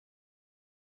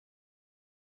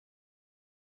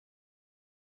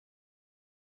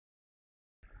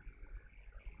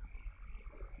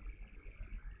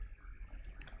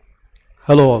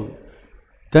Hello all.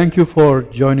 Thank you for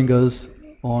joining us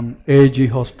on AIG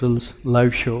Hospitals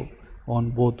live show on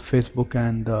both Facebook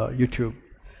and YouTube.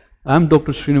 I'm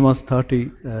Dr. Srinivas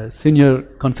Thati, Senior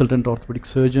Consultant Orthopedic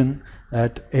Surgeon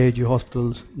at AIG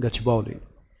Hospitals, Gachibowli,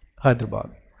 Hyderabad.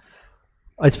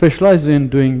 I specialize in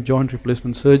doing joint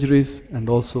replacement surgeries and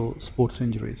also sports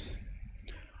injuries.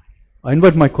 I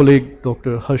invite my colleague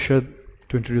Dr. Harshad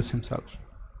to introduce himself.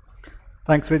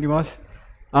 Thanks, Srinivas.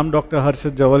 I'm Dr.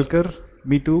 Harshad Javalkar.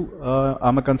 Me too.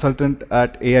 I'm a consultant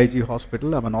at AIG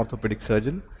Hospital. I'm an orthopedic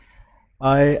surgeon.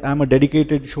 I am a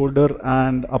dedicated shoulder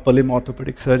and upper limb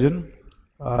orthopedic surgeon.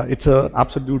 It's an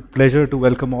absolute pleasure to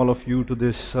welcome all of you to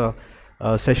this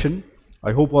session.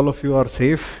 I hope all of you are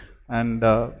safe, and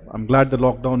I'm glad the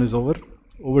lockdown is over.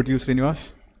 Over to you, Srinivas.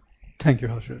 Thank you,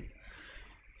 Harshad.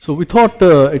 So we thought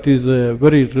it is a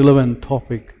very relevant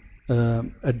topic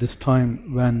at this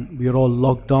time when we are all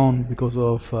locked down because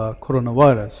of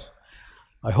coronavirus.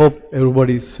 I hope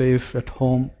everybody is safe at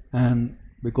home, and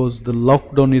because the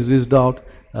lockdown is eased out,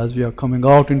 as we are coming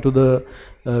out into the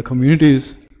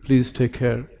communities, please take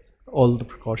care all the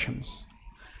precautions.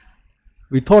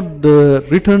 We thought the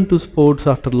return to sports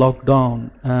after lockdown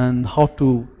and how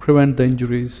to prevent the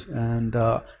injuries and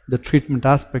the treatment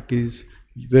aspect is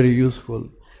very useful.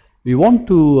 We want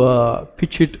to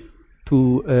pitch it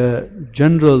to a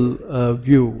general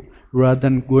view rather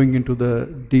than going into the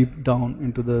deep down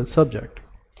into the subject.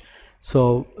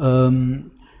 So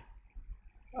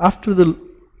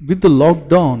with the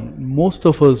lockdown, most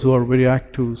of us who are very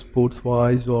active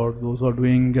sports-wise or those who are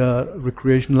doing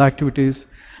recreational activities,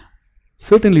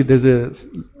 certainly there's a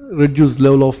reduced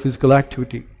level of physical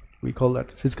activity. We call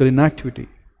that physical inactivity.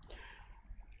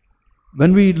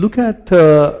 When we look at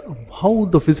how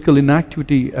the physical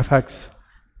inactivity affects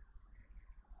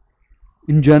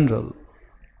in general,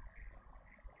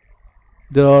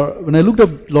 when I looked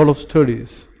at a lot of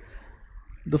studies,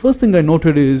 the first thing I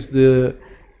noted is the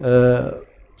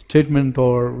statement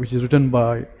which is written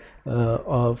by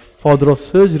a father of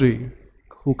surgery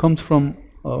who comes from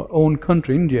our own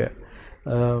country, India,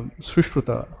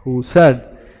 Srishruta, who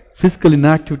said physical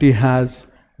inactivity has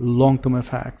long-term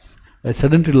effects. A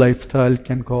sedentary lifestyle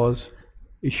can cause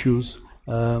issues.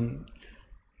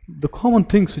 The common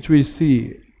things which we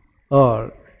see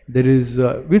are there is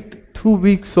with 2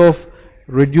 weeks of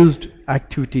reduced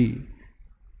activity,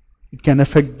 it can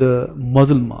affect the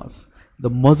muscle mass. The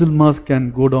muscle mass can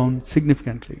go down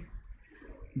significantly.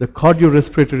 The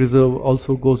cardiorespiratory reserve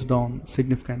also goes down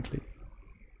significantly.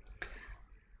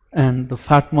 And the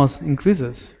fat mass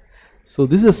increases. So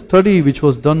this is a study which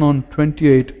was done on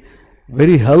 28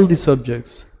 very healthy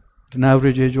subjects at an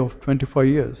average age of 25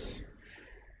 years.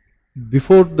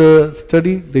 Before the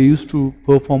study, they used to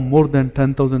perform more than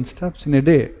 10,000 steps in a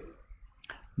day.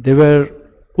 They were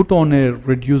put on a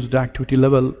reduced activity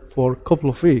level for a couple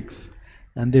of weeks,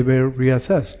 and they were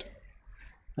reassessed.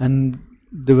 And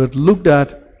they were looked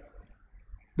at,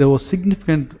 there was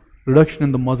significant reduction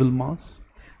in the muscle mass.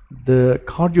 The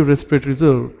cardiorespiratory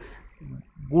reserve,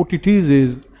 what it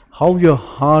is how your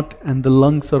heart and the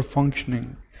lungs are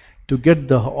functioning to get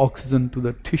the oxygen to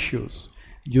the tissues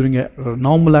during a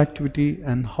normal activity,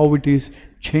 and how it is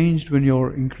changed when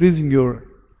you're increasing your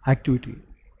activity.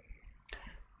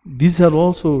 These are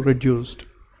also reduced,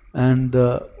 and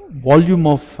the volume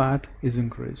of fat is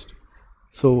increased.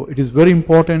 So it is very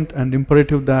important and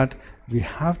imperative that we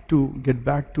have to get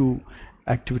back to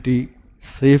activity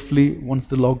safely once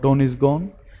the lockdown is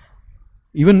gone.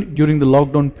 Even during the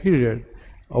lockdown period,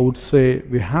 I would say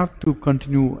we have to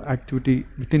continue activity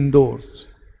within doors.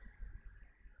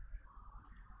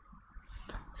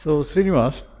 So,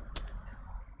 Srinivas,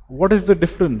 what is the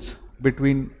difference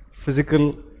between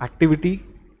physical activity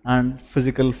and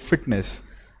physical fitness?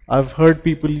 I've heard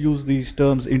people use these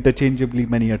terms interchangeably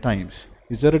many a times.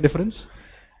 Is there a difference?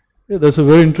 Yeah, that's a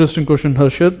very interesting question,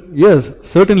 Harshad. Yes,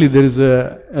 certainly there is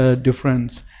a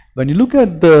difference. When you look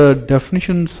at the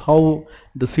definitions, how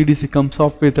the CDC comes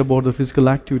up with about the physical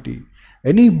activity,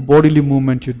 any bodily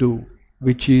movement you do,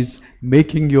 which is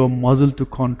making your muscle to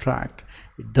contract,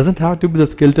 it doesn't have to be the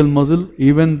skeletal muscle,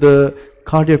 even the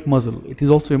cardiac muscle, it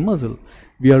is also a muscle.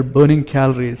 We are burning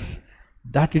calories.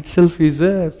 That itself is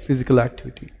a physical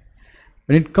activity.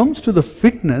 When it comes to the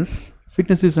fitness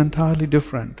is entirely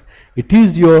different. It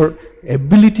is your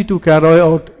ability to carry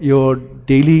out your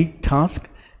daily task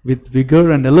with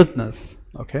vigor and alertness.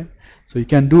 Okay, so you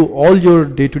can do all your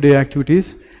day-to-day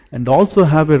activities and also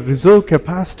have a reserve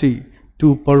capacity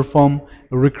to perform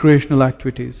recreational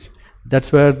activities.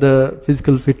 That's where the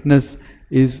physical fitness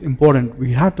is important.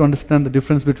 We have to understand the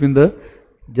difference between the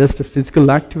just a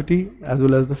physical activity as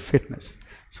well as the fitness.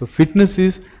 So fitness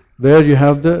is where you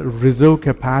have the reserve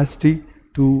capacity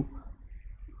to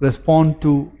respond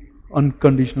to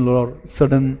unconditional or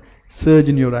sudden surge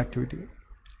in your activity.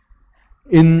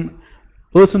 In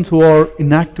persons who are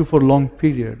inactive for a long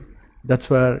period, that's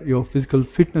where your physical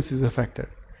fitness is affected.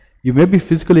 You may be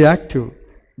physically active,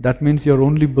 that means you're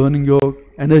only burning your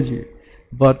energy,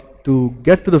 but to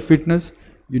get to the fitness,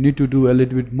 you need to do a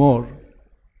little bit more.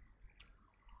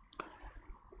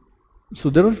 So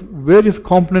there are various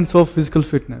components of physical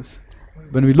fitness.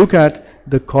 When we look at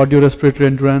the cardiorespiratory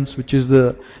endurance, which is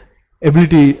the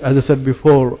ability, as I said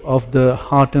before, of the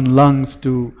heart and lungs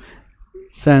to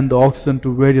send the oxygen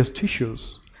to various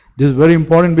tissues. This is very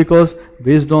important because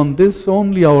based on this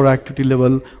only our activity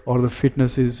level or the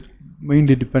fitness is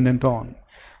mainly dependent on.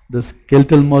 The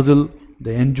skeletal muscle,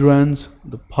 the endurance,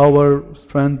 the power,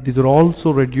 strength, these are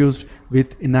also reduced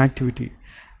with inactivity.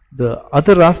 The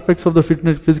other aspects of the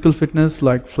fitness, physical fitness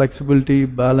like flexibility,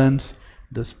 balance,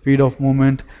 the speed of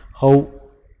movement, how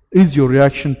is your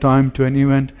reaction time to an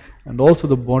event, and also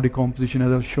the body composition,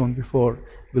 as I've shown before,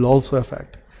 will also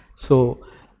affect. So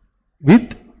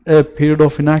with a period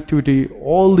of inactivity,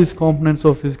 all these components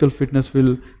of physical fitness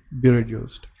will be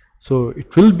reduced. So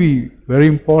it will be very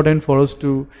important for us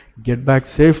to get back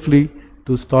safely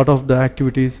to start off the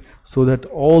activities so that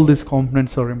all these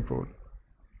components are improved.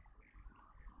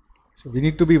 So we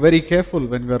need to be very careful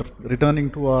when we are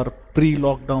returning to our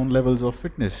pre-lockdown levels of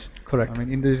fitness. Correct. I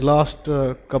mean, in these last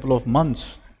couple of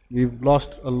months, we've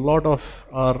lost a lot of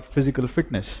our physical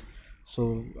fitness.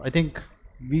 So I think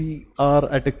we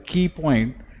are at a key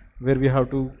point where we have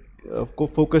to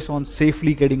focus on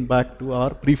safely getting back to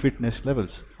our pre-fitness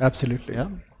levels. Absolutely. Yeah.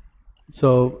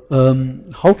 So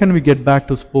how can we get back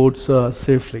to sports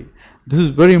safely? This is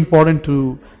very important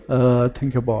to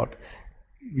think about.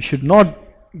 We should not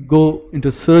go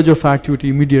into surge of activity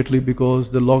immediately because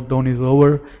the lockdown is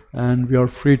over and we are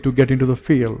free to get into the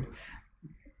field,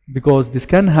 because this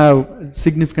can have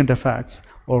significant effects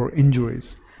or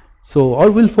injuries. So I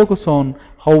will focus on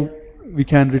how we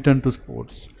can return to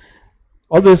sports.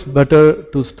 Always better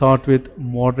to start with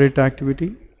moderate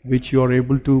activity which you are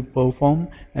able to perform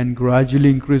and gradually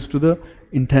increase the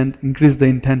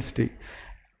intensity.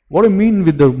 What I mean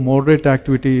with the moderate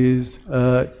activity is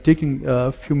taking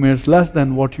a few minutes less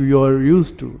than what you are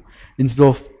used to. Instead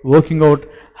of working out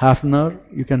half an hour,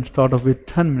 you can start off with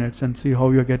 10 minutes and see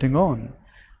how you're getting on.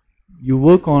 You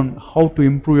work on how to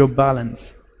improve your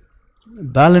balance.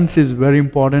 Balance is very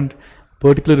important,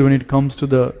 particularly when it comes to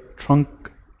the trunk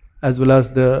as well as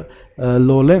the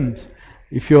lower limbs.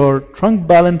 If your trunk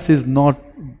balance is not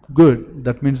good,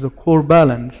 that means the core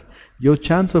balance, your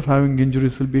chance of having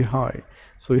injuries will be high.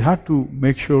 So you have to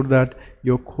make sure that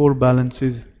your core balance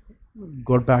is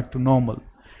got back to normal.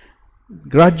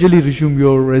 Gradually resume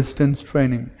your resistance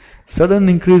training. Sudden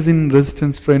increase in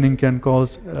resistance training can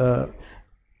cause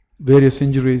various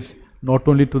injuries, not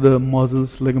only to the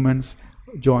muscles, ligaments,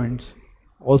 joints,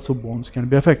 also bones can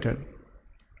be affected.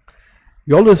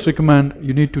 We always recommend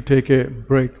you need to take a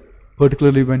break,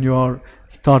 particularly when you are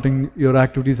starting your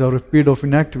activities or a period of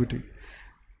inactivity.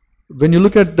 When you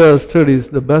look at the studies,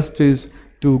 the best is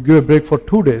to give a break for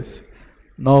 2 days.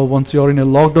 Now once you are in a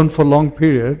lockdown for a long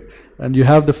period and you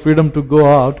have the freedom to go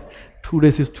out, 2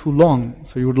 days is too long.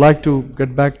 So you would like to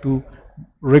get back to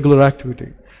regular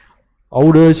activity. I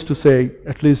would urge to say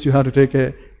at least you have to take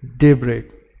a day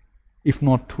break, if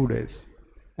not 2 days,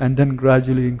 and then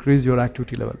gradually increase your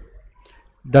activity level.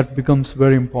 That becomes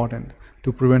very important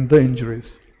to prevent the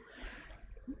injuries.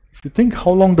 If you think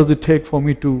how long does it take for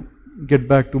me to get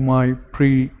back to my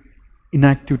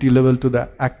pre-inactivity level to the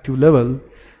active level, a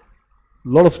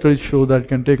lot of studies show that it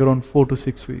can take around 4 to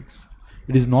 6 weeks.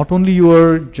 It is not only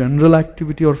your general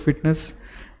activity or fitness,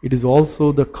 it is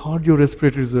also the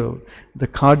cardiorespiratory reserve. The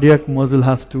cardiac muscle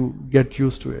has to get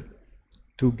used to it.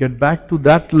 To get back to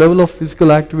that level of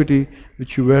physical activity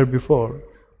which you were before,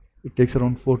 it takes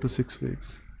around 4 to 6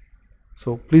 weeks.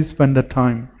 So please spend that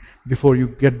time before you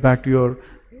get back to your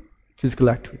physical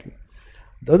activity.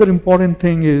 The other important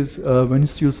thing is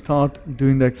once you start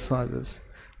doing the exercises,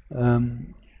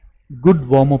 good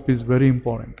warm-up is very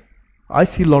important. I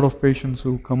see a lot of patients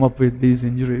who come up with these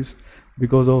injuries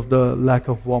because of the lack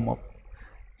of warm-up.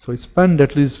 So spend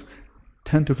at least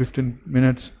 10 to 15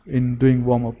 minutes in doing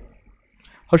warm-up.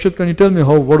 Harshad, can you tell me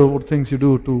what are things you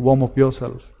do to warm up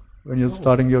yourself when you're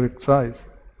starting your exercise?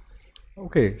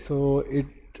 Okay, so it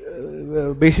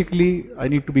basically I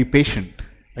need to be patient.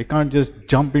 I can't just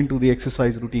jump into the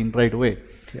exercise routine right away.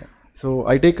 Yeah. So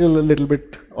I take a little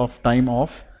bit of time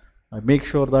off. I make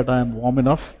sure that I am warm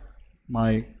enough.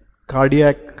 My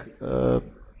cardiac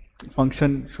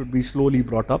function should be slowly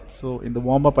brought up. So in the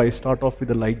warm-up, I start off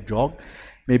with a light jog,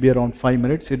 maybe around 5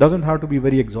 minutes. It doesn't have to be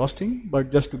very exhausting,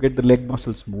 but just to get the leg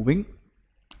muscles moving.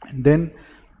 And then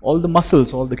all the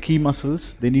muscles, all the key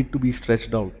muscles, they need to be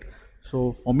stretched out.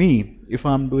 So for me, if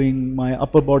I'm doing my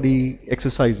upper body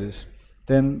exercises,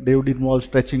 then they would involve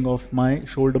stretching of my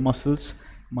shoulder muscles,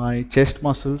 my chest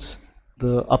muscles,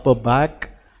 the upper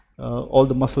back, all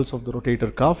the muscles of the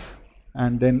rotator cuff,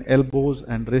 and then elbows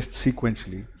and wrists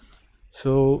sequentially.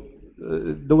 So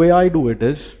the way I do it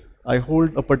is, I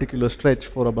hold a particular stretch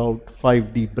for about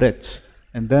 5 deep breaths,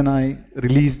 and then I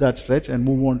release that stretch and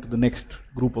move on to the next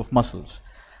group of muscles.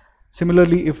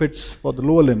 Similarly, if it's for the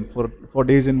lower limb, for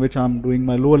days in which I'm doing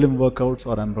my lower limb workouts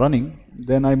or I'm running,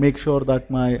 then I make sure that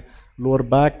my lower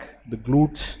back, the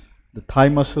glutes, the thigh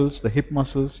muscles, the hip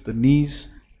muscles, the knees,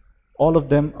 all of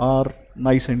them are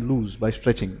nice and loose by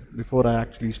stretching before I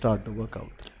actually start the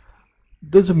workout.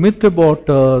 There's a myth about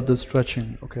the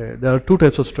stretching. Okay, there are two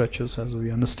types of stretches as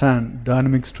we understand: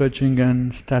 dynamic stretching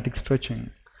and static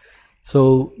stretching.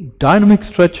 So dynamic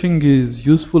stretching is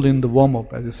useful in the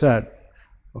warm-up, as you said.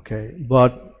 Okay,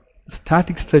 but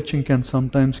static stretching can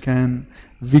sometimes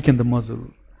weaken the muscle.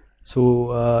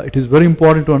 So it is very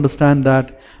important to understand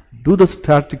that do the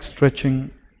static stretching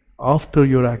after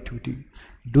your activity,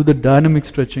 do the dynamic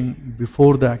stretching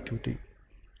before the activity.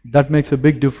 That makes a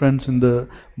big difference in the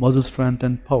muscle strength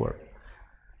and power.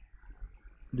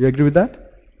 Do you agree with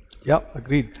that? Yeah,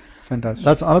 agreed. Fantastic.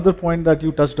 That's another point that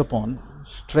you touched upon.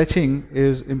 Stretching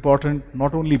is important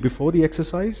not only before the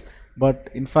exercise, but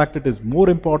in fact it is more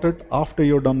important after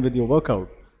you're done with your workout.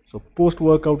 So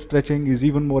post-workout stretching is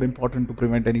even more important to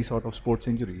prevent any sort of sports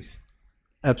injuries.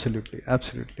 Absolutely,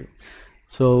 absolutely.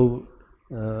 So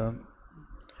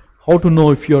how to know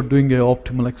if you are doing an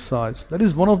optimal exercise? That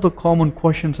is one of the common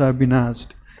questions I have been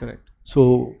asked. Correct.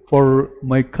 So for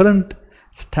my current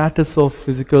status of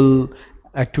physical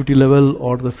activity level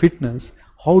or the fitness,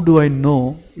 how do I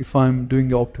know if I'm doing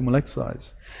the optimal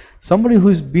exercise? Somebody who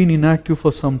has been inactive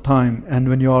for some time, and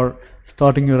when you are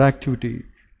starting your activity,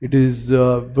 it is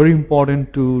very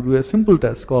important to do a simple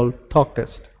test called talk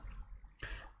test.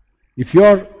 If you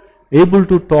are able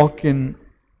to talk in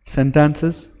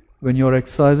sentences when you are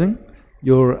exercising,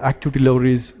 your activity level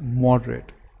is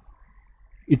moderate.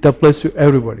 It applies to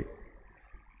everybody.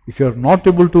 If you are not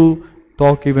able to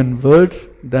talk even words,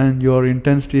 then your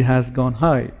intensity has gone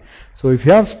high. So if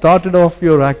you have started off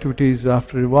your activities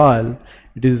after a while,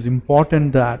 it is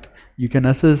important that you can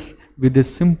assess with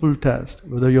this simple test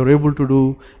whether you're able to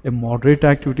do a moderate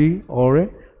activity or a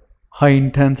high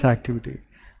intense activity.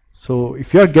 So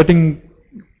if you are getting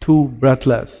too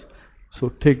breathless, so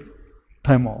take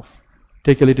time off,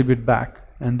 take a little bit back,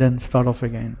 and then start off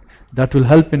again. That will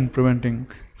help in preventing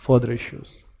further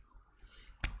issues.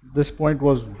 This point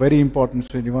was very important,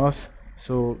 Srinivas.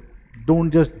 So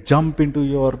don't just jump into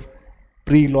your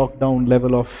pre-lockdown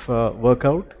level of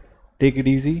workout. Take it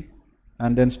easy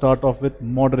and then start off with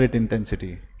moderate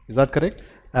intensity. Is that correct?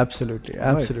 Absolutely,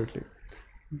 All absolutely.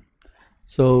 right.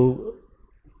 So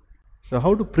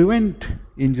how to prevent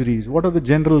injuries? What are the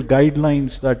general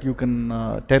guidelines that you can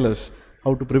tell us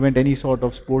how to prevent any sort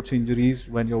of sports injuries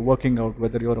when you're working out,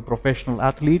 whether you're a professional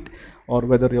athlete or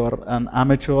whether you're an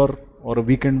amateur or a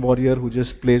weekend warrior who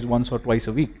just plays once or twice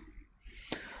a week?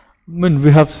 I mean,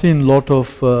 we have seen a lot of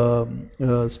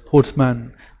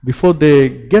sportsmen, before they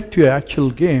get to an actual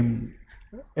game,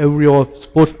 every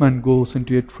sportsman goes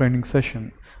into a training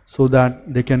session so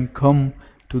that they can come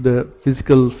to the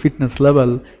physical fitness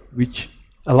level which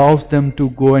allows them to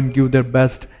go and give their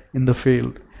best in the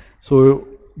field. So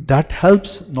that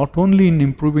helps not only in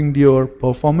improving your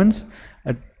performance,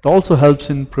 it also helps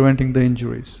in preventing the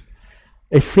injuries.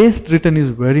 A phased return is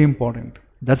very important.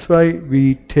 That's why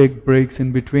we take breaks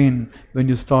in between when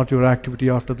you start your activity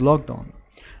after the lockdown.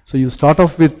 So you start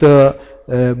off with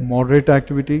a moderate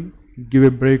activity, give a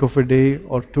break of a day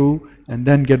or two, and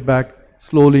then get back,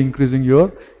 slowly increasing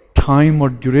your time or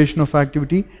duration of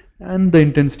activity and the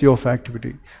intensity of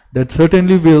activity. That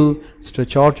certainly will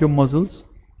stretch out your muscles,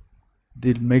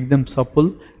 they'll make them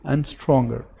supple and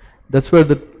stronger. That's where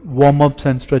the warm-ups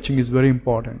and stretching is very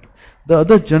important. The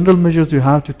other general measures you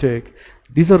have to take,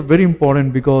 these are very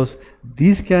important because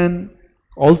these can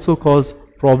also cause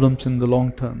problems in the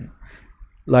long term,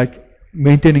 like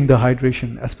maintaining the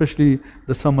hydration, especially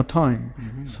the summertime.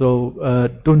 Mm-hmm. So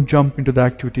don't jump into the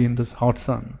activity in this hot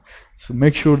sun. So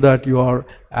make sure that you are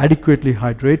adequately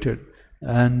hydrated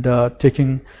and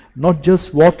taking not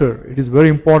just water. It is very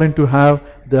important to have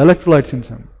the electrolytes in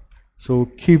them. So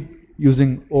keep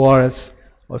using ORS,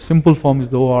 or simple form is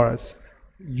the ORS.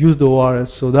 Use the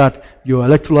ORS so that your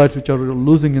electrolytes which are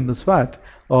losing in the sweat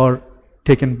are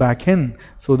taken back in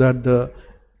so that the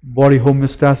body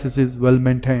homeostasis is well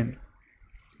maintained.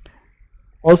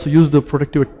 Also use the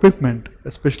protective equipment,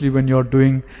 especially when you're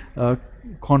doing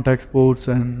contact sports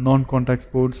and non-contact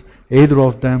sports, either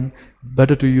of them,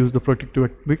 better to use the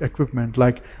protective equipment.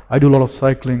 Like I do a lot of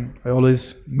cycling, I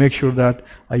always make sure that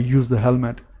I use the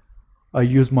helmet, I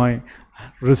use my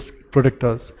wrist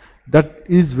protectors. That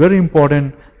is very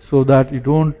important so that you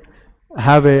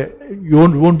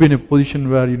won't be in a position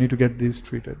where you need to get these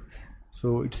treated.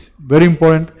 So it's very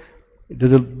important.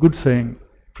 There's a good saying,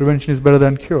 prevention is better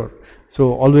than cure.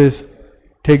 So always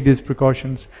take these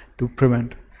precautions to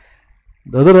prevent.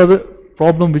 The other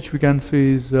problem which we can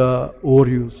see is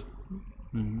overuse.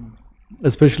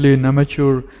 Especially in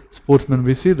amateur sportsmen,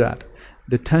 we see that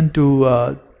they tend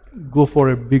to go for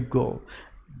a big goal.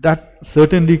 That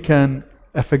certainly can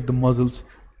affect the muscles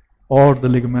or the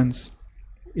ligaments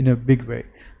in a big way.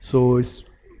 So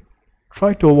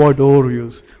try to avoid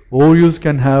overuse. Overuse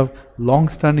can have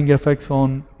long-standing effects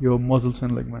on your muscles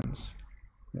and ligaments.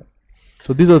 Yeah.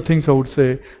 So these are things I would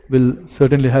say will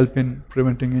certainly help in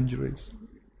preventing injuries.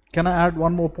 Can I add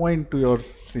one more point to your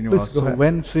Srinivas? Please, go ahead.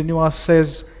 When Srinivas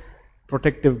says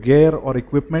protective gear or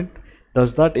equipment,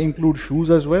 does that include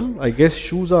shoes as well? I guess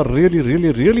shoes are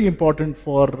really important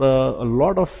for a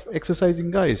lot of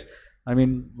exercising guys. I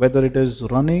mean, whether it is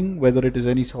running, whether it is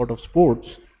any sort of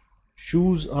sports,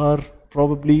 shoes are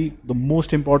probably the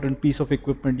most important piece of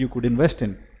equipment you could invest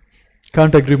in.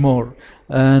 Can't agree more.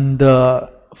 And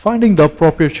finding the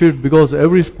appropriate shoe, because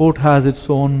every sport has its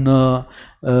own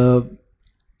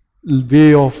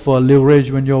way of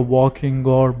leverage when you're walking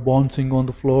or bouncing on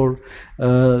the floor.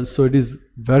 So it is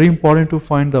very important to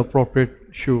find the appropriate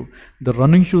shoe. The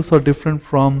running shoes are different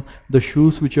from the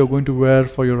shoes which you're going to wear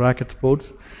for your racket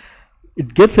sports.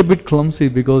 It gets a bit clumsy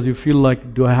because you feel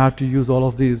like, do I have to use all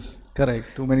of these?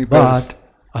 Correct, too many pairs. But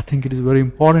I think it is very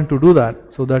important to do that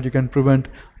so that you can prevent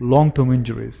long-term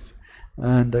injuries.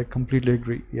 And I completely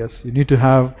agree. Yes, you need to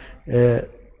have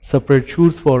separate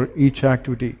shoes for each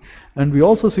activity. And we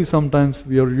also see sometimes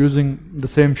we are using the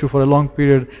same shoe for a long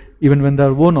period even when they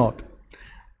are worn out.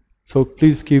 So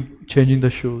please keep changing the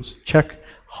shoes. Check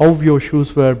how your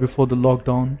shoes were before the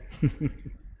lockdown.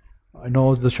 I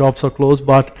know the shops are closed,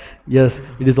 but yes,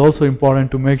 it is also important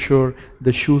to make sure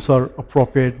the shoes are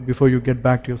appropriate before you get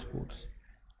back to your sports.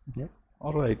 Yeah.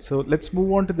 All right, so let's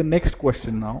move on to the next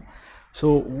question now.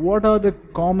 So what are the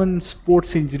common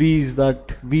sports injuries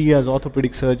that we as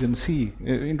orthopedic surgeons see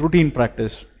in routine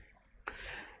practice?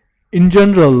 In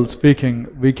general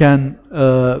speaking, we can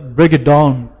break it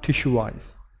down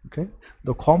tissue-wise. Okay,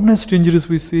 the commonest injuries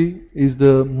we see is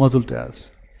the muscle tears.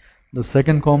 The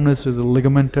second commonest is the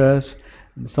ligament tears.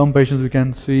 In some patients we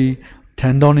can see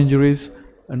tendon injuries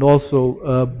and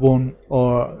also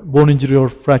bone injury or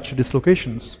fracture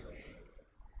dislocations.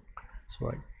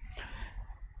 Sorry.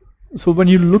 So when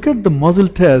you look at the muscle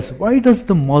tears, why does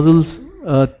the muscles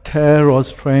tear or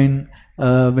strain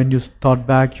when you start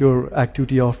back your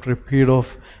activity after a period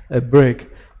of a break?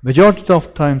 Majority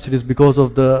of times it is because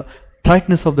of the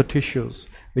tightness of the tissues.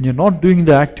 When you're not doing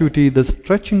the activity, the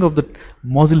stretching of the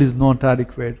muscle is not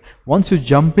adequate. Once you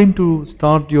jump in to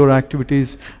start your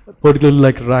activities, particularly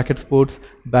like racket sports,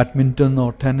 badminton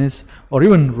or tennis, or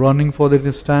even running for the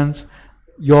distance,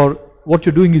 what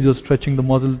you're doing is you're stretching the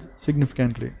muscle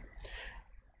significantly.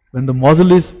 When the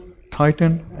muscle is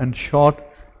tightened and short,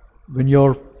 when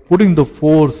you're putting the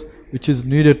force which is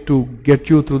needed to get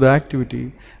you through the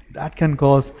activity, that can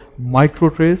cause micro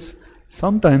tears.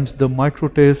 Sometimes the micro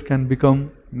tears can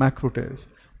become macro tears,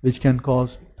 which can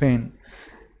cause pain.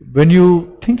 When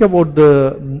you think about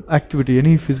the activity,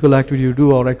 any physical activity you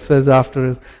do or exercise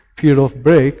after a period of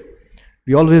break,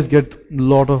 we always get a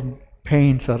lot of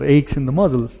pains or aches in the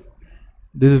muscles.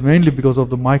 This is mainly because of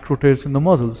the micro tears in the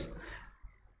muscles.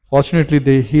 Fortunately,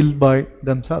 they heal by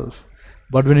themselves.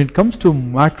 But when it comes to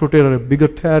macro tear or a bigger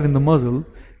tear in the muscle,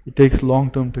 it takes long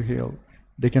term to heal.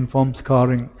 They can form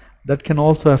scarring. That can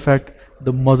also affect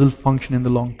the muscle function in the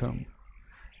long term.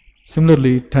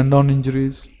 Similarly, tendon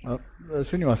injuries.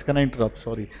 Srinivas, can I interrupt?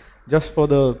 Sorry. Just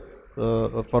for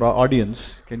our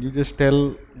audience, can you just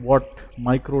tell what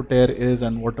micro tear is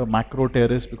and what a macro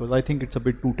tear is? Because I think it's a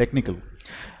bit too technical.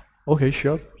 Okay,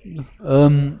 sure.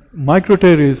 Micro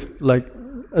tear is, like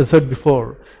I said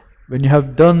before, when you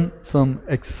have done some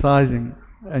exercising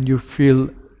and you feel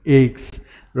aches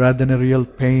rather than a real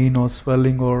pain or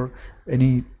swelling or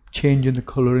any change in the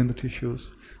color in the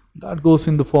tissues. That goes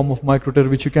in the form of micro tear,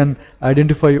 which you can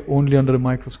identify only under a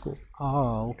microscope.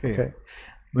 Ah, okay.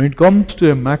 When it comes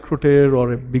to a macro tear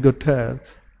or a bigger tear,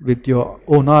 with your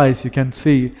own eyes, you can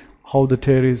see how the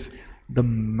tear is. The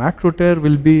macro tear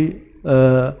will be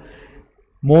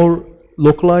more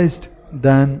localized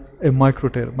than a micro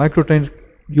tear. Micro tear,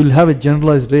 you'll have a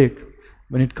generalized ache,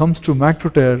 When it comes to macro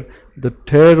tear, the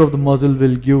tear of the muscle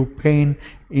will give pain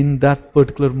in that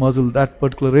particular muscle, that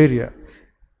particular area.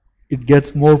 It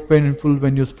gets more painful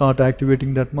when you start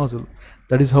activating that muscle.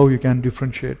 That is how you can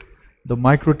differentiate. The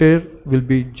micro tear will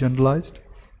be generalized.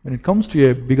 When it comes to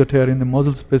a bigger tear in the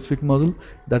muscle, specific muscle,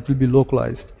 that will be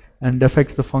localized and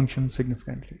affects the function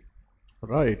significantly.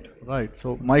 Right, right.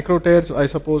 So micro tears, I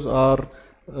suppose, are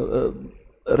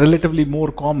relatively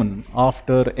more common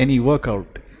after any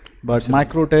workout. But Absolutely.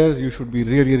 Micro tears, you should be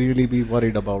really be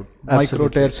worried about. Absolutely. Micro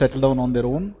tears settle down on their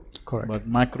own. Correct. But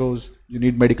macros, you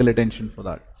need medical attention for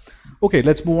that. Okay,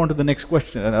 let's move on to the next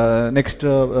question. Next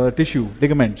tissue,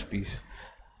 ligaments, please.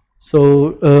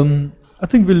 So I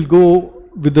think we'll go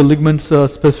with the ligaments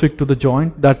specific to the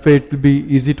joint. That way it will be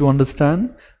easy to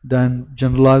understand than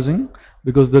generalizing,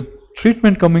 because the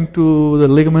treatment coming to the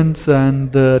ligaments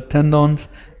and the tendons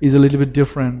is a little bit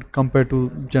different compared to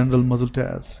general muscle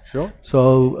tears. Sure.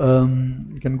 So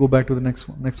you can go back to the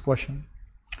next question.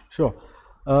 Sure.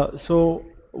 So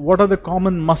what are the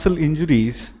common muscle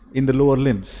injuries in the lower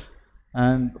limbs?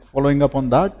 And following up on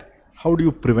that, how do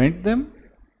you prevent them?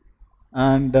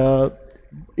 And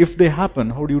if they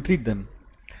happen, how do you treat them?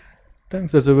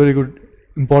 Thanks, that's a very good,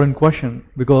 important question,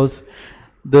 because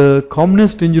the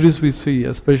commonest injuries we see,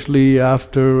 especially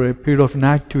after a period of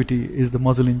inactivity, is the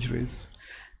muscle injuries.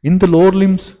 In the lower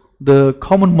limbs, the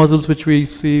common muscles which we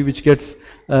see which gets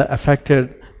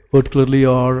affected particularly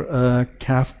are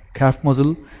calf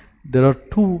muscle. There are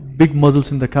two big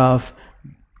muscles in the calf,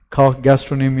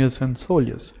 gastrocnemius and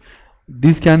soleus.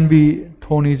 These can be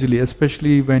torn easily,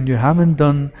 especially when you haven't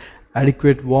done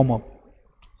adequate warm-up.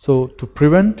 So to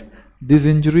prevent this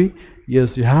injury,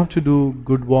 yes, you have to do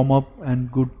good warm-up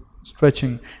and good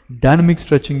stretching. Dynamic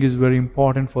stretching is very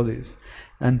important for this.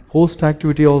 And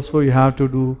post-activity also you have to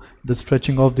do the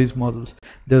stretching of these muscles.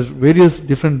 There's various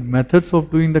different methods of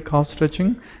doing the calf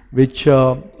stretching, which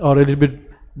are a little bit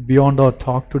beyond our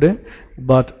talk today,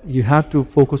 but you have to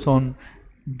focus on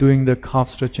doing the calf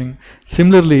stretching.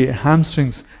 Similarly,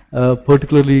 hamstrings,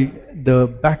 particularly the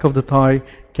back of the thigh,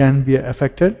 can be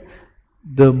affected.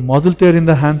 The muscle tear in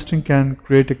the hamstring can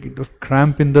create a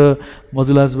cramp in the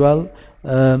muscle as well.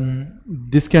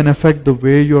 This can affect the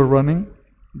way you're running.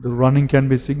 The running can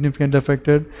be significantly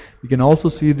affected. You can also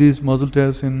see these muscle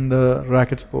tears in the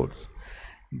racket sports.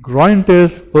 Groin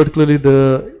tears, particularly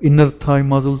the inner thigh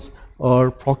muscles, are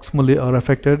proximally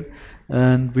affected,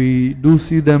 and we do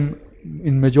see them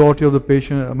in majority of the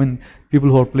people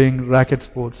who are playing racket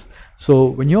sports. So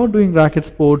when you're doing racket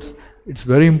sports, it's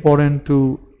very important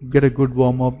to get a good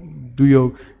warm-up, do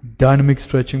your dynamic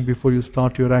stretching before you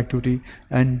start your activity,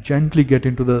 and gently get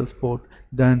into the sport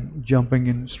than jumping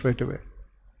in straight away.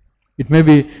 It may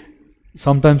be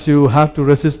sometimes you have to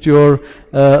resist your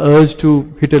urge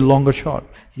to hit a longer shot.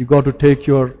 You got to take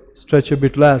your stretch a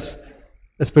bit less,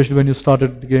 especially when you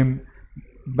started the game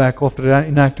back after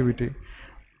inactivity.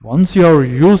 Once you are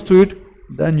used to it,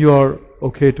 then you are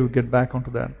okay to get back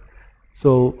onto that.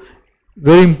 So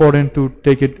very important to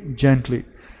take it gently.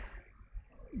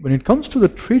 When it comes to the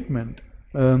treatment,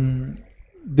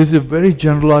 this is a very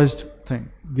generalized thing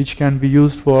which can be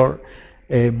used for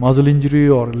a muscle injury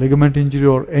or a ligament injury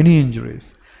or any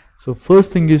injuries. So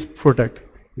first thing is protect.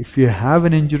 If you have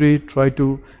an injury, try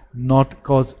to not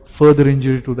cause further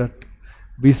injury to that.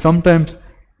 We sometimes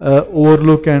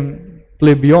overlook and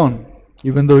play beyond,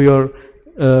 even though your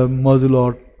muscle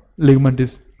or ligament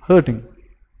is hurting.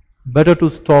 Better to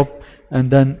stop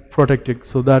and then protect it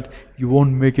so that you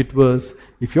won't make it worse.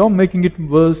 If you're making it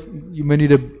worse, you may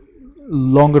need a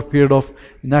longer period of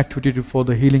inactivity for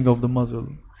the healing of the muscle.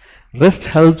 Rest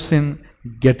helps in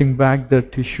getting back the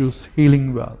tissues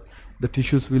healing well. The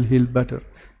tissues will heal better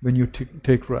when you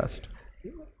take rest.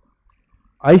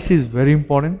 Ice is very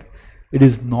important. It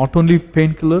is not only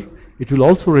painkiller, it will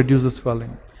also reduce the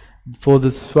swelling. For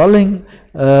the swelling,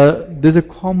 there's a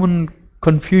common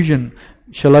confusion.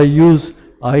 Shall I use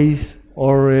ice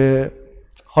or a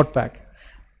hot pack?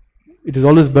 It is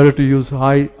always better to use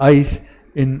ice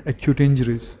in acute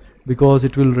injuries, because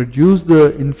it will reduce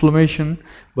the inflammation.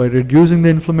 By reducing the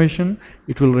inflammation,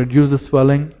 it will reduce the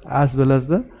swelling as well as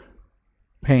the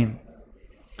pain.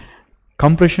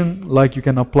 Compression, like you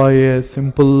can apply a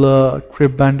simple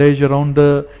crib bandage around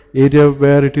the area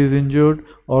where it is injured,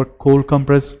 or cold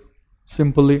compress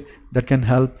simply, that can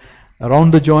help.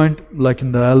 Around the joint, like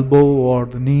in the elbow or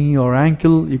the knee or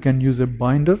ankle, you can use a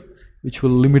binder which will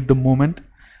limit the movement.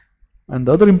 And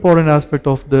the other important aspect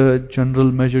of the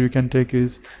general measure you can take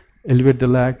is elevate the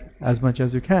leg as much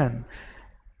as you can.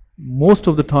 Most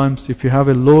of the times, if you have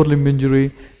a lower limb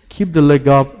injury, keep the leg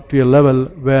up to a level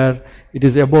where it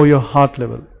is above your heart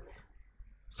level.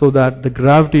 so that the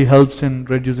gravity helps in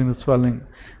reducing the swelling,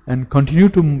 and continue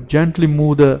to gently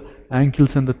move the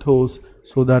ankles and the toes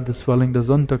so that the swelling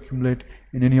doesn't accumulate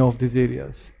in any of these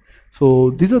areas.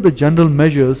 So these are the general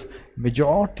measures.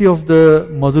 Majority of the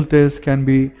muscle tears can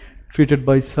be treated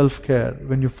by self-care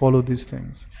when you follow these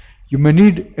things. You may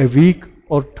need a week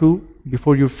or two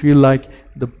before you feel like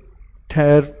the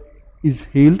tear is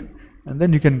healed, and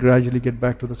then you can gradually get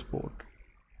back to the sport.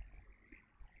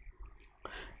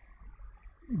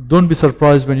 Don't be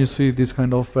surprised when you see this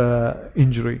kind of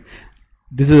injury.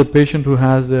 This is a patient who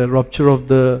has a rupture of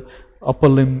the upper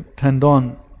limb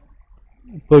tendon,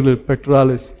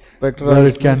 pectoralis, where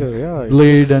it can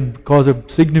bleed and cause a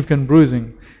significant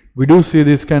bruising. We do see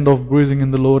this kind of bruising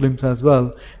in the lower limbs as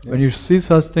well. Yeah. When you see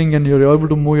such thing and you're able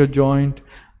to move your joint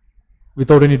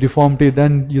without any deformity,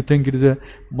 then you think it is a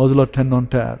muscle or tendon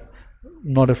tear,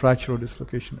 not a fracture or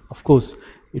dislocation. Of course,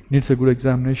 it needs a good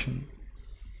examination.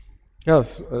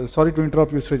 Yes, sorry to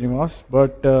interrupt you, Srinivas,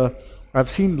 but I've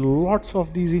seen lots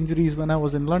of these injuries when I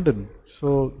was in London.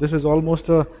 So this is almost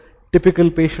a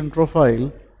typical patient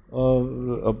profile,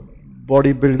 a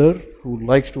bodybuilder who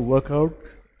likes to work out,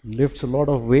 lifts a lot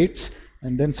of weights,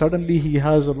 and then suddenly he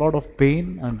has a lot of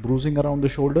pain and bruising around the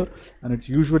shoulder, and it's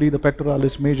usually the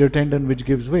pectoralis major tendon which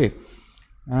gives way.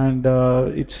 And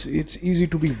it's easy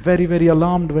to be very, very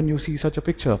alarmed when you see such a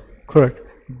picture. Correct.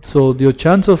 So your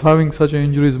chance of having such an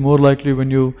injury is more likely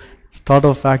when you start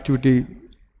off activity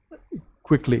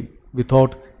quickly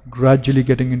without gradually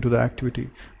getting into the activity.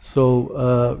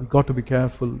 So you've got to be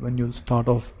careful when you start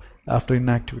off after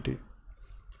inactivity.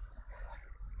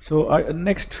 So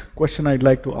next question I'd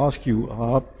like to ask you,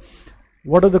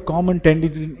 what are the common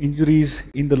tendon injuries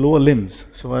in the lower limbs?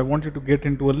 So I want you to get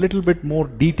into a little bit more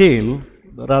detail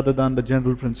rather than the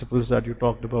general principles that you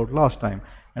talked about last time.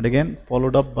 And again,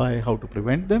 followed up by how to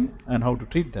prevent them and how to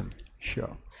treat them.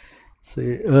 Sure.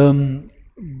 See,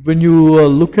 when you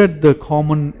look at the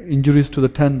common injuries to the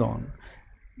tendon,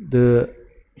 the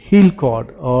heel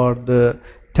cord or the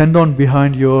tendon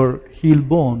behind your heel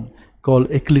bone called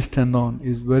Achilles tendon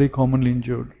is very commonly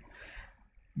injured.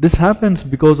 This happens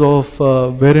because of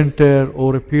wear and tear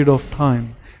over a period of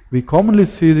time. We commonly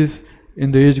see this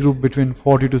in the age group between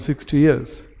 40 to 60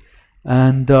 years,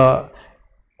 and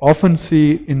often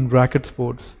see in racket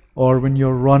sports, or when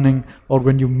you're running, or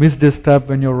when you miss this step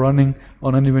when you're running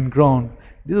on uneven ground.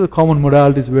 These are the common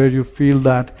modalities where you feel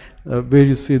that, where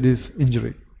you see this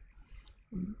injury.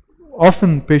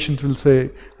 Often patients will say,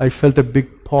 I felt a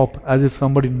big pop as if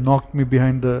somebody knocked me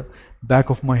behind the back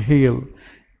of my heel.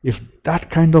 If that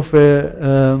kind of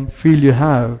a feel you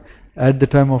have at the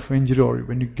time of injury, or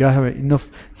when you have enough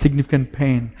significant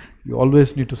pain, you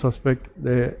always need to suspect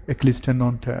the Achilles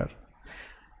tendon tear.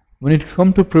 When it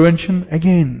comes to prevention,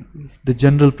 again, the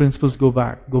general principles go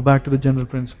back to the general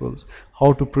principles.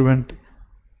 How to prevent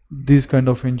this kind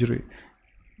of injury.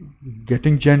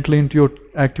 Getting gently into your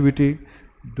activity,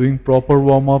 doing proper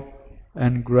warm-up,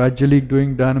 and gradually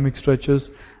doing dynamic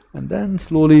stretches, and then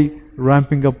slowly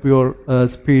ramping up your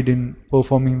speed in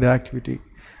performing the activity.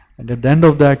 And at the end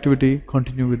of the activity,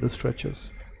 continue with the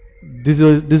stretches. This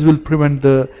will prevent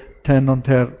the tendon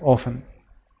tear often.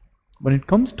 When it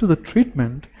comes to the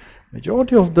treatment,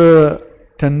 majority of the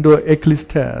Achilles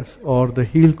tears or the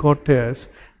heel cord tears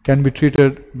can be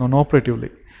treated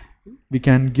non-operatively. We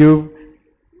can give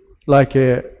like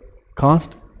a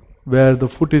cast where the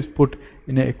foot is put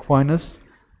in a equinus,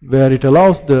 where it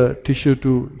allows the tissue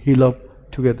to heal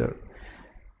up together.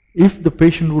 If the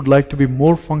patient would like to be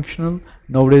more functional,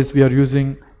 nowadays we are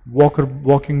using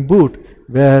walking boot,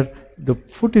 where the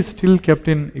foot is still kept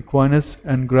in equinus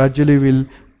and gradually will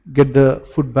get the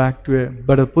foot back to a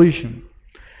better position.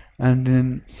 And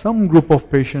in some group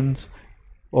of patients,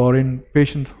 or in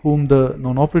patients whom the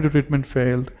non-operative treatment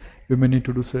failed, we may need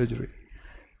to do surgery.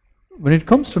 When it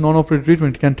comes to non-operative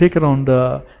treatment, it can take around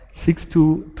 6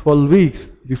 to 12 weeks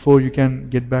before you can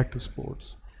get back to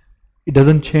sports. It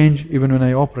doesn't change even when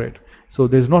I operate. So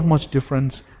there's not much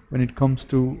difference when it comes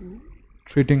to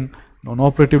treating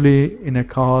non-operatively in a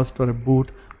cast or a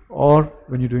boot, or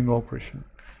when you're doing operation.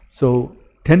 So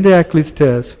tender Achilles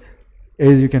tears,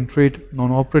 you can treat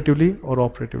non-operatively or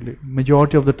operatively.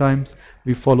 Majority of the times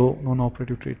we follow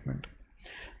non-operative treatment.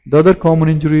 The other common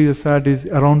injury I said is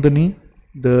around the knee,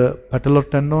 the patellar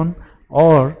tendon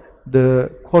or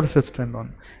the quadriceps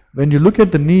tendon. When you look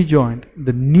at the knee joint,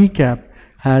 the kneecap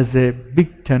has a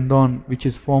big tendon which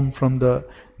is formed from the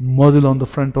muscle on the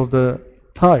front of the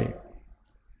thigh.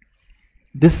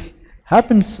 This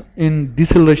happens in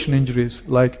deceleration injuries,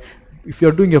 like if you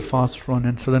are doing a fast run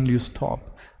and suddenly you stop,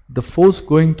 the force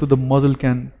going to the muscle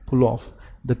can pull off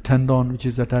the tendon which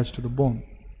is attached to the bone.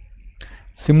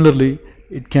 Similarly,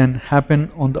 it can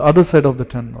happen on the other side of the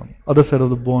tendon, other side of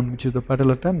the bone, which is the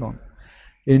patellar tendon.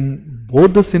 In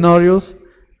both the scenarios,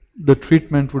 the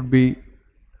treatment would be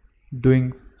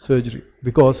doing surgery,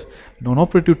 because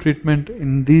non-operative treatment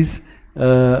in these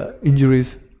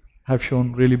injuries have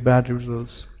shown really bad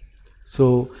results.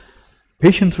 So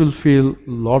patients will feel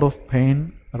a lot of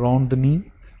pain around the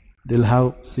knee. They'll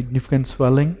have significant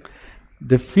swelling.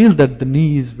 They feel that the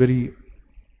knee is very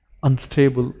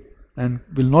unstable and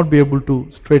will not be able to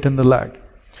straighten the leg.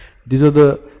 These are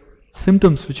the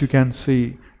symptoms which you can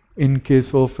see in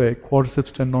case of a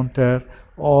quadriceps tendon tear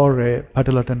or a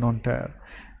patellar tendon tear.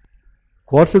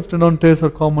 Quadriceps tendon tears are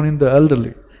common in the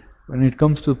elderly. When it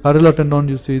comes to patellar tendon,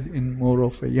 you see it in more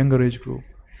of a younger age group.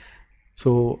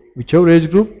 So whichever age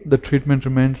group, the treatment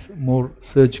remains more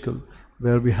surgical,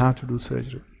 where we have to do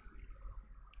surgery.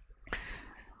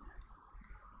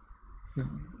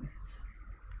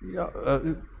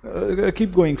 Yeah,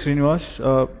 keep going, Srinivas.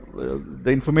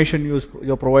 The information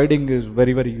you're providing is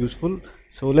very, very useful.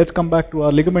 So let's come back to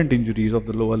our ligament injuries of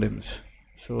the lower limbs.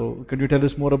 So can you tell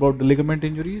us more about the ligament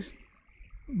injuries?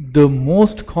 The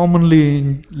most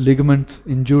commonly ligaments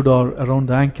injured are around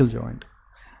the ankle joint.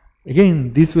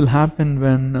 Again, this will happen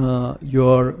when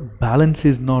your balance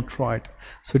is not right.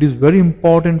 So it is very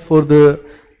important for the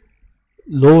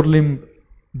lower limb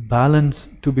balance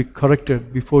to be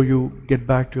corrected before you get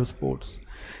back to your sports.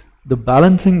 The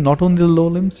balancing, not only the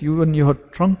lower limbs, even your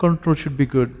trunk control should be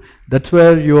good. That's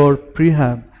where your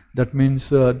prehab, that means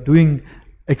doing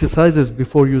exercises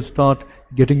before you start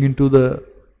getting into the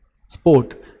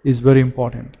sport, is very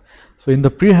important. So in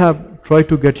the prehab, try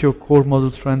to get your core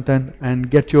muscle strengthened and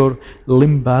get your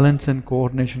limb balance and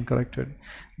coordination corrected.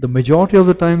 The majority of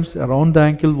the times around the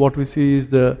ankle, what we see is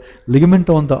the ligament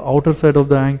on the outer side of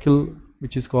the ankle,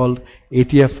 which is called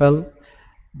ATFL.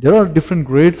 There are different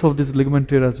grades of this ligament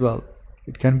tear as well.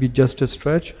 It can be just a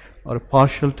stretch or a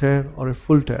partial tear or a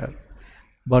full tear.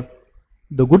 But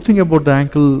the good thing about the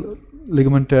ankle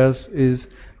ligament tears is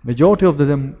majority of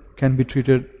them can be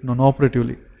treated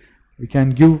non-operatively. We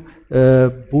can give a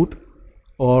boot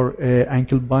or an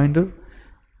ankle binder,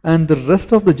 and the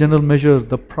rest of the general measures,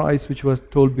 the price which was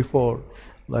told before,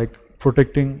 like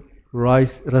protecting,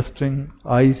 resting,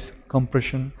 ice,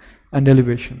 compression and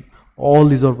elevation, all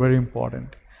these are very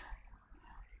important.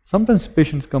 Sometimes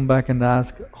patients come back and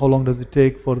ask, how long does it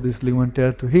take for this ligament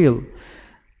tear to heal?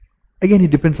 Again,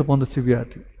 it depends upon the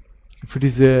severity. If it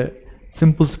is a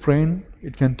simple sprain,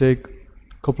 it can take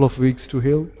a couple of weeks to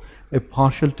heal. A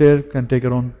partial tear can take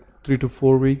around 3 to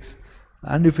 4 weeks.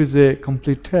 And if it's a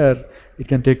complete tear, it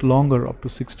can take longer, up to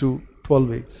 6 to 12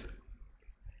 weeks.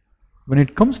 When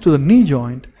it comes to the knee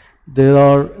joint, there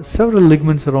are several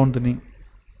ligaments around the knee.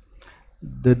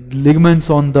 The ligaments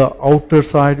on the outer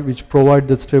side, which provide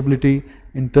the stability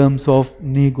in terms of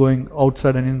knee going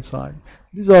outside and inside.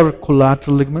 These are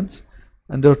collateral ligaments,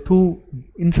 and there are two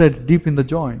insides deep in the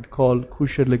joint called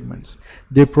cruciate ligaments.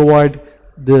 They provide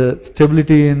the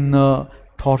stability in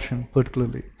torsion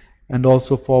particularly, and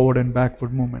also forward and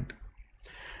backward movement.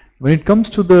 When it comes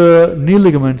to the knee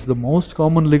ligaments, the most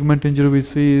common ligament injury we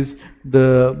see is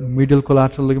the medial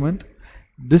collateral ligament.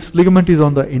 This ligament is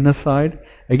on the inner side.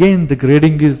 Again, the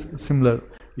grading is similar.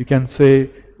 You can say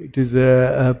it is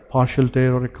a partial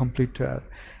tear or a complete tear.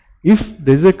 If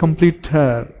there is a complete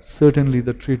tear, certainly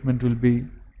the treatment will be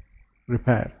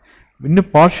repair. In a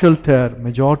partial tear,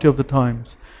 majority of the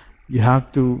times, we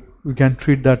can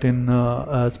treat that in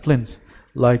splints,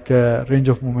 like a range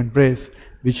of movement brace,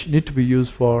 which need to be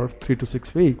used for 3 to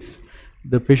 6 weeks.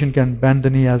 The patient can bend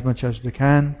the knee as much as they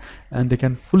can, and they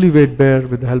can fully weight bear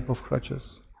with the help of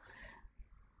crutches.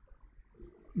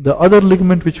 The other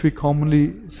ligament which we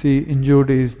commonly see injured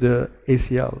is the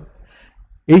ACL.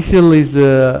 ACL is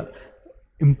an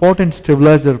important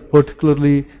stabilizer,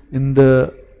 particularly in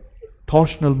the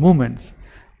torsional movements.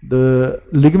 The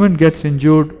ligament gets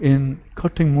injured in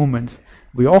cutting movements.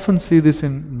 We often see this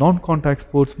in non-contact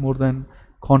sports more than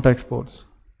contact sports.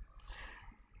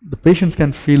 The patients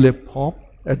can feel a pop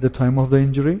at the time of the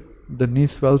injury. The knee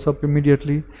swells up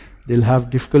immediately. They'll have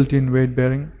difficulty in weight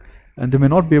bearing, and they may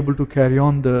not be able to carry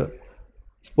on the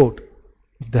sport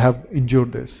if they have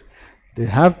injured this. They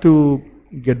have to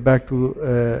get back to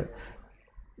a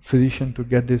physician to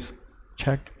get this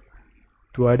checked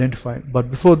to identify. But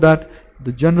before that,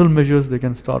 the general measures, they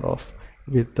can start off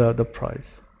with the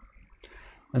price.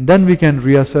 And then we can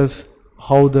reassess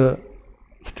how the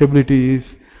stability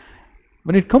is.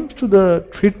 When it comes to the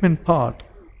treatment part,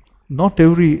 not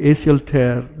every ACL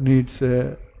tear needs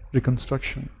a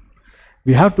reconstruction.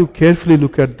 We have to carefully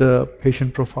look at the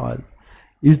patient profile.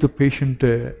 Is the patient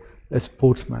a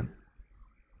sportsman?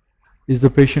 Is the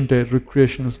patient a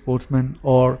recreational sportsman,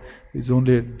 or he's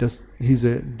a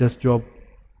desk job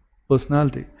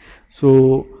personality?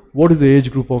 So what is the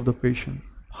age group of the patient?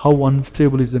 How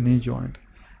unstable is the knee joint?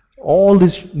 All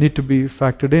this need to be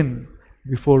factored in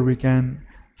before we can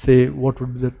say what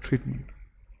would be the treatment.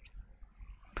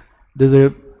 There's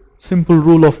a simple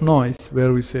rule of noise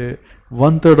where we say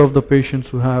 1/3 of the patients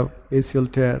who have ACL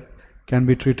tear can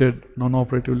be treated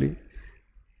non-operatively.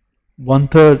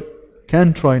 1/3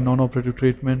 can try non-operative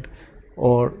treatment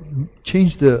or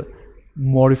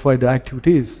modify the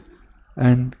activities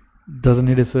and doesn't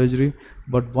need a surgery,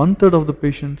 but 1/3 of the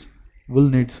patients will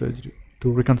need surgery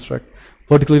to reconstruct,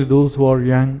 particularly those who are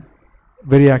young,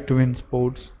 very active in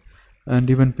sports, and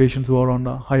even patients who are on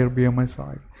the higher BMI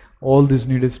side. All these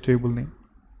need a stable knee.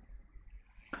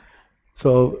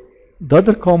 So the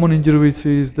other common injury we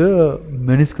see is the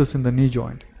meniscus in the knee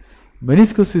joint.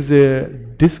 Meniscus is a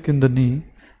disc in the knee.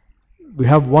 We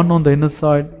have one on the inner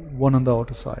side, one on the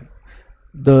outer side.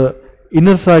 The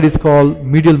inner side is called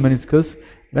medial meniscus.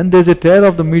 When there's a tear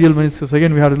of the medial meniscus,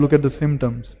 again we have to look at the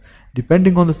symptoms.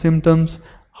 Depending on the symptoms,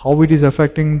 how it is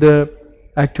affecting the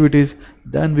activities,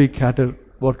 then we cater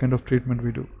what kind of treatment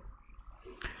we do.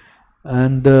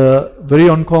 And very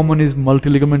uncommon is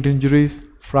multi-ligament injuries,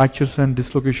 fractures and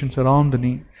dislocations around the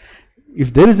knee.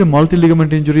 If there is a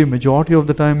multi-ligament injury, majority of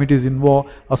the time it is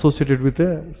associated with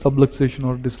a subluxation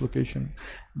or dislocation.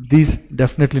 These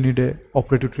definitely need a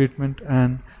operative treatment,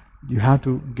 and you have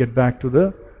to get back to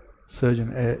the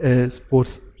surgeon, a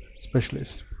sports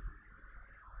specialist.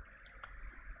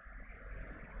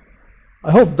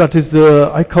 I hope that is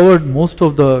I covered most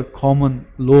of the common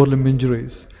lower limb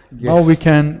injuries. Yes. Now we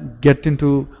can get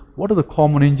into what are the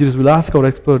common injuries. We'll ask our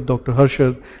expert, Dr.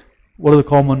 Harshad, what are the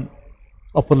common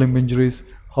upper limb injuries,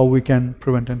 how we can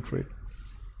prevent and treat.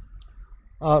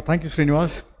 Thank you,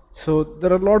 Srinivas. So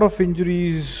there are a lot of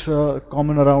injuries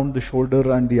common around the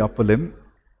shoulder and the upper limb.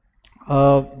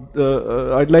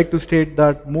 I'd like to state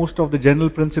that most of the general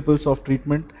principles of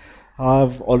treatment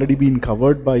have already been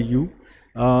covered by you.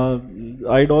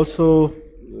 I'd also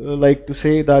like to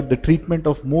say that the treatment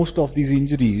of most of these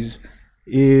injuries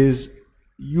is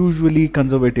usually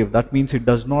conservative. That means it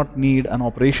does not need an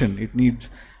operation. It needs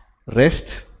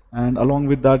rest, and along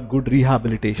with that, good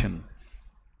rehabilitation.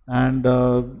 And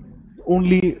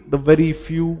only the very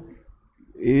few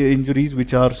injuries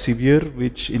which are severe,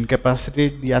 which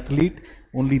incapacitate the athlete,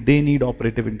 only they need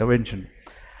operative intervention.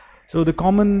 So the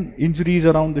common injuries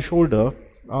around the shoulder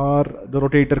are the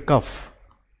rotator cuff.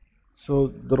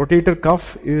 So the rotator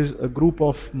cuff is a group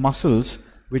of muscles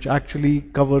which actually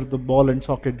cover the ball and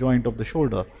socket joint of the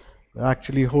shoulder. They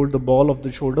actually hold the ball of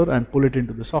the shoulder and pull it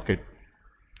into the socket.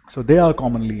 So they are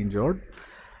commonly injured.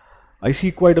 I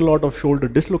see quite a lot of shoulder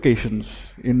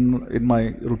dislocations in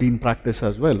my routine practice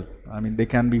as well. I mean, they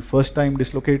can be first-time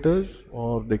dislocators,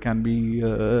 or they can be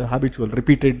habitual,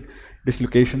 repeated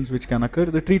dislocations which can occur.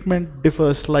 The treatment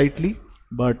differs slightly,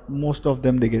 but most of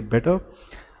them, they get better.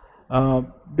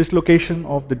 Dislocation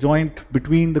of the joint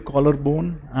between the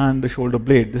collarbone and the shoulder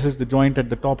blade. This is the joint at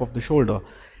the top of the shoulder.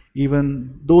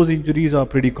 Even those injuries are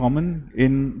pretty common.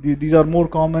 These are more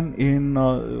common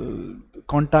in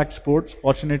contact sports.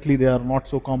 Fortunately, they are not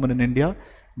so common in India,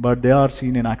 but they are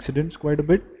seen in accidents quite a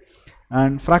bit.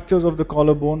 And fractures of the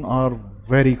collarbone are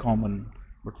very common.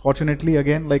 But fortunately,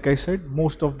 again, like I said,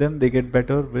 most of them, they get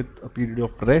better with a period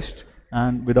of rest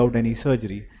and without any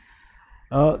surgery.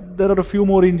 There are a few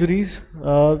more injuries.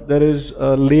 There is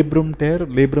a labrum tear.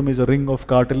 Labrum is a ring of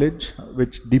cartilage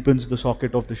which deepens the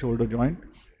socket of the shoulder joint.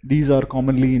 These are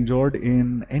commonly injured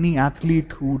in any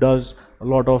athlete who does a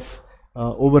lot of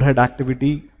overhead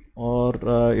activity, or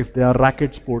if they are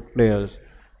racket sport players,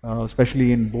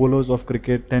 especially in bowlers of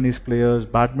cricket, tennis players,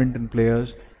 badminton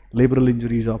players. Labral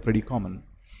injuries are pretty common.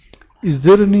 Is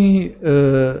there any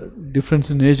difference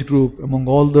in age group among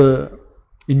all the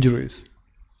injuries?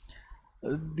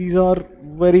 These are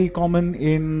very common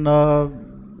in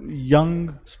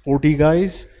young sporty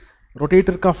guys.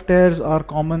 Rotator cuff tears are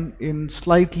common in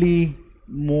slightly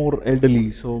more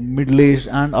elderly, so middle-aged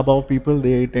and above people,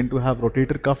 they tend to have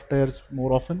rotator cuff tears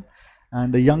more often.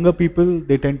 And the younger people,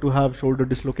 they tend to have shoulder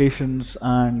dislocations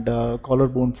and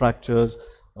collarbone fractures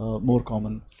more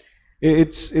common.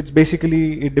 It's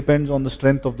basically, it depends on the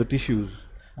strength of the tissues.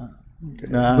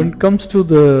 Okay. When it comes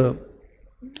to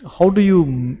how do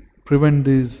you prevent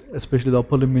these, especially the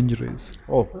upper limb injuries?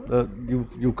 Oh,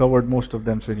 you covered most of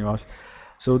them, Srinivas.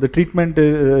 So the treatment,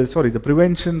 the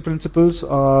prevention principles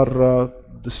are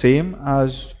the same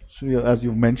as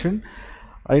you mentioned.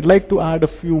 I'd like to add a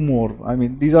few more. I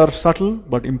mean, these are subtle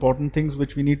but important things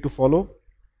which we need to follow.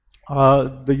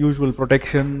 The usual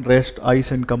protection, rest,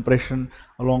 ice and compression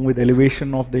along with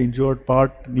elevation of the injured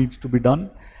part needs to be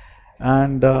done.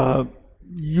 And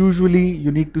usually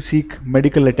you need to seek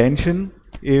medical attention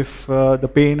if the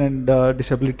pain and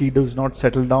disability does not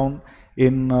settle down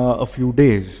in a few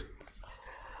days.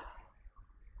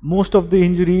 Most of the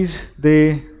injuries,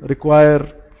 they require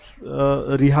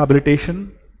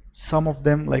rehabilitation. Some of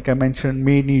them, like I mentioned,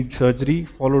 may need surgery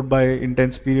followed by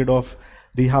intense period of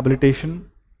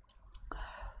rehabilitation.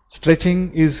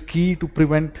 Stretching is key to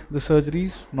prevent the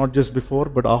surgeries, not just before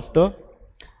but after.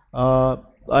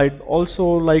 I'd also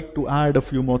like to add a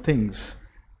few more things.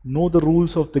 Know the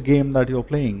rules of the game that you're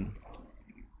playing.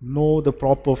 Know the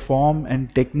proper form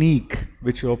and technique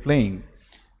which you're playing.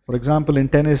 For example, in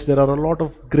tennis, there are a lot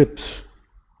of grips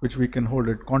which we can hold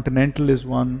it. Continental is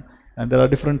one, and there are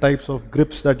different types of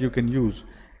grips that you can use.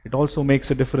 It also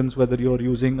makes a difference whether you're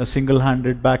using a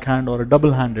single-handed backhand or a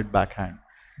double-handed backhand.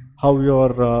 How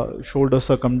your shoulder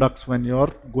circumducts when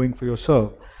you're going for your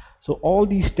serve. So all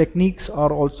these techniques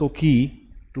are also key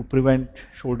to prevent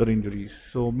shoulder injuries.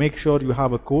 So make sure you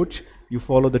have a coach, you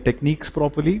follow the techniques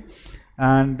properly,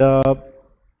 and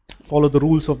follow the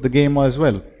rules of the game as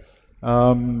well.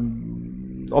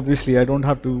 Obviously, I don't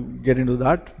have to get into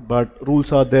that, but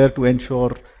rules are there to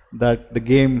ensure that the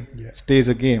game stays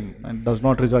a game and does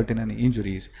not result in any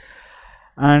injuries.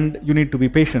 And you need to be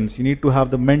patient. You need to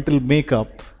have the mental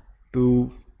makeup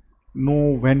to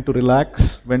know when to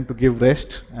relax, when to give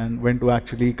rest, and when to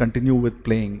actually continue with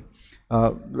playing.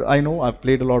 I know I've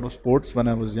played a lot of sports when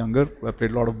I was younger. I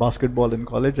played a lot of basketball in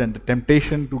college, and the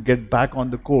temptation to get back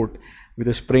on the court with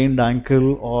a sprained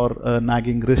ankle or a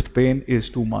nagging wrist pain is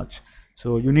too much.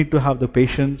 So you need to have the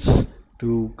patience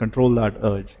to control that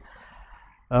urge.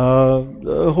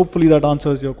 Hopefully that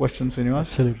answers your question, Srinivas.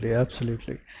 Absolutely,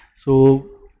 absolutely. So,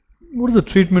 what is the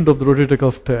treatment of the rotator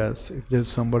cuff tears if there's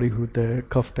somebody with a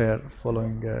cuff tear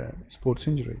following a sports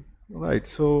injury? Right.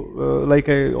 So, like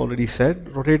I already said,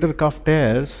 rotator cuff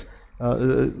tears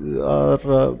are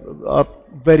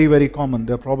very, very common.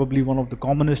 They're probably one of the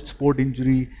commonest sporting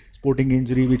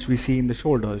injury which we see in the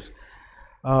shoulders.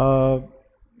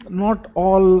 Not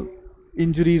all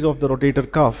injuries of the rotator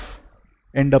cuff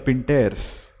end up in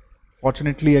tears.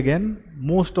 Fortunately, again,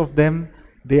 most of them,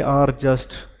 they are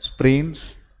just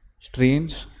sprains,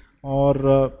 strains,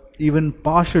 or even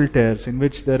partial tears in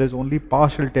which there is only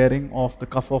partial tearing of the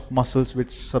cuff of muscles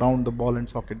which surround the ball and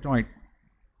socket joint.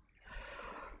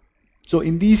 So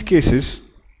in these cases,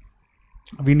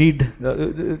 we need,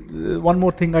 one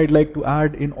more thing I'd like to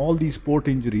add in all these sport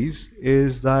injuries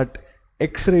is that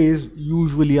X-rays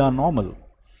usually are normal.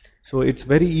 So it's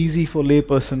very easy for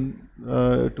layperson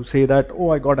to say that, oh,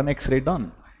 I got an X-ray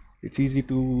done. It's easy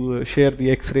to share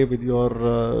the X-ray with your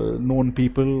known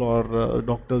people or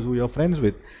doctors who you're friends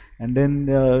with. And then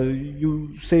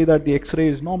you say that the X-ray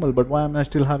is normal, but why am I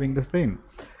still having the pain?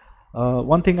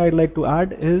 One thing I'd like to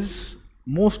add is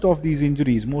most of these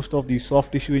injuries, most of these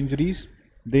soft tissue injuries,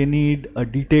 they need a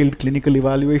detailed clinical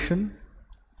evaluation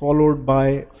followed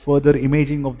by further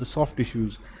imaging of the soft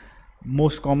tissues.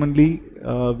 Most commonly,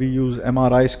 we use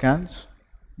MRI scans,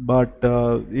 but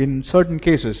in certain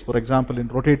cases, for example, in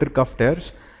rotator cuff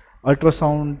tears,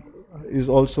 ultrasound is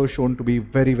also shown to be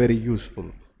very, very useful.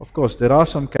 Of course, there are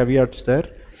some caveats there.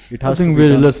 It has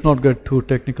let's not get too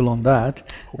technical on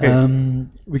that. Okay.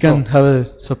 We can have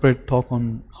a separate talk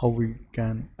on how we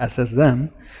can assess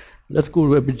them. Let's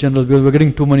go a bit general because we're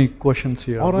getting too many questions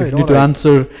here. All right, we need to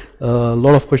answer a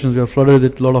lot of questions. We are flooded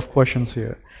with a lot of questions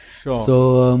here. Sure.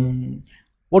 So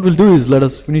what we'll do is let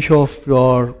us finish off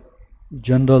your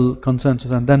general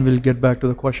consensus and then we'll get back to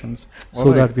the questions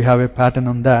so that we have a pattern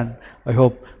on that. I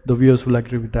hope the viewers will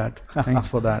agree with that. Thanks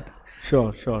for that.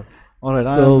 Sure, sure. All right,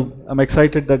 so I'm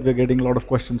excited that we're getting a lot of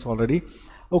questions already.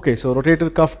 Okay, so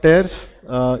rotator cuff tears,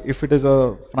 if it is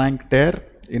a frank tear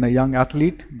in a young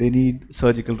athlete, they need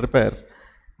surgical repair.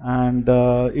 And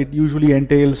it usually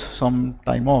entails some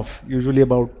time off, usually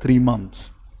about 3 months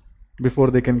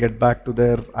before they can get back to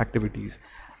their activities.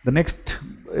 The next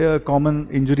common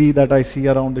injury that I see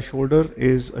around the shoulder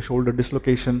is a shoulder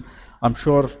dislocation. I'm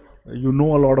sure you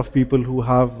know a lot of people who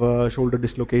have shoulder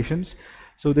dislocations.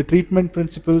 So the treatment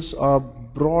principles are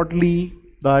broadly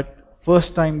that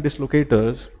first time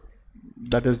dislocators,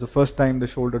 that is the first time the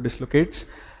shoulder dislocates,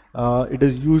 it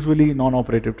is usually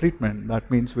non-operative treatment. That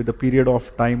means with a period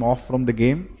of time off from the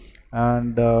game,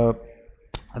 and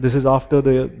this is after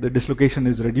the dislocation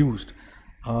is reduced.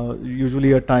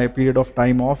 Usually a period of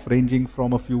time off ranging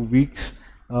from a few weeks,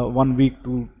 1 week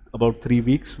to about 3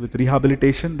 weeks. With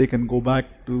rehabilitation, they can go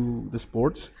back to the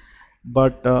sports.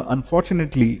 But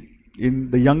unfortunately,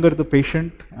 in the younger the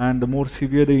patient and the more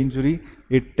severe the injury,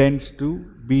 it tends to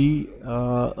be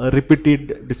a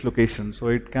repeated dislocation. So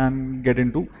it can get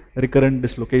into recurrent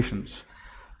dislocations.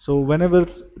 So whenever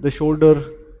the shoulder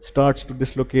starts to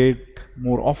dislocate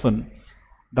more often,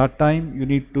 that time you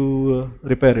need to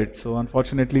repair it. So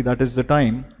unfortunately, that is the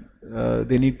time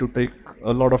they need to take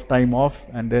a lot of time off,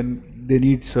 and then they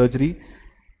need surgery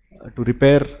to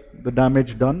repair the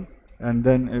damage done. And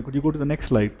then could you go to the next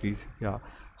slide, please? Yeah.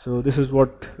 So this is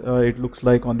what it looks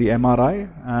like on the MRI,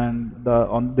 and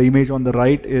the image on the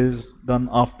right is done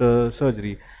after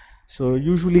surgery. So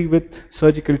usually with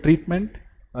surgical treatment,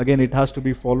 again, it has to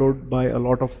be followed by a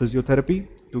lot of physiotherapy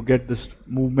to get this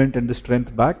movement and the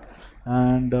strength back.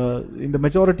 And in the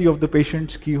majority of the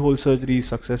patients, keyhole surgery is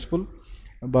successful,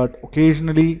 but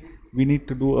occasionally we need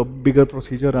to do a bigger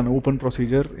procedure, an open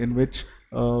procedure in which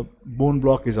bone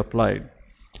block is applied.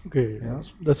 Okay, yeah.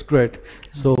 That's great.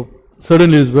 So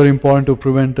certainly it's very important to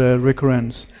prevent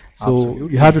recurrence. So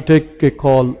Absolutely. you have to take a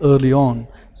call early on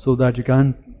so that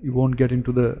you won't get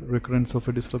into the recurrence of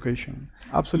a dislocation.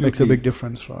 Absolutely. Makes a big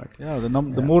difference, right? Yeah, the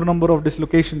more number of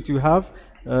dislocations you have,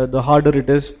 the harder it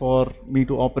is for me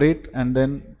to operate and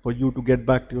then for you to get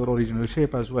back to your original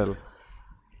shape as well.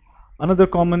 Another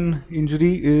common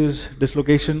injury is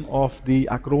dislocation of the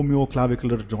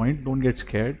acromioclavicular joint. Don't get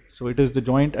scared. So it is the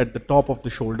joint at the top of the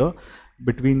shoulder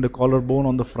between the collarbone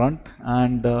on the front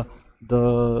and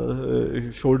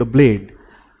the shoulder blade.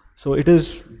 So it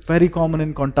is very common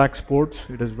in contact sports.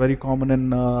 It is very common in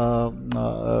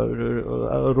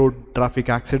road traffic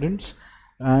accidents.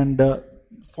 And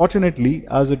fortunately,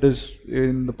 as it is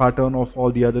in the pattern of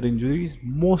all the other injuries,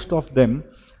 most of them,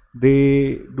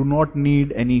 they do not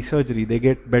need any surgery. They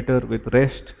get better with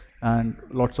rest and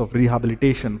lots of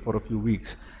rehabilitation for a few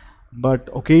weeks. But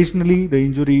occasionally the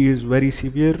injury is very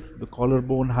severe. The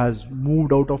collarbone has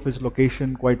moved out of its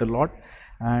location quite a lot,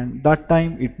 and that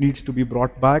time it needs to be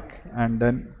brought back and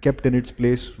then kept in its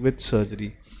place with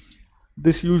surgery.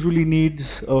 This usually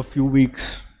needs a few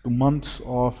weeks to months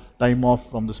of time off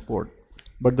from the sport,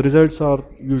 but the results are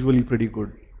usually pretty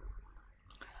good.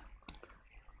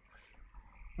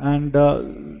 And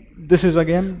this is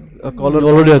again a collarbone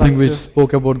Already I think we fracture.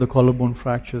 spoke about the collarbone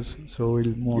fractures, so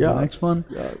we'll move on to Yeah. the next one.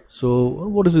 Yeah. So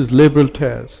what is this labral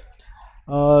tears?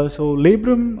 So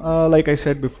labrum, like I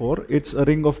said before, it's a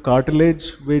ring of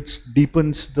cartilage which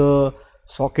deepens the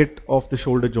socket of the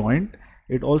shoulder joint.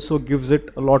 It also gives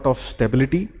it a lot of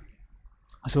stability.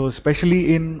 So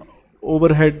especially in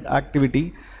overhead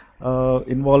activity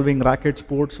involving racket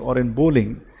sports or in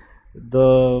bowling,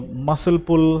 the muscle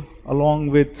pull along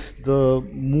with the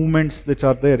movements which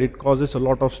are there, it causes a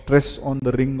lot of stress on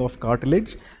the ring of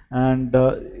cartilage, and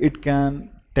it can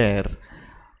tear.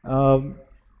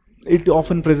 It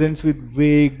often presents with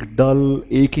vague, dull,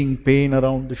 aching pain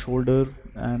around the shoulder,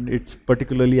 and it's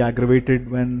particularly aggravated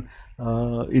when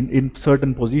in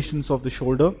certain positions of the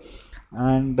shoulder.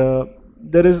 And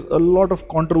there is a lot of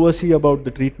controversy about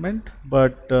the treatment,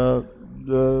 but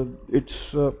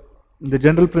the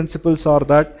general principles are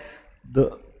that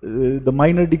the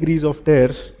minor degrees of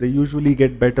tears, they usually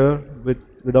get better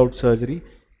without surgery,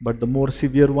 but the more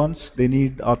severe ones, they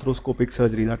need arthroscopic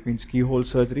surgery. That means keyhole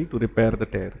surgery to repair the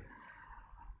tear.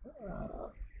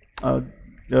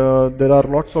 There are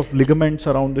lots of ligaments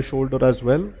around the shoulder as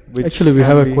well. Actually, we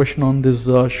have a question on this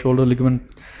shoulder ligament.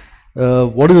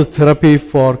 What is the therapy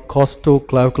for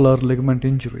costoclavicular ligament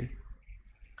injury?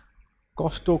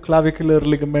 Costoclavicular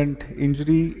ligament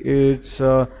injury is,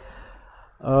 do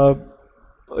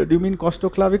you mean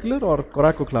costoclavicular or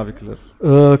coracoclavicular?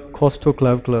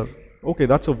 Costoclavicular. Okay,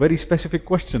 that's a very specific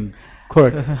question.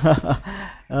 Correct.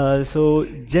 So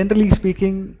generally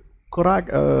speaking,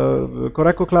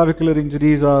 coracoclavicular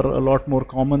injuries are a lot more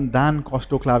common than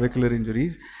costoclavicular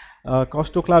injuries.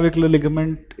 Costoclavicular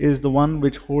ligament is the one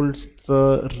which holds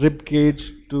the rib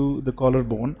cage to the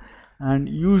collarbone, and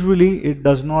usually it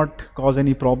does not cause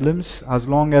any problems as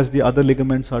long as the other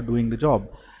ligaments are doing the job.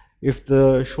 If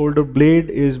the shoulder blade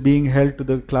is being held to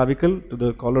the clavicle, to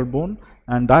the collarbone,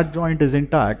 and that joint is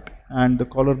intact and the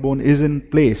collarbone is in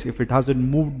place, if it hasn't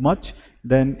moved much,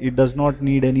 then it does not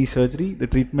need any surgery. The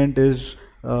treatment is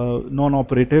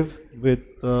non-operative with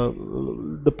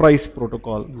the Price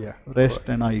protocol, rest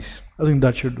and ice. I think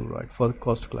that should do right for the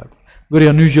costoclavicular. Very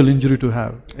unusual injury to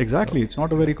have. Exactly, it's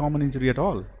not a very common injury at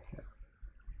all.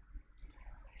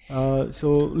 So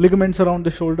ligaments around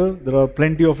the shoulder, there are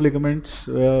plenty of ligaments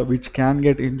which can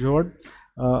get injured.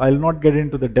 I'll not get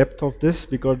into the depth of this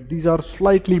because these are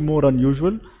slightly more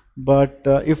unusual, but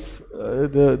if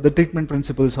the treatment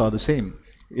principles are the same.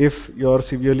 If you're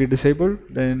severely disabled,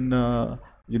 then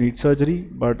you need surgery,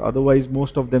 but otherwise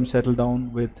most of them settle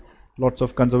down with lots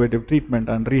of conservative treatment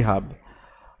and rehab.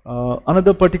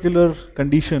 Another particular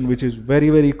condition which is very,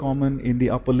 very common in the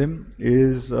upper limb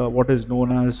is what is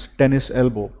known as tennis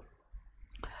elbow.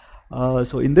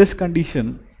 So in this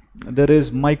condition, there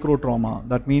is micro trauma.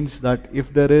 That means that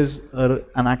if there is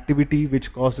an activity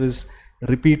which causes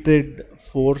repeated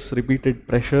force, repeated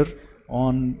pressure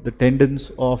on the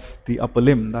tendons of the upper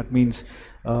limb, that means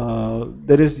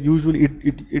there is usually,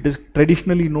 it is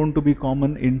traditionally known to be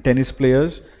common in tennis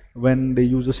players when they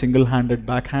use a single-handed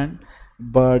backhand,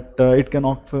 but it can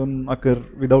often occur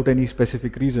without any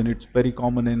specific reason. It's very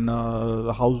common in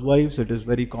housewives, it is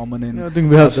very common in... I think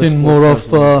we have seen more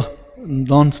of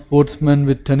non-sportsmen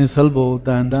with tennis elbow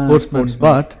than sportsmen,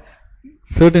 but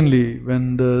certainly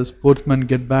when the sportsmen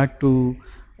get back to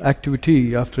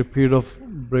activity after a period of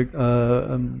break,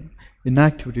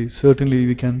 inactivity, certainly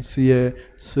we can see a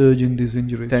surge in these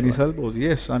injuries. Tennis elbows,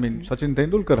 yes. I mean, Sachin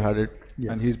Tendulkar had it,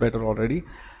 and he's better already.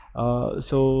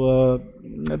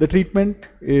 The treatment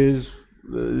is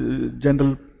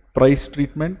general price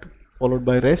treatment followed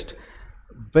by rest.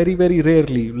 Very, very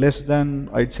rarely, less than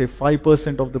I'd say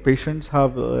 5% of the patients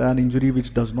have an injury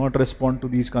which does not respond to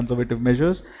these conservative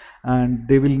measures, and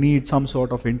they will need some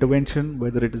sort of intervention,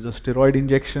 whether it is a steroid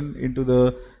injection into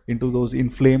those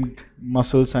inflamed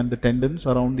muscles and the tendons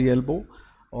around the elbow,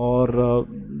 or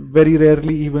very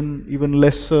rarely even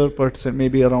lesser percent,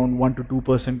 maybe around 1 to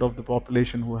 2% of the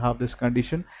population who have this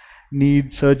condition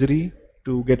need surgery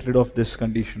to get rid of this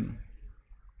condition.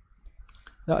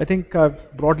 I think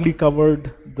I've broadly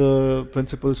covered the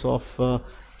principles of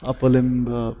upper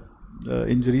limb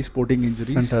injuries, sporting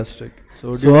injuries. Fantastic.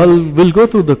 So we'll go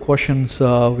through the questions we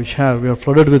are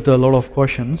flooded with a lot of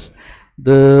questions.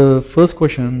 The first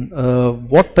question,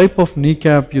 what type of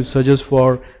kneecap you suggest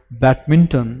for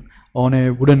badminton on a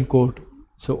wooden court?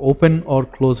 So open or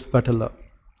closed patella?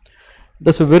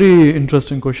 That's a very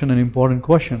interesting question and important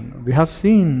question. We have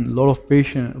seen a lot of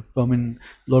patients, a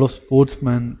lot of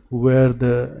sportsmen who wear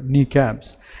the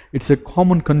kneecaps. It's a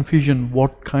common confusion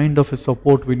what kind of a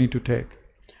support we need to take.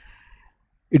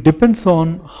 It depends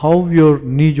on how your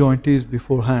knee joint is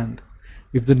beforehand.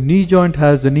 If the knee joint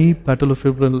has any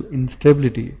patellofemoral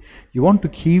instability, you want to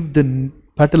keep the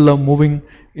patella moving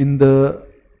in the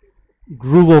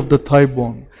groove of the thigh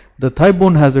bone. The thigh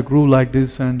bone has a groove like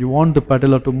this, and you want the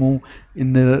patella to move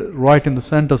in the right in the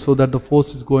center so that the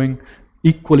force is going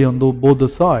equally on both the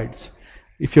sides.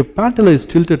 If your patella is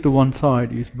tilted to one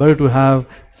side, it's better to have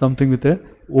something with a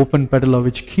open patella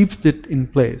which keeps it in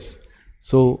place.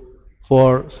 So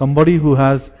for somebody who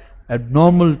has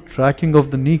abnormal tracking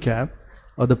of the kneecap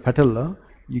or the patella,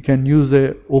 you can use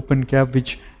a open cap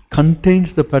which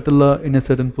contains the patella in a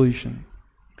certain position.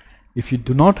 If you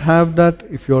do not have that,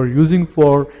 if you are using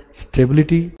for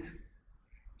stability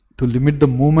to limit the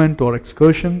movement or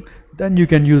excursion, then you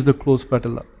can use the closed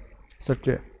patella. Is that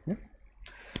clear?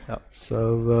 Yeah.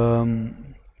 So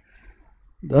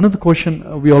another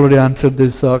question, we already answered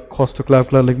this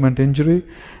costoclavicular ligament injury.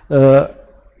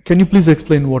 Can you please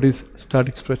explain what is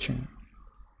static stretching?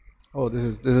 Oh,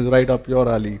 this is right up your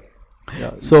alley.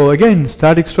 Yeah. So again,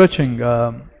 static stretching.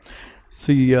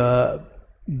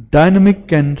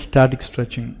 Dynamic and static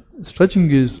stretching. Stretching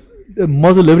is a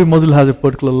muscle, every muscle has a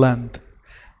particular length,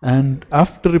 and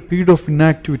after a period of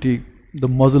inactivity, the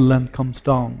muscle length comes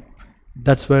down.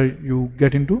 That's where you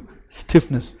get into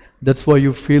stiffness. That's why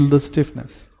you feel the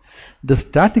stiffness. The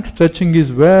static stretching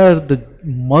is where the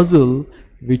muscle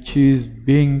which is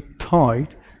being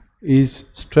tight is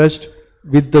stretched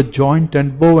with the joint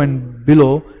and above and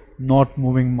below not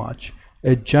moving much.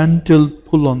 A gentle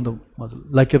pull on the muscle,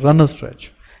 like a runner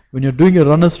stretch. When you're doing a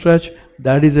runner stretch,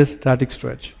 that is a static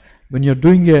stretch. When you're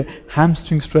doing a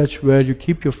hamstring stretch where you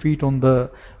keep your feet on the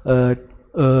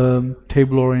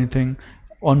table or anything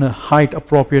on a height,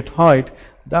 appropriate height,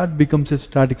 that becomes a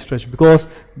static stretch because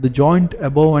the joint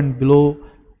above and below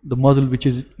the muscle which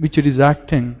it is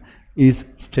acting is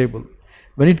stable.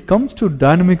 When it comes to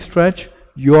dynamic stretch,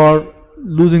 you are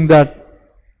losing that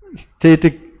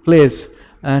static place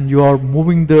and you are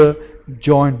moving the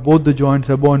joint, both the joints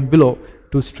above and below,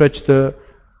 to stretch the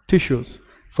tissues.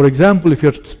 For example, if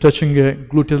you're stretching a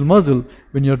gluteal muscle,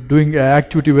 when you're doing an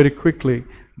activity very quickly,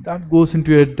 that goes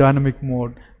into a dynamic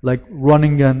mode, like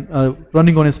running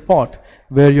on a spot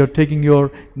where you're taking your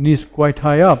knees quite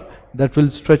high up. That will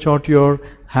stretch out your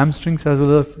hamstrings as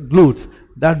well as glutes.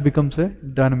 That becomes a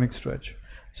dynamic stretch.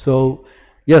 So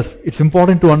yes, it's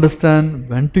important to understand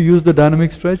when to use the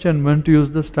dynamic stretch and when to use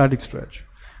the static stretch.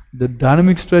 The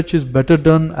dynamic stretch is better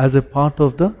done as a part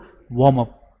of the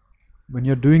warm-up. When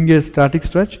you're doing a static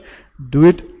stretch, do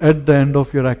it at the end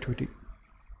of your activity.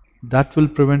 That will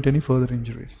prevent any further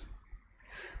injuries.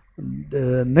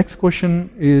 The next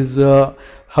question is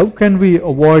how can we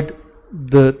avoid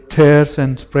the tears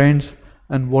and sprains,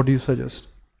 and what do you suggest?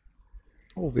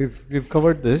 Oh, we've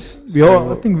covered this.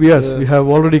 I think yes, we have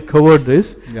already covered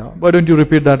this. Yeah. Why don't you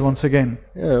repeat that once again?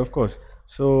 Yeah, of course.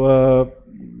 So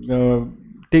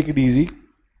take it easy,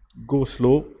 go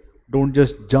slow. Don't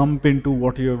just jump into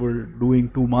what you were doing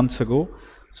 2 months ago.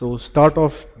 So start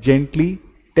off gently,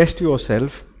 test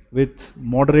yourself with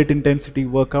moderate intensity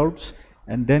workouts,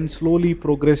 and then slowly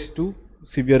progress to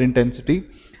severe intensity.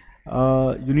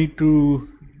 You need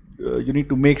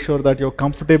to make sure that you're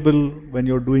comfortable when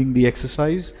you're doing the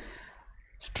exercise.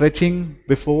 Stretching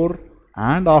before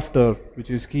and after,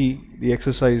 which is key. The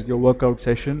exercise, your workout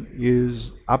session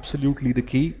is absolutely the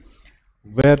key.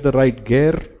 Wear the right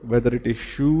gear, whether it is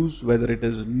shoes, whether it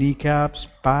is kneecaps,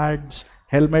 pads,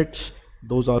 helmets,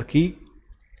 those are key.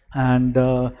 And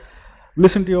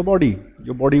listen to your body.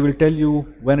 Your body will tell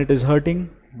you when it is hurting,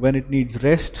 when it needs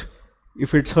rest.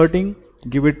 If it's hurting,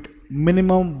 give it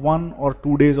minimum 1 or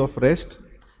 2 days of rest.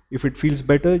 If it feels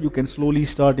better, you can slowly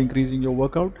start increasing your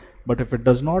workout. But if it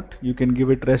does not, you can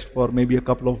give it rest for maybe a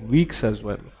couple of weeks as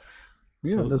well.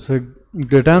 Yeah, so that's a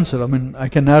great answer. I mean, I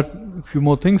can add a few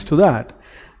more things to that.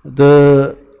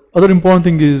 The other important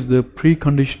thing is the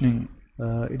preconditioning.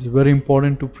 It's very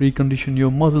important to precondition your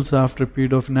muscles after a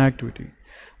period of inactivity.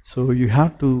 So you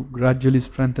have to gradually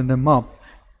strengthen them up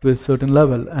to a certain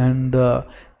level. And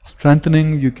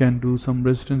strengthening, you can do some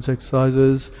resistance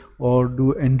exercises or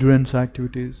do endurance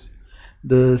activities.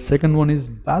 The second one is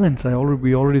balance.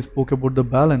 We already spoke about the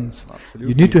balance. Absolutely.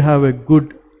 You need to have a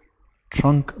good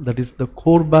trunk, that is the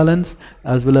core balance,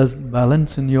 as well as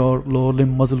balance in your lower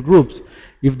limb muscle groups.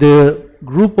 If the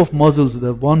group of muscles,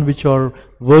 the one which are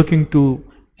working to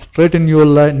straighten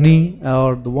your knee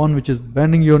or the one which is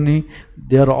bending your knee,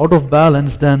 they are out of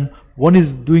balance, then one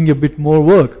is doing a bit more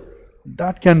work.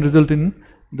 That can result in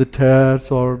the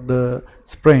tears or the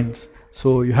sprains.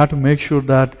 So you have to make sure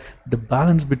that the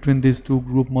balance between these two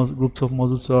groups of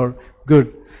muscles are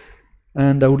good.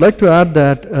 And I would like to add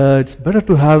that it's better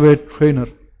to have a trainer.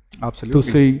 Absolutely. To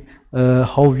see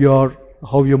how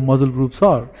your muscle groups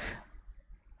are.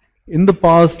 In the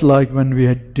past, like when we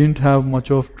didn't have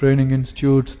much of training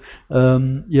institutes,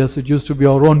 yes, it used to be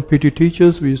our own PT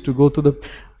teachers. We used to go to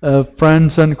the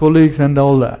friends and colleagues and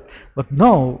all that. But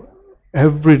now,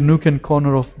 every nook and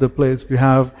corner of the place, we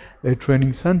have a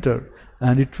training center.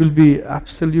 And it will be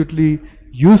absolutely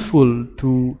useful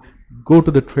to go to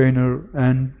the trainer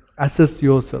and assess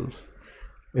yourself.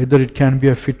 Either it can be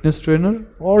a fitness trainer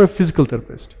or a physical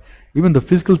therapist. Even the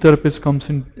physical therapist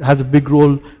has a big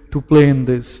role to play in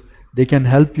this. They can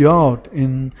help you out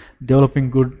in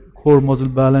developing good core muscle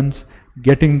balance,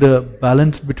 getting the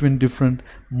balance between different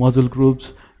muscle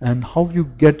groups, and how you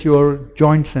get your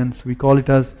joint sense. We call it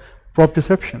as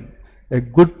proprioception. A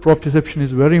good proprioception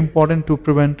is very important to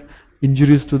prevent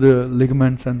injuries to the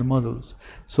ligaments and the muscles.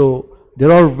 So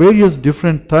there are various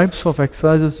different types of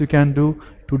exercises you can do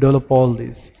to develop all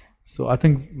these. So I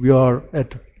think we are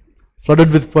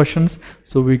flooded with questions,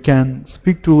 so we can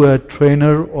speak to a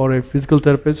trainer or a physical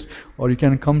therapist, or you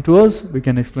can come to us, we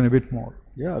can explain a bit more.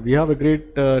 Yeah, we have a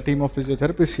great team of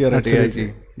physiotherapists here at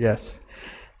AIG. Yes.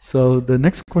 So the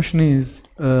next question is,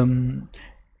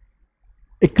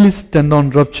 Achilles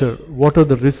tendon rupture, what are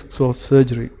the risks of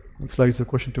surgery? Looks like it's a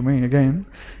question to me again.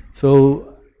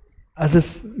 So as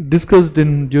is discussed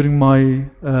during my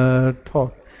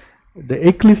talk, the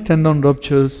Achilles tendon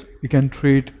ruptures you can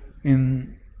treat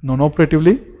in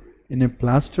non-operatively, in a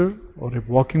plaster or a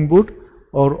walking boot,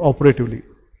 or operatively.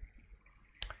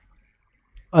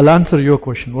 I'll answer your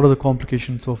question. What are the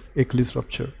complications of Achilles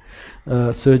rupture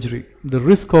surgery? The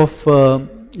risk of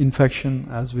infection,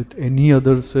 as with any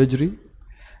other surgery,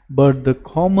 but the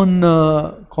common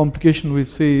complication we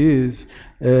see is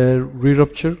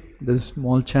re-rupture. There's a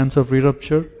small chance of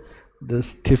re-rupture. The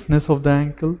stiffness of the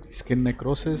ankle, skin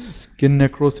necrosis,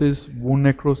 wound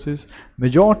necrosis.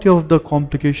 Majority of the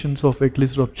complications of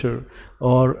Achilles rupture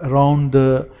are around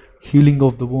the healing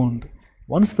of the wound.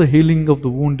 Once the healing of the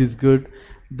wound is good,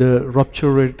 the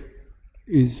rupture rate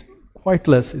is quite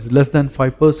less, is less than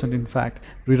 5% in fact,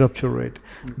 re-rupture rate.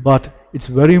 But it's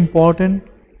very important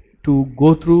to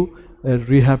go through a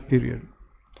rehab period.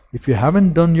 If you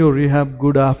haven't done your rehab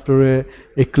good after a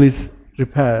Achilles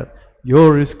repair,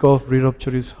 your risk of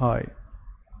re-rupture is high.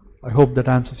 I hope that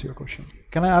answers your question.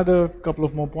 Can I add a couple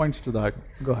of more points to that?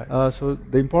 Go ahead. So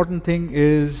the important thing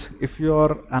is, if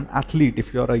you're an athlete,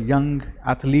 if you're a young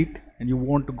athlete and you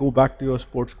want to go back to your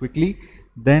sports quickly,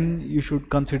 then you should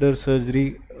consider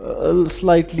surgery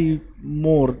slightly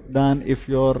more than if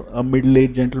you're a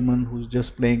middle-aged gentleman who's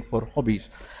just playing for hobbies.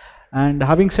 And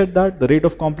having said that, the rate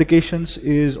of complications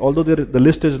is, although the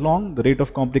list is long, the rate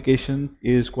of complication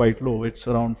is quite low. It's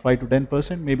around 5 to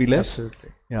 10%, maybe less. Absolutely.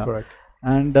 Yeah. Correct.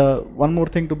 And one more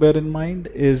thing to bear in mind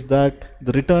is that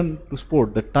the return to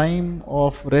sport, the time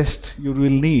of rest you will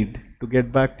need to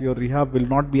get back to your rehab will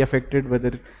not be affected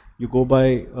whether you go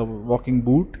by a walking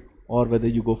boot or whether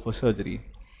you go for surgery.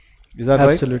 Is that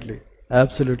right? Absolutely.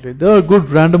 Absolutely. There are good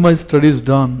randomized studies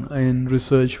done in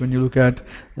research when you look at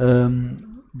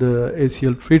the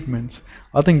ACL treatments.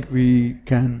 I think we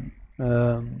can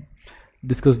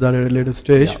discuss that at a later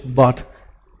stage, but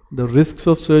the risks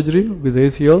of surgery with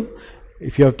ACL,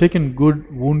 if you have taken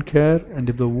good wound care and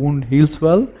if the wound heals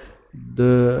well,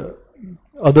 the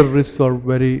other risks are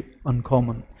very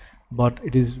uncommon. But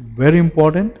it is very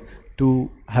important to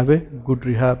have a good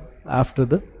rehab after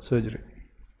the surgery.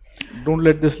 Don't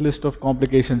let this list of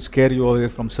complications scare you away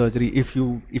from surgery if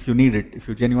you need it, if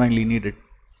you genuinely need it.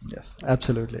 Yes,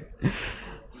 absolutely.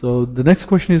 So the next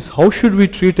question is, how should we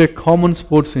treat a common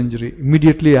sports injury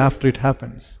immediately after it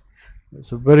happens?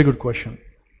 It's a very good question.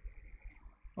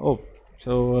 Oh,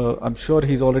 so I'm sure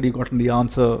he's already gotten the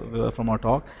answer from our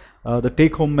talk. The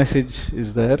take-home message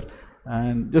is there,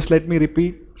 and just let me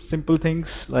repeat simple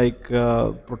things like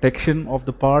protection of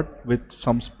the part with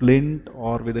some splint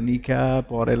or with a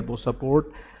kneecap or elbow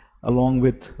support, along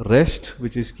with rest,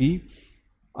 which is key.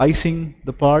 Icing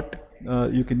the part,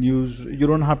 you can use, you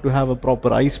don't have to have a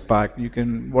proper ice pack. You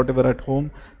can, whatever at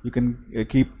home, you can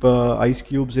keep ice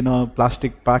cubes in a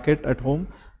plastic packet at home,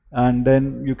 and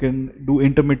then you can do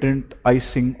intermittent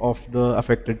icing of the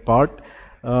affected part.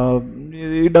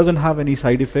 It doesn't have any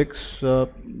side effects.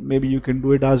 Maybe you can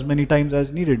do it as many times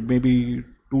as needed, maybe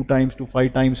 2 times to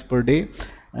 5 times per day,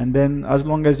 and then as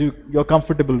long as you're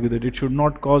comfortable with it, it should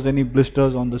not cause any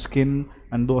blisters on the skin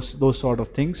and those sort of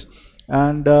things.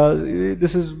 And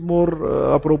this is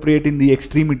more appropriate in the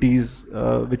extremities,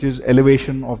 which is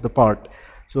elevation of the part.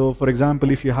 So for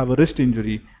example, if you have a wrist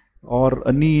injury or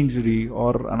a knee injury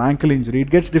or an ankle injury, it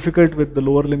gets difficult with the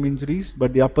lower limb injuries,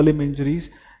 but the upper limb injuries,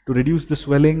 to reduce the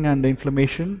swelling and the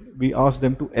inflammation, we ask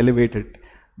them to elevate it.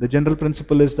 The general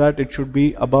principle is that it should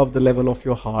be above the level of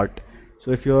your heart.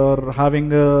 So if you're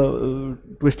having a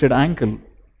twisted ankle,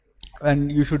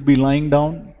 and you should be lying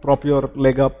down, prop your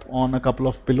leg up on a couple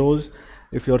of pillows.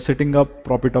 If you're sitting up,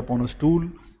 prop it up on a stool.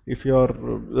 If your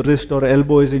wrist or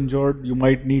elbow is injured, you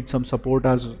might need some support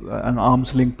as an arm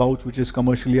sling pouch, which is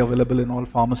commercially available in all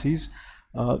pharmacies.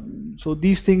 So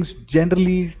these things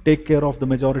generally take care of the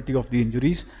majority of the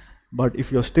injuries. But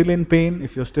if you're still in pain,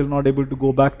 if you're still not able to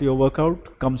go back to your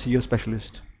workout, come see a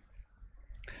specialist.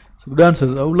 So good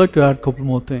answers. I would like to add a couple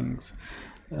more things.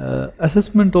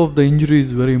 Assessment of the injury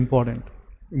is very important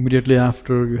immediately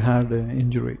after you had an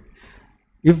injury.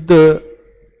 If the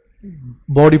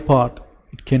body part,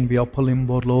 it can be upper limb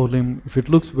or lower limb, if it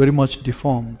looks very much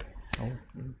deformed,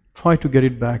 try to get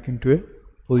it back into a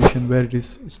position where it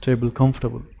is stable,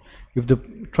 comfortable.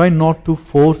 Try not to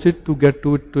force it to get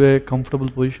to a comfortable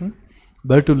position,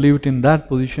 better to leave it in that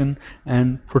position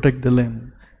and protect the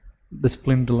limb,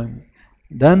 discipline the limb.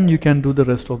 Then you can do the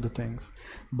rest of the things.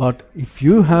 But if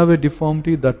you have a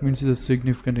deformity, that means it's a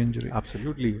significant injury.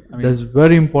 Absolutely. I mean, that's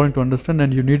very important to understand,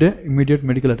 and you need a immediate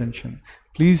medical attention.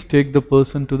 Please take the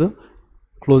person to the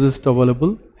closest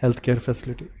available healthcare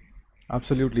facility.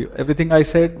 Absolutely. Everything I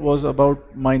said was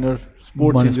about minor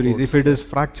sports injuries. If it is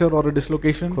fracture or a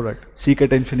dislocation, correct, seek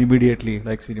attention immediately,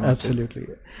 like Srinivas absolutely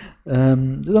said.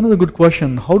 There's another good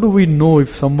question. How do we know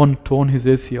if someone torn his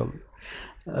ACL?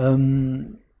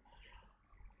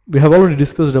 We have already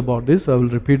discussed about this. I will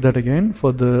repeat that again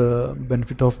for the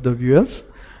benefit of the viewers.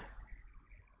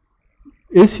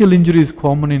 ACL injury is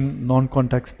common in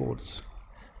non-contact sports,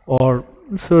 or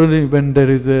certainly when there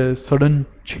is a sudden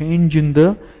change in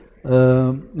the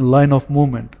line of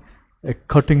movement, a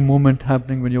cutting movement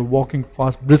happening when you're walking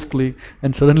fast briskly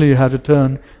and suddenly you have to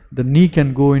turn, the knee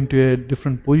can go into a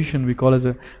different position we call as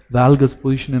a valgus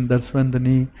position, and that's when the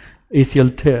knee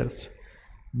ACL tears.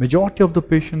 Majority of the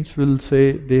patients will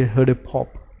say they heard a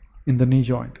pop in the knee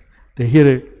joint. They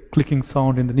hear a clicking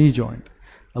sound in the knee joint.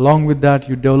 Along with that,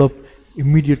 you develop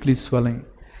immediately swelling.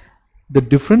 The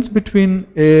difference between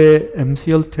a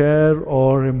MCL tear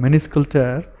or a meniscal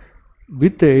tear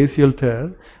with the ACL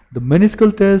tear, the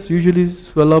meniscal tears usually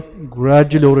swell up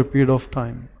gradually over a period of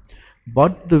time.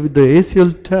 But with the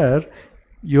ACL tear,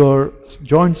 your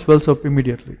joint swells up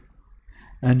immediately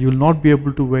and you will not be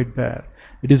able to weight bear.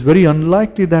 It is very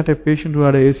unlikely that a patient who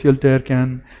had an ACL tear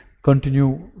can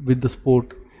continue with the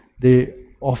sport. They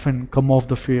often come off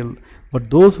the field.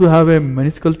 But those who have a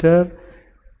meniscal tear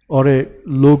or a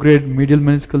low-grade medial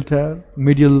meniscal tear,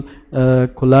 medial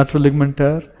collateral ligament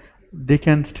tear, they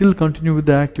can still continue with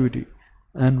the activity.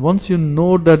 And once you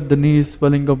know that the knee is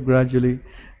swelling up gradually,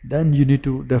 then you need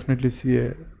to definitely see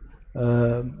a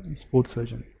sports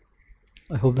surgeon.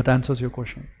 I hope that answers your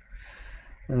question.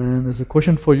 And there's a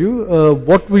question for you.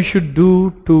 What we should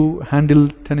do to handle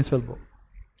tennis elbow?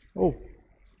 Oh,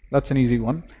 that's an easy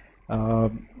one.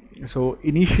 So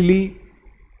initially,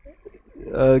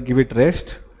 give it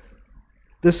rest.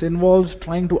 This involves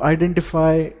trying to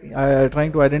identify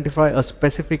a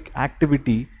specific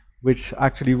activity which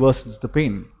actually worsens the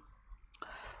pain.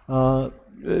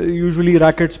 Usually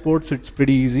racket sports, it's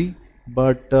pretty easy,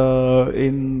 but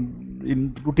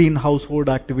in routine household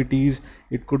activities,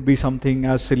 it could be something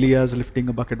as silly as lifting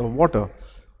a bucket of water,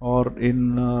 or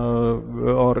in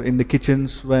the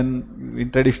kitchens, when in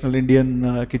traditional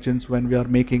Indian kitchens, when we are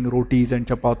making rotis and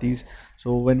chapatis.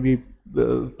 So when we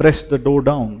press the dough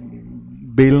down,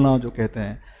 belna jo kehte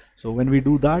hain. So when we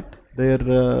do that,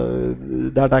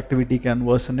 that activity can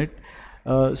worsen it.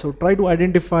 So try to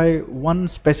identify one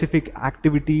specific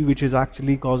activity which is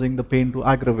actually causing the pain to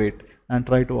aggravate, and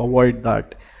try to avoid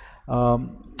that.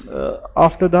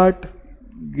 After that,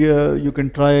 you can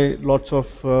try lots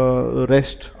of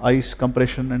rest, ice,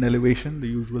 compression and elevation, the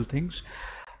usual things.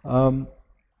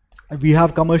 We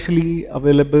have commercially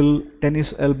available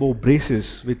tennis elbow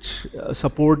braces which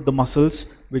support the muscles,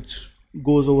 which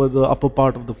goes over the upper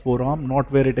part of the forearm, not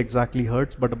where it exactly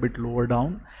hurts, but a bit lower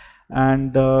down.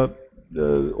 And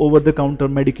over-the-counter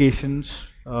medications,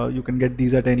 you can get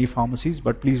these at any pharmacies,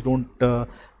 but please don't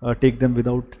take them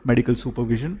without medical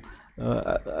supervision.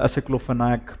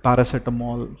 Aceclofenac,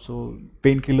 paracetamol, so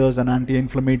painkillers and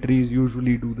anti-inflammatories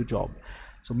usually do the job.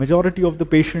 So majority of the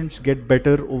patients get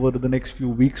better over the next few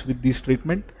weeks with this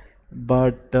treatment,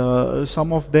 but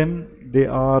some of them, they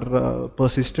are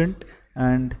persistent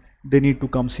and they need to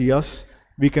come see us.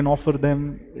 We can offer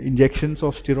them injections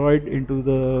of steroid into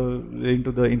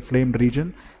the inflamed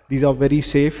region. These are very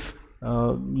safe.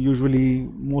 Usually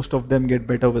most of them get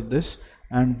better with this,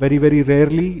 and very, very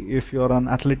rarely, if you're an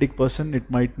athletic person, it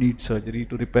might need surgery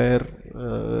to repair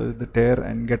the tear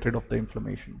and get rid of the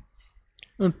inflammation.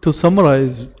 To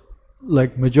summarize,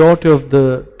 like majority of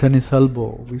the tennis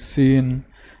elbow we see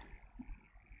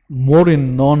more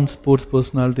in non-sports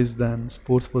personalities than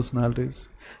sports personalities.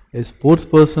 A sports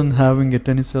person having a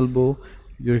tennis elbow,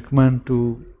 you recommend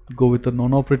to go with the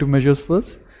non-operative measures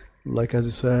first, like as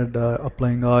you said,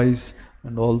 applying ice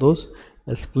and all those.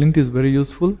 A splint is very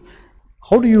useful.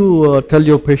 How do you tell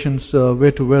your patients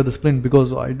where to wear the splint?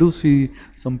 Because I do see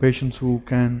some patients who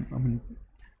can,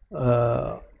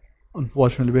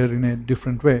 unfortunately, wear in a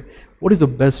different way. What is the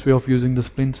best way of using the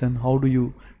splints, and how do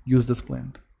you use the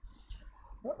splint?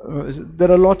 There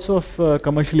are lots of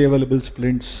commercially available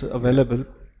splints available.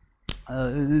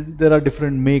 There are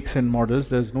different makes and models.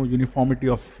 There's no uniformity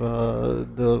of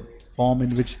the form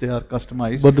in which they are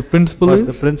customized. But the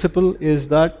principle is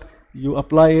that you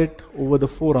apply it over the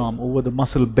forearm, over the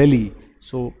muscle belly.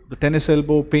 So the tennis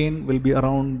elbow pain will be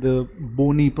around the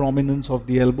bony prominence of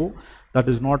the elbow. That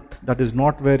is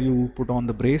not where you put on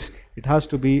the brace. It has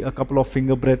to be a couple of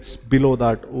finger breadths below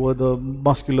that, over the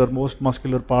most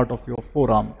muscular part of your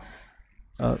forearm.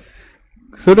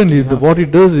 Certainly, what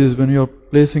it does is, when you're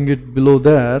placing it below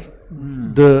there,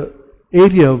 the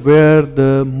area where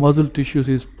the muscle tissues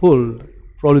is pulled,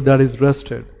 probably that is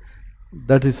rested.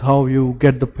 That is how you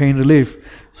get the pain relief.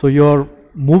 So you're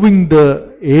moving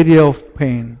the area of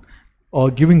pain, or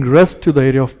giving rest to the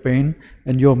area of pain,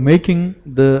 and you're making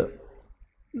the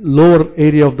lower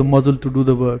area of the muscle to do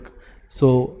the work.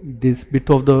 So this bit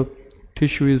of the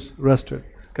tissue is rested.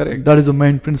 Correct. That is the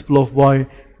main principle of why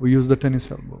we use the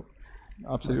tennis elbow.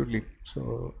 Absolutely.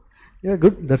 So, yeah,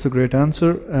 good. That's a great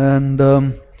answer. And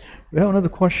we have another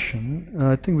question.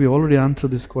 I think we already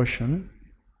answered this question.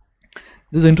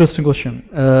 This is an interesting question.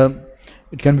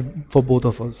 It can be for both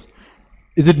of us.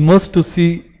 Is it must to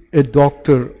see a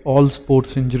doctor all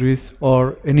sports injuries,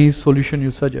 or any solution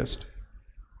you suggest?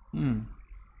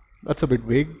 That's a bit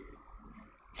vague.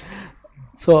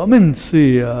 So,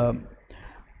 see,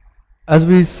 as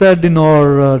we said in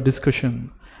our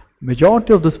discussion,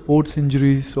 majority of the sports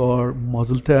injuries are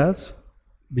muscle tears,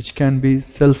 which can be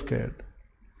self-cared.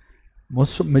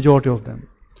 Majority of them.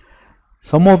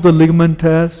 Some of the ligament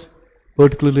tears,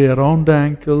 particularly around the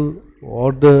ankle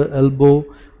or the elbow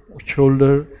or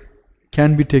shoulder,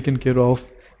 can be taken care of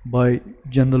by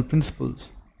general principles.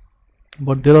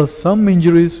 But there are some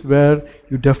injuries where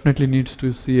you definitely need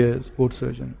to see a sports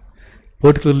surgeon.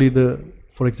 Particularly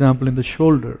for example, in the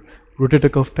shoulder,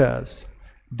 rotator cuff tears,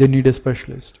 they need a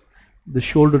specialist. The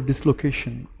shoulder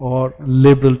dislocation or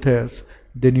labral tears,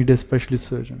 they need a specialist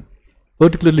surgeon.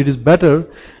 Particularly, it is better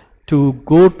to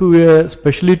go to a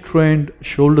specially trained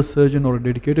shoulder surgeon or a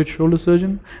dedicated shoulder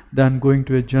surgeon than going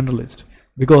to a generalist,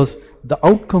 because the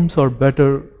outcomes are better,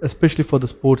 especially for the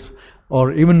sports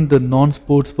or even the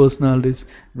non-sports personalities,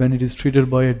 when it is treated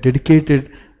by a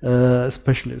dedicated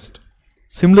specialist.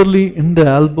 Similarly, in the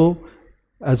elbow,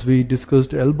 as we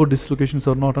discussed, elbow dislocations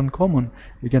are not uncommon.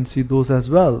 You can see those as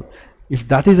well. If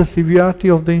that is a severity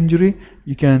of the injury,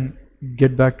 you can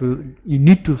get back to, you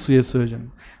need to see a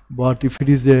surgeon. But if it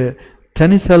is a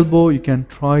tennis elbow, you can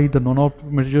try the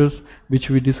non-operative measures which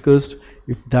we discussed.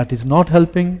 If that is not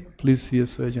helping, please see a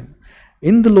surgeon.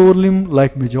 In the lower limb,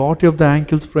 like majority of the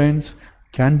ankle sprains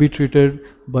can be treated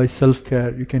by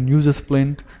self-care. You can use a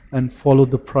splint and follow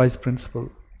the Price principle.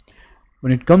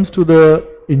 When it comes to the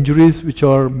injuries which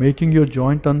are making your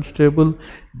joint unstable,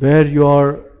 where you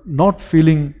are not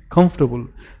feeling comfortable,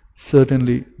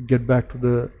 certainly get back to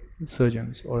the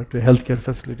surgeons or to a healthcare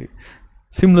facility.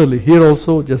 Similarly, here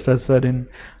also, just as said in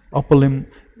upper limb,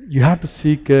 you have to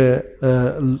seek a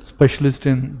specialist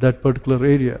in that particular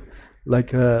area, like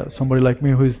somebody like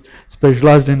me who is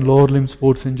specialized in lower limb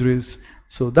sports injuries.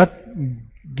 So that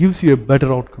gives you a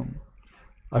better outcome.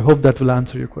 I hope that will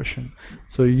answer your question.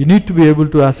 So you need to be able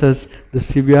to assess the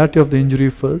severity of the injury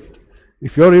first.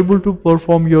 If you are able to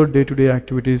perform your day-to-day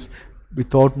activities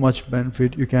without much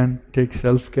benefit, you can take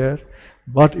self-care.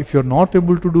 But if you're not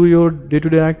able to do your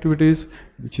day-to-day activities,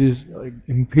 which is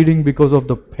impeding because of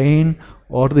the pain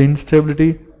or the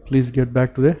instability, please get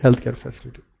back to the healthcare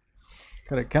facility.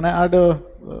 Correct. Can I add a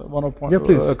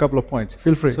couple of points?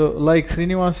 Feel free. So, like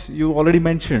Srinivas, you already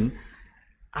mentioned,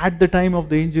 at the time of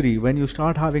the injury, when you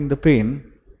start having the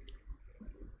pain,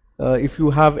 if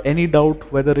you have any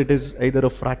doubt whether it is either a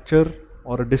fracture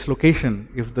or a dislocation,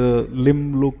 if the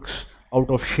limb looks out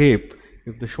of shape,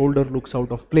 if the shoulder looks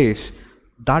out of place,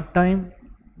 that time,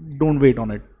 don't wait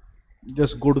on it.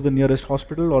 Just go to the nearest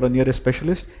hospital or a nearest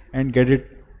specialist and get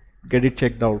it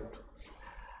checked out.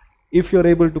 If you're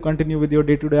able to continue with your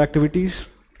day-to-day activities,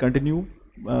 continue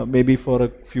maybe for a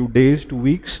few days to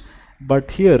weeks. But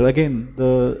here again,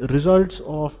 the results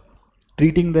of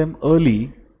treating them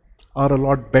early are a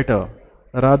lot better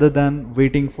rather than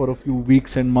waiting for a few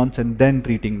weeks and months and then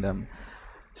treating them.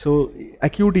 So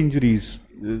acute injuries,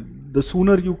 the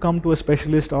sooner you come to a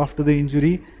specialist after the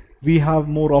injury, we have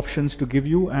more options to give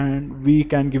you and we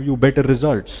can give you better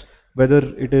results. Whether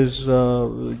it is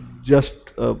just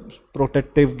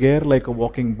protective gear like a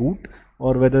walking boot,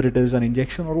 or whether it is an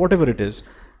injection or whatever it is.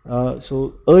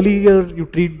 So earlier you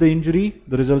treat the injury,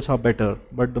 the results are better.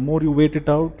 But the more you wait it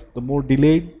out, the more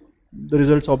delayed, the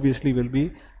results obviously will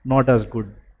be not as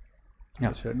good.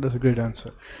 Yes, that's a great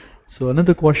answer. So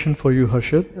another question for you,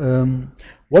 Harshad.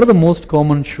 What are the most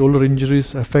common shoulder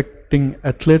injuries affecting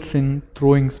athletes in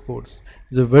throwing sports?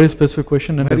 It's a very specific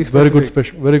question and a very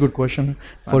good question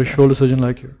for a shoulder surgeon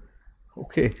like you.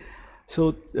 Okay,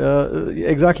 so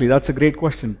exactly, that's a great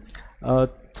question.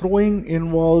 Throwing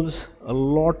involves a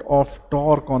lot of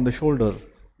torque on the shoulder.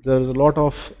 There is a lot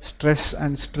of stress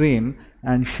and strain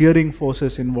and shearing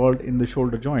forces involved in the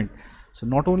shoulder joint. So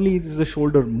not only is the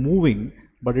shoulder moving,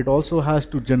 but it also has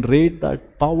to generate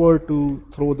that power to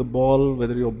throw the ball,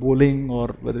 whether you're bowling or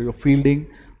whether you're fielding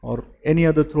or any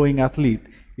other throwing athlete.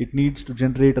 It needs to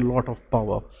generate a lot of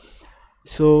power.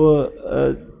 So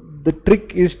the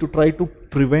trick is to try to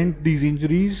prevent these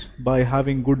injuries by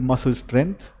having good muscle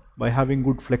strength, by having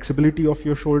good flexibility of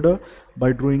your shoulder,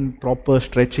 by doing proper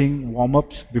stretching,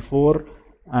 warm-ups before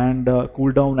and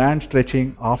cool down and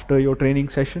stretching after your training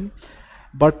session.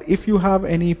 But if you have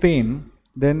any pain,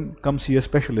 then come see a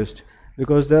specialist,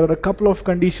 because there are a couple of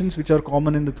conditions which are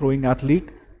common in the throwing athlete.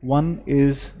 One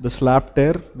is the slap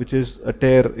tear, which is a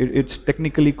tear, it's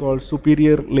technically called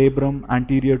superior labrum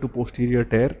anterior to posterior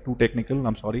tear, too technical,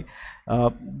 I'm sorry.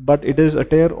 But it is a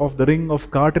tear of the ring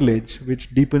of cartilage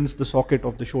which deepens the socket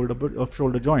of the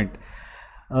shoulder joint.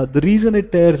 The reason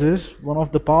it tears is one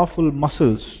of the powerful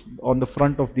muscles on the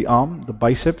front of the arm, the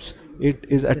biceps, it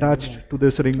is attached to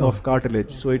this ring of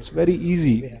cartilage. So it's very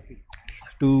easy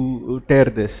to tear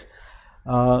this.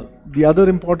 The other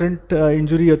important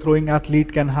injury a throwing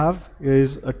athlete can have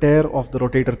is a tear of the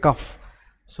rotator cuff.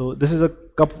 So this is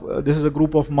a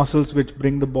group of muscles which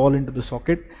bring the ball into the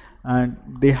socket, and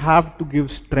they have to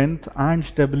give strength and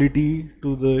stability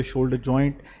to the shoulder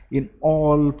joint in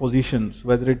all positions,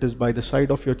 whether it is by the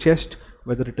side of your chest,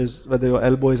 whether your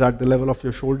elbow is at the level of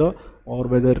your shoulder, or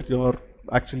whether your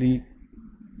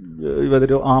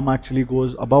arm actually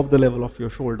goes above the level of your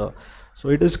shoulder. So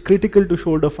it is critical to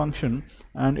shoulder function,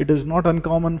 and it is not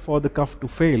uncommon for the cuff to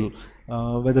fail,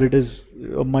 whether it is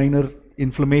a minor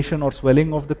inflammation or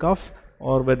swelling of the cuff,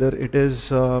 or whether it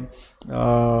is a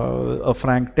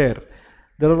frank tear.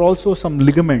 There are also some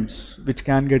ligaments which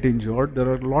can get injured. There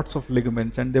are lots of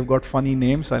ligaments and they've got funny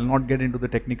names. I'll not get into the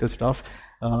technical stuff,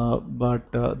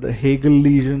 but the Hegel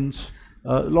lesions,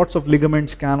 lots of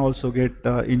ligaments can also get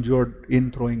injured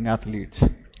in throwing athletes.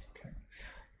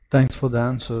 Thanks for the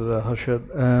answer, Harshad.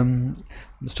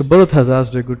 Mr. Bharat has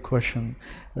asked a good question.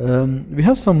 We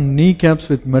have some kneecaps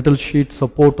with metal sheet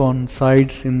support on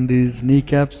sides in these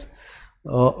kneecaps.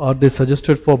 Are they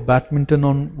suggested for badminton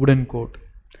on wooden court?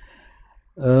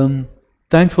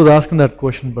 Thanks for asking that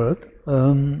question, Bharat.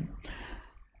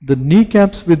 The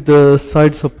kneecaps with the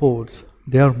side supports,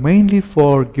 they are mainly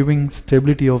for giving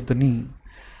stability of the knee.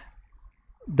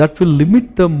 That will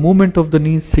limit the movement of the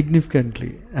knee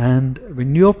significantly, and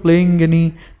when you are playing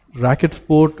any racket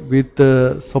sport with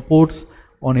supports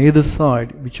on either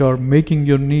side which are making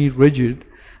your knee rigid,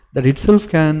 that itself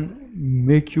can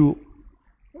make you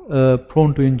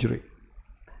prone to injury.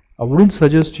 I wouldn't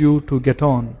suggest you to get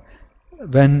on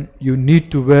when you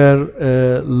need to wear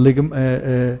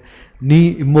a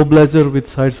knee immobilizer with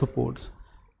side supports.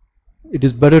 It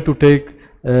is better to take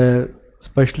a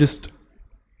specialist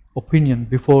opinion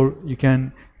before you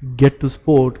can get to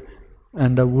sport,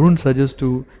 and I wouldn't suggest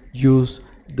to use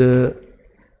the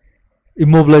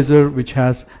immobilizer which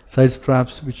has side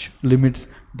straps which limits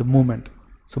the movement.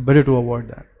 So better to avoid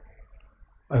that.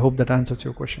 I hope that answers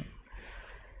your question.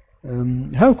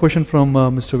 I have a question from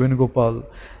Mr. Venugopal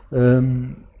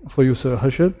for you, Sir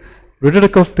Harshad.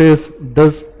 Rotator cuff tears,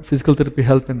 does physical therapy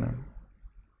help in them?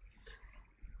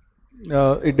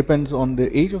 It depends on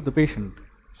the age of the patient.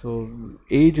 So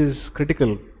age is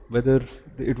critical. Whether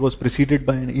it was preceded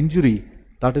by an injury,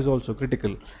 that is also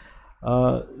critical.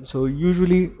 So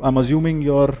usually, I'm assuming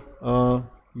you're a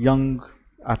young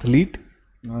athlete.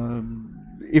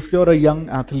 If you're a young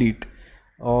athlete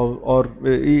or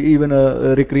even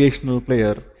a recreational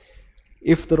player,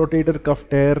 if the rotator cuff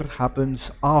tear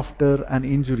happens after an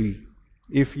injury,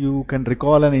 if you can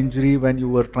recall an injury when you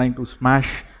were trying to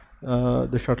smash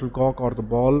the shuttlecock or the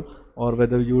ball, or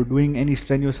whether you were doing any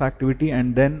strenuous activity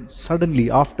and then suddenly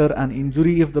after an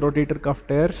injury, if the rotator cuff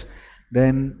tears,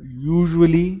 then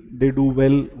usually they do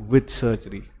well with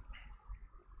surgery.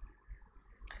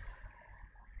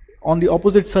 On the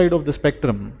opposite side of the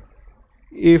spectrum,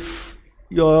 if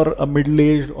you're a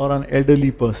middle-aged or an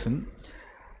elderly person,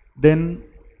 then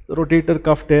rotator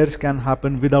cuff tears can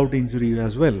happen without injury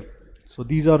as well. So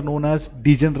these are known as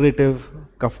degenerative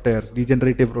cuff tears,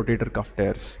 degenerative rotator cuff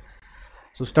tears.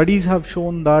 So studies have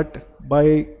shown that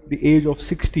by the age of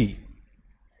 60,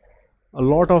 a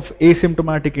lot of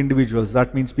asymptomatic individuals,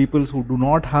 that means people who do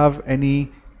not have any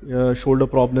shoulder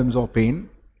problems or pain,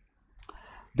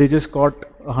 they just got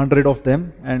 100 of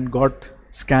them and got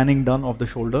scanning done of the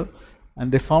shoulder, and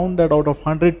they found that out of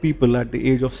 100 people at the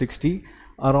age of 60,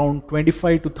 around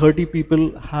 25 to 30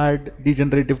 people had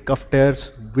degenerative cuff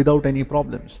tears without any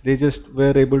problems. They just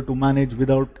were able to manage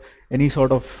without any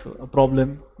sort of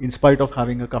problem in spite of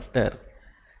having a cuff tear.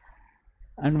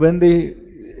 And when they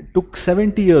took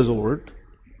 70 years old,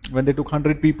 when they took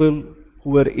 100 people who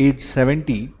were age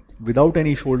 70 without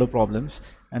any shoulder problems,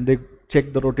 and they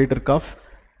checked the rotator cuff,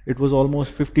 it was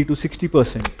almost 50 to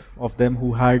 60% of them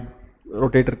who had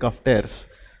rotator cuff tears,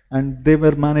 and they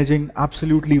were managing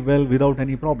absolutely well without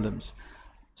any problems.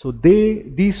 So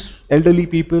these elderly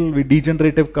people with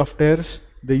degenerative cuff tears,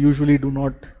 they usually do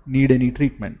not need any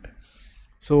treatment.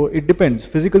 So it depends.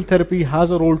 Physical therapy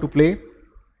has a role to play,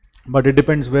 but it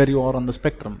depends where you are on the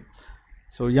spectrum.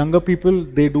 So younger people,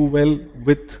 they do well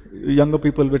with, younger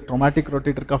people with traumatic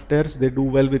rotator cuff tears, they do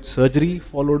well with surgery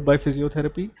followed by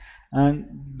physiotherapy. And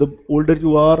the older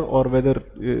you are, or whether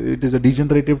it is a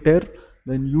degenerative tear,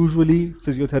 then usually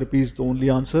physiotherapy is the only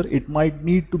answer. It might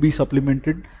need to be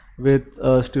supplemented with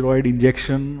steroid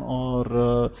injection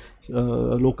or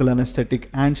local anesthetic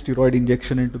and steroid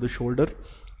injection into the shoulder.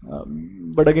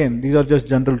 But again, these are just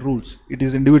general rules. It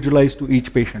is individualized to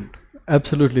each patient.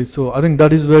 Absolutely. So I think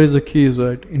that is where is the key is,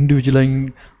 right?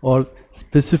 Individualizing or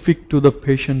specific to the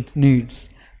patient needs.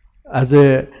 As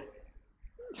a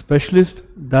specialist,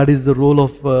 that is the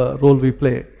role we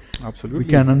play. Absolutely. We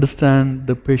can understand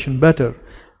the patient better,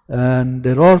 and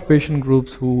there are patient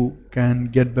groups who can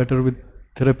get better with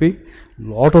therapy. A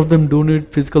lot of them do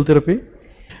need physical therapy,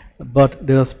 but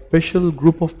there are special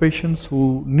group of patients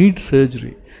who need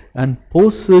surgery, and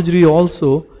post-surgery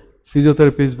also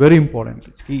physiotherapy is very important.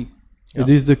 It's key. It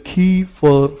is the key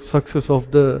for success of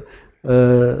the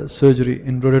surgery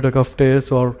in rotator cuff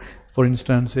tears, or for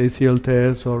instance ACL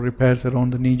tears or repairs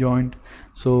around the knee joint.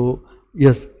 So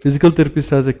yes, physical therapist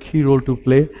has a key role to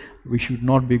play. We should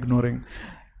not be ignoring.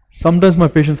 Sometimes my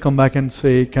patients come back and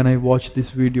say, can I watch this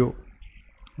video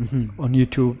on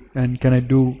YouTube, and can I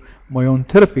do my own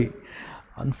therapy.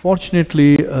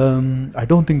 Unfortunately, I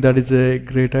don't think that is a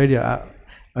great idea.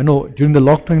 I know during the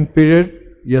lockdown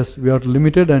period, yes, we are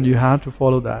limited and you have to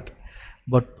follow that.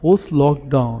 But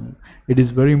post-lockdown, it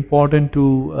is very important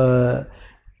to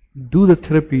do the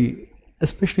therapy,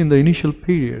 especially in the initial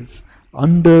periods,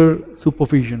 under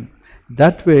supervision.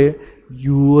 That way,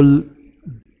 you will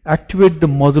activate the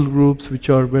muscle groups which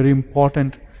are very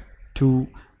important to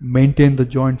maintain the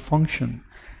joint function.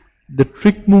 The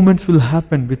trick movements will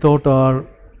happen without our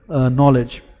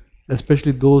knowledge,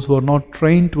 especially those who are not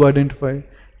trained to identify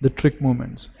the trick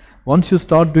movements. Once you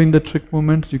start doing the trick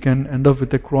movements, you can end up with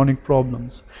the chronic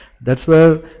problems. That's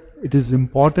where it is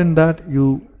important that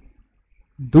you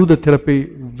do the therapy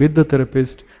with the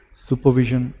therapist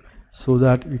supervision so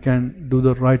that you can do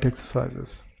the right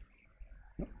exercises.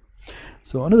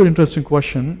 So another interesting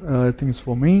question, I think is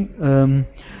for me.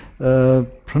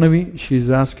 Pranavi, she's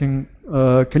asking,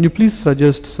 can you please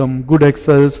suggest some good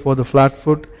exercises for the flat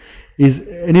foot? Is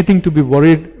anything to be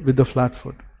worried with the flat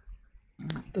foot?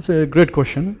 That's a great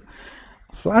question.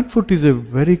 Flat foot is a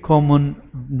very common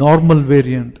normal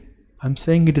variant. I'm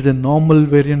saying it is a normal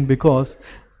variant because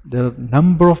there are a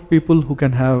number of people who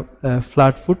can have a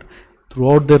flat foot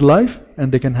throughout their life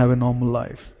and they can have a normal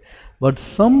life. But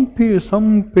some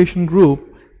patient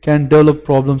group can develop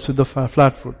problems with the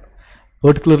flat foot,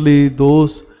 particularly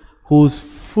those whose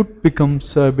foot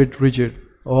becomes a bit rigid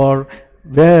or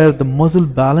where the muscle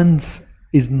balance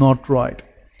is not right.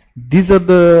 These are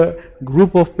the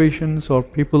group of patients or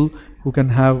people who can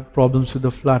have problems with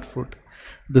the flat foot.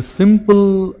 The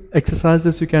simple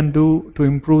exercises you can do to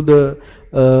improve the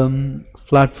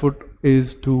flat foot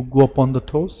is to go up on the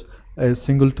toes, a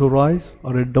single toe rise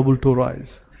or a double toe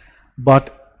rise.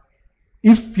 But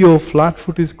if your flat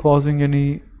foot is causing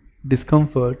any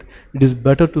discomfort, it is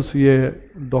better to see a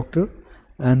doctor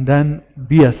and then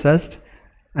be assessed,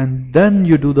 and then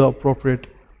you do the appropriate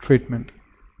treatment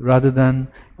rather than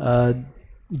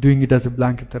doing it as a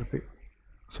blanket therapy.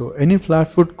 So any flat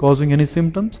foot causing any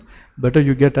symptoms, better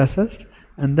you get assessed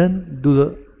and then do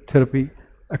the therapy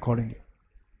accordingly.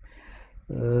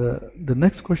 The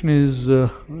next question is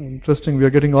interesting. We are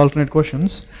getting alternate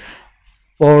questions.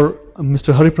 For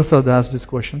Mr. Hari Prasad asked this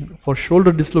question. For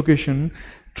shoulder dislocation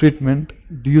treatment,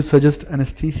 do you suggest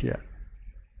anesthesia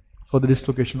for the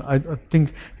dislocation? I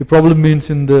think the problem means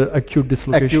in the acute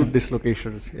dislocation. Acute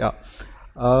dislocations, yeah.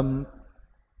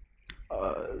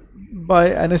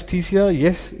 By anesthesia,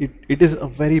 yes, it is a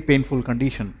very painful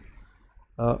condition.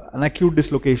 An acute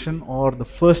dislocation or the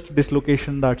first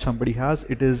dislocation that somebody has,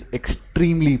 it is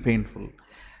extremely painful.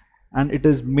 And it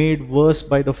is made worse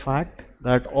by the fact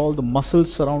that all the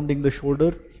muscles surrounding the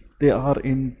shoulder, they are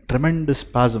in tremendous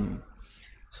spasm.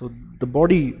 So the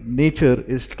body nature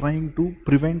is trying to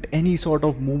prevent any sort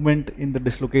of movement in the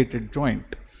dislocated joint.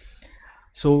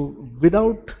 So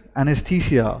without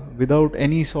anesthesia, without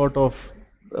any sort of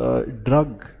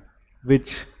drug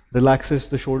which relaxes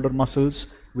the shoulder muscles,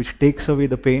 which takes away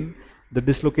the pain, the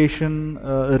dislocation,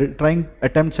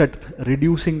 attempts at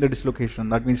reducing the dislocation,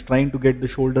 that means trying to get the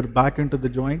shoulder back into the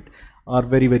joint, are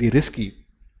very, very risky.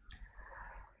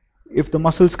 If the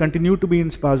muscles continue to be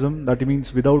in spasm, that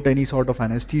means without any sort of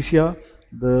anesthesia,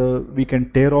 we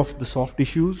can tear off the soft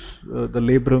tissues, the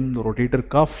labrum, the rotator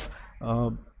cuff,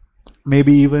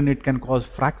 maybe even it can cause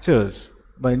fractures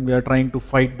when we are trying to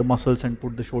fight the muscles and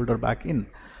put the shoulder back in.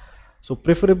 So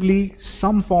preferably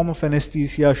some form of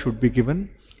anesthesia should be given.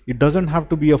 It doesn't have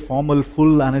to be a formal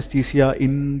full anesthesia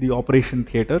in the operation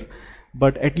theater,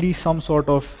 but at least some sort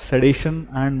of sedation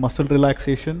and muscle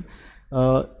relaxation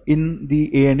in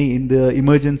the A&E, in the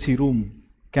emergency room,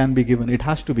 can be given. It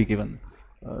has to be given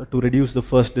to reduce the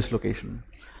first dislocation.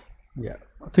 Yeah,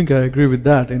 I think I agree with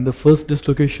that. In the first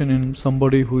dislocation in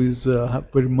somebody who is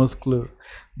very muscular,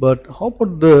 but how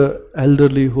about the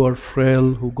elderly who are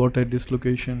frail, who got a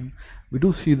dislocation? We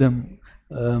do see them.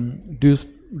 Do you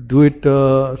do it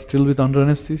still with under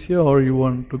anesthesia, or you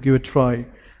want to give a try?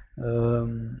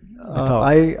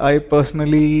 I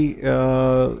personally,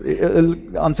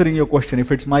 answering your question,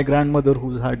 if it's my grandmother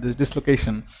who's had this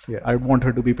dislocation, yeah, I want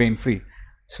her to be pain-free.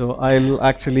 So I'll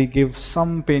actually give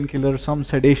some painkiller, some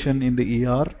sedation in the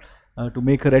ER to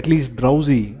make her at least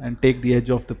drowsy and take the edge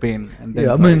off the pain. And then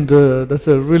yeah, I mean, that's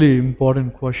a really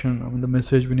important question. I mean, the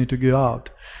message we need to give out.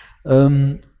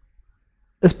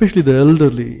 Especially the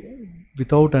elderly,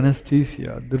 without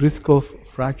anesthesia, the risk of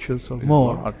fractures are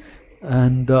more.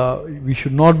 And we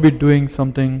should not be doing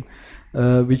something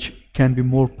which can be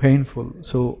more painful.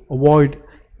 So avoid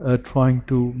trying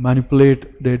to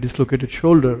manipulate their dislocated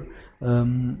shoulder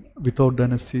without the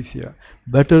anesthesia.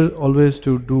 Better always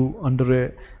to do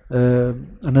under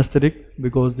anesthetic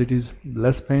because it is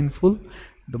less painful,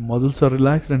 the muscles are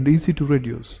relaxed and easy to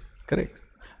reduce. Correct.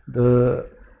 The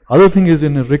other thing is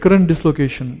in a recurrent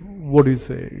dislocation, what do you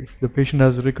say? If the patient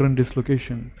has a recurrent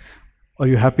dislocation, are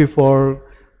you happy for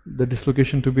the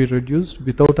dislocation to be reduced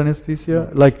without anesthesia?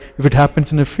 Like if it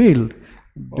happens in a field,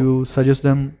 do you suggest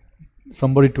them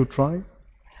somebody to try?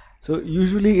 So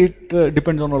usually it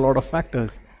depends on a lot of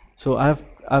factors. So I've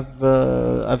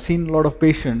seen a lot of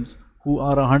patients who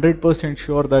are 100%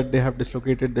 sure that they have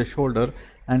dislocated their shoulder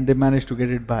and they manage to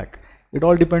get it back. It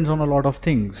all depends on a lot of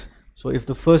things. So if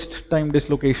the first time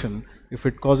dislocation, if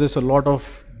it causes a lot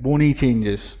of bony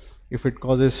changes, if it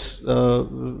causes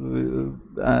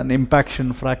an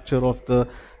impaction fracture of the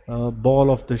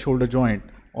ball of the shoulder joint,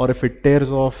 or if it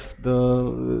tears off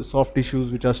the soft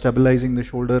tissues which are stabilizing the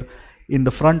shoulder in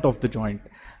the front of the joint.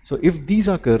 So if these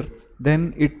occur,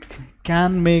 then it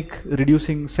can make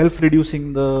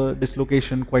self-reducing the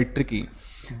dislocation quite tricky.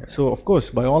 So of course,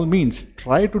 by all means,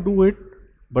 try to do it,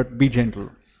 but be gentle.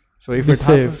 So if it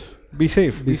happens, be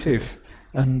safe.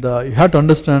 And you have to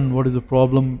understand what is the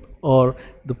problem, or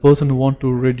the person who want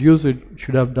to reduce it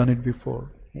should have done it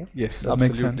before. Yeah? Yes, that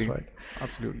makes sense, right?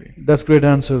 Absolutely. That's great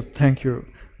answer. Thank you.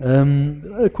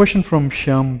 A question from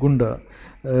Shyam Gunda.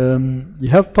 You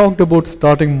have talked about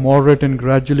starting moderate and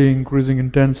gradually increasing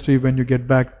intensity when you get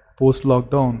back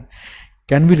post-lockdown.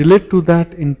 Can we relate to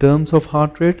that in terms of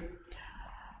heart rate?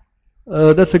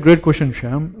 That's a great question,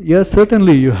 Shyam. Yes,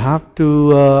 certainly you have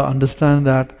to understand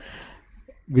that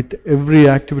with every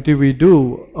activity we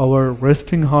do, our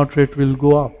resting heart rate will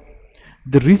go up.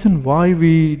 The reason why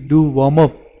we do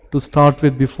warm-up to start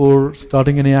with before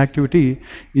starting any activity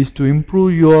is to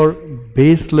improve your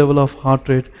base level of heart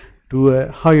rate to a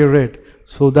higher rate,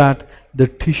 so that the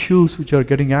tissues which are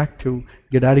getting active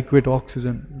get adequate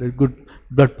oxygen, there's good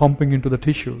blood pumping into the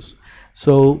tissues.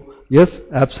 So yes,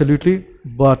 absolutely,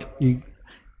 but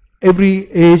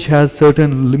every age has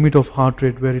certain limit of heart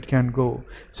rate where it can go.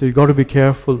 So you got to be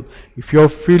careful. If you're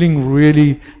feeling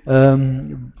really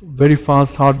very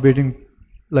fast heart beating,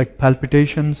 like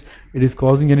palpitations, it is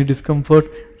causing any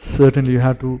discomfort, certainly you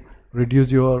have to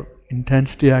reduce your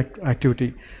intensity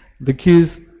activity. The key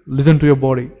is listen to your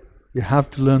body. You have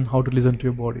to learn how to listen to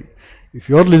your body. If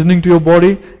you're listening to your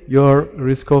body, your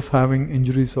risk of having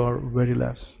injuries are very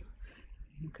less.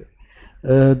 Okay.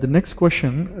 The next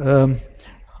question.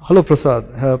 Hello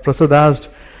Prasad. Prasad asked,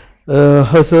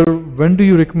 sir, when do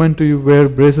you recommend to wear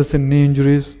braces in knee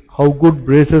injuries? How good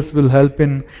braces will help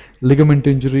in ligament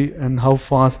injury, and how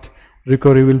fast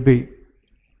recovery will be?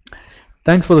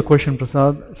 Thanks for the question,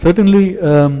 Prasad. Certainly,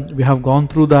 we have gone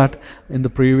through that in the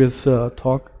previous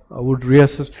talk. I would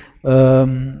reassess.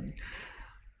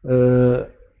 The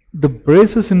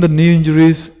braces in the knee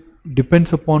injuries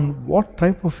depends upon what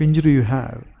type of injury you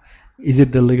have. Is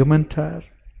it the ligament tear?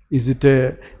 Is it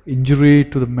a injury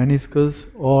to the meniscus?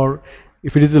 Or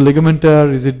if it is a ligament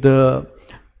tear, is it the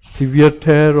severe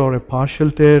tear or a partial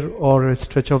tear or a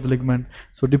stretch of the ligament?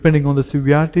 So depending on the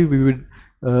severity, we would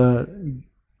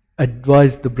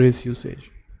advise the brace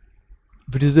usage.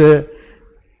 If it is a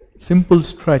simple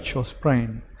stretch or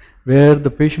sprain where the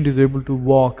patient is able to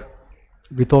walk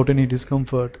without any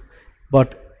discomfort,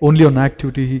 but only on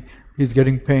activity he is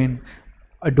getting pain,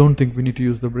 I don't think we need to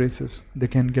use the braces. They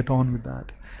can get on with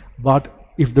that. But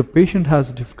if the patient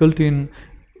has difficulty in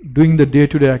doing the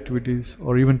day-to-day activities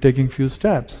or even taking few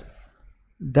steps,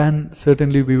 then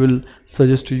certainly we will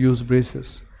suggest to use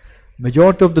braces.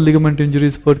 Majority of the ligament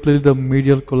injuries, particularly the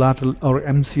medial collateral or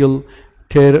MCL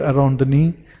tear around the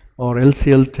knee, or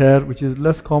LCL tear, which is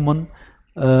less common,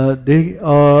 they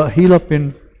heal up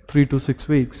in 3 to 6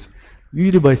 weeks.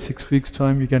 Usually by 6 weeks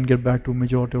time you can get back to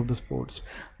majority of the sports.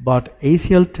 But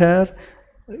ACL tear,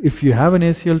 if you have an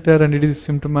ACL tear and it is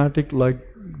symptomatic, like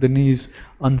the knee is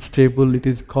unstable, it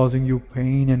is causing you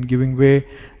pain and giving way,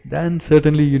 then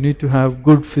certainly you need to have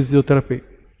good physiotherapy.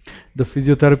 The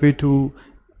physiotherapy to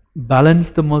balance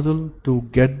the muscle, to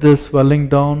get the swelling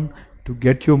down, to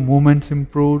get your movements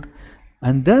improved,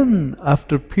 and then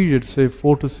after periods, say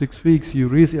 4 to 6 weeks, you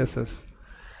reassess.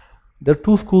 There are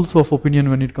two schools of opinion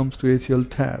when it comes to ACL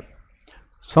tear.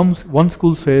 One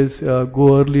school says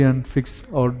go early and fix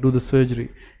or do the surgery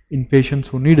in patients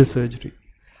who need a surgery.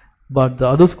 But the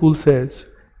other school says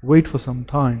wait for some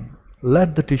time,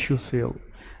 let the tissue heal,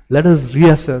 let us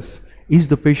reassess, is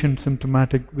the patient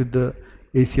symptomatic with the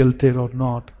ACL tear or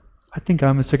not. I think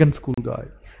I'm a second school guy.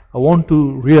 I want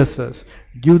to reassess,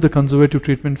 give the conservative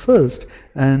treatment first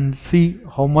and see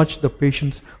how much the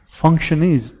patient's function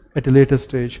is at a later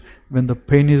stage, when the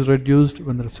pain is reduced,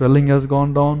 when the swelling has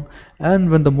gone down, and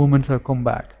when the movements have come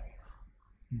back.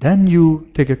 Then you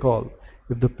take a call.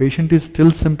 If the patient is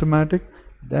still symptomatic,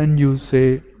 then you say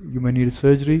you may need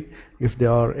surgery. If they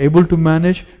are able to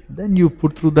manage, then you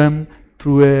put through them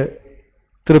through a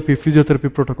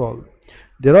physiotherapy protocol.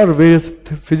 There are various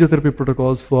physiotherapy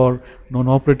protocols for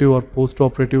non-operative or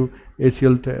post-operative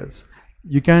ACL tears.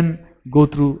 You can go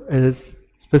through a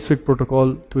specific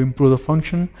protocol to improve the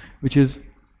function, which is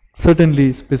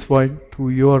certainly specified to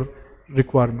your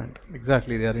requirement.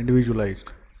 Exactly, they are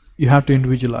individualized. You have to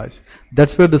individualize.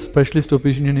 That's where the specialist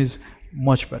opinion is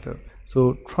much better.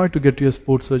 So try to get to a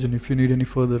sports surgeon if you need any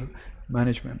further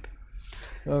management.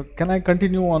 Can I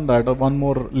continue on that? One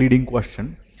more leading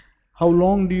question. How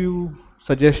long do you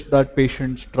suggest that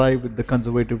patients try with the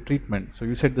conservative treatment? So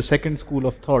you said the second school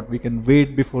of thought, we can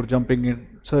wait before jumping in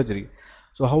surgery.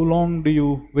 So how long do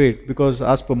you wait? Because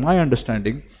as per my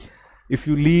understanding, if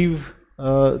you leave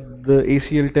the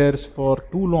ACL tears for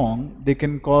too long, they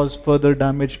can cause further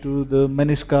damage to the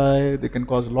menisci, they can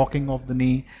cause locking of the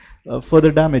knee,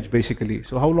 further damage basically.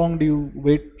 So how long do you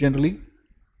wait generally?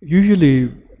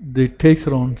 Usually it takes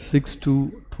around 6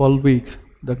 to 12 weeks.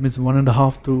 That means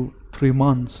 1.5 to 3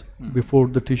 months before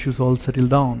the tissues all settle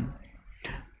down.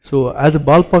 So as a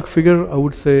ballpark figure, I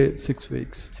would say 6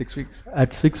 weeks. 6 weeks.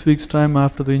 At 6 weeks time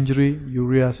after the injury, you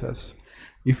reassess.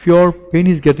 If your pain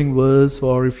is getting worse,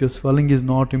 or if your swelling is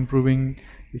not improving,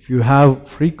 if you have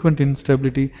frequent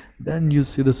instability, then you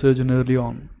see the surgeon early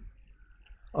on.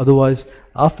 Otherwise,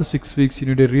 after 6 weeks, you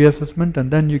need a reassessment,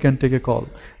 and then you can take a call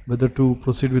whether to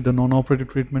proceed with the non-operative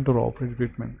treatment or operative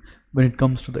treatment when it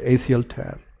comes to the ACL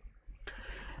tear.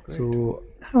 Great. So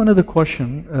I have another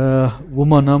question.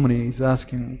 Woman Amani is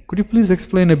asking, could you please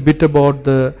explain a bit about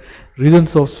the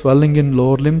reasons of swelling in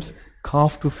lower limbs,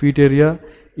 calf to feet area,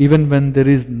 even when there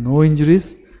is no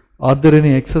injuries? Are there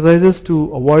any exercises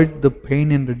to avoid the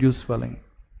pain and reduce swelling?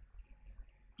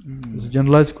 It's a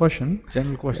generalized question.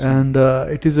 General question. And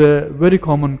it is a very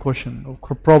common question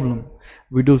or problem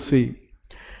we do see.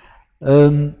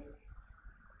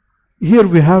 Here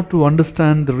we have to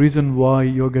understand the reason why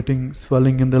you're getting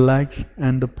swelling in the legs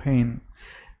and the pain.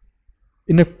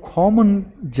 In a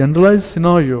common generalized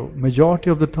scenario, majority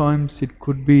of the times it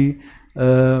could be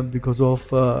because of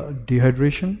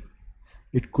dehydration.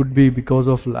 It could be because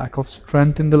of lack of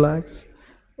strength in the legs,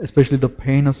 especially the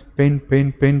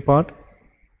pain part.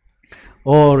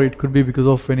 Or it could be because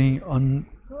of any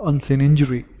unseen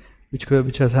injury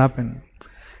which has happened.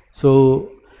 So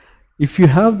if you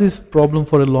have this problem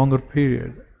for a longer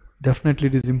period, definitely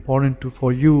it is important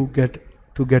for you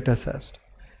to get assessed,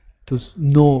 to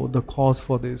know the cause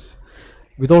for this.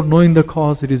 Without knowing the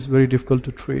cause, it is very difficult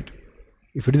to treat.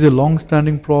 If it is a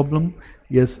long-standing problem,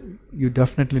 yes, you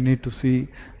definitely need to see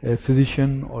a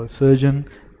physician or a surgeon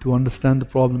to understand the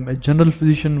problem. A general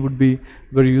physician would be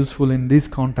very useful in this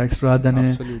context rather than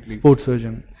Absolutely. a sports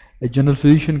surgeon. A general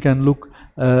physician can look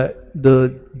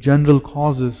the general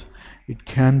causes. It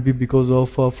can be because of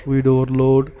fluid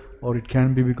overload, or it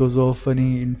can be because of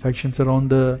any infections around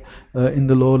the in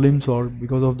the lower limbs, or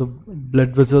because of the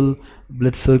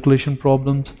blood circulation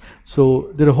problems.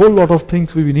 So there are a whole lot of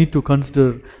things we need to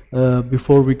consider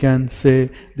before we can say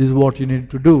this is what you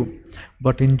need to do.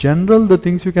 But in general, the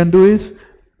things you can do is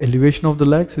elevation of the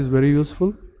legs is very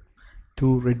useful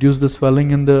to reduce the swelling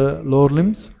in the lower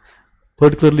limbs,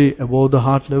 particularly above the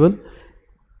heart level.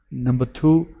 Number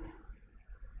 2,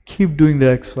 keep doing the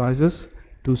exercises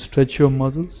to stretch your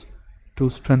muscles, to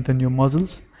strengthen your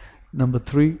muscles. Number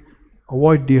 3,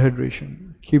 avoid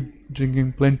dehydration. Keep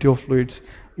drinking plenty of fluids.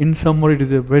 In summer, it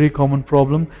is a very common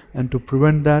problem, and to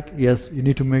prevent that, yes, you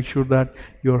need to make sure that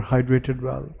you're hydrated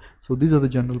well. So these are the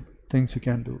general things you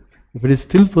can do. If it is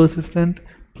still persistent,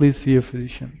 please see a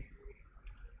physician.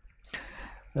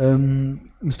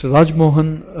 Mr. Raj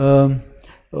Mohan,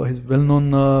 he's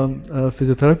well-known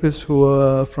physiotherapist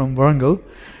who from Warangal.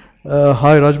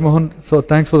 Hi Raj Mohan, so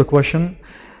thanks for the question.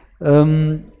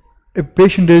 A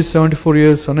patient is 74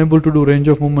 years, unable to do range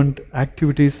of movement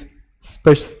activities,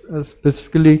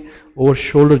 specifically over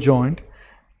shoulder joint.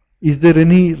 Is there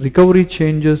any recovery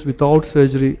changes without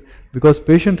surgery? Because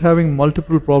patient having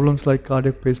multiple problems like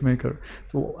cardiac pacemaker.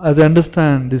 So as I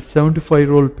understand, this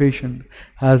 75-year-old patient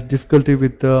has difficulty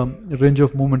with range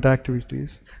of movement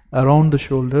activities around the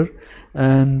shoulder,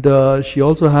 and she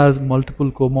also has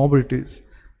multiple comorbidities.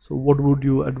 So what would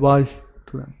you advise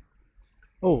to them?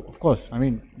 Oh, of course. I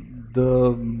mean,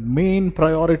 the main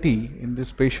priority in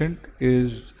this patient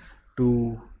is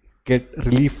to get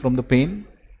relief from the pain,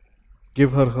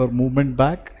 give her movement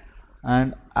back,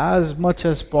 and as much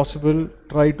as possible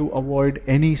try to avoid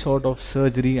any sort of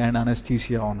surgery and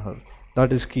anesthesia on her.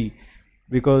 That is key,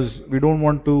 because we don't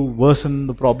want to worsen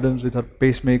the problems with her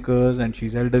pacemakers, and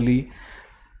she's elderly.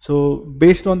 So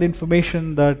based on the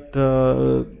information that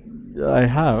I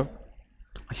have,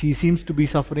 she seems to be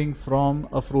suffering from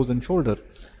a frozen shoulder.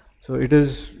 So it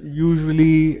is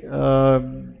usually,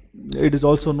 it is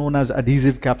also known as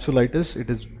adhesive capsulitis. It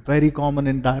is very common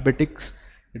in diabetics.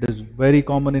 It is very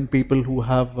common in people who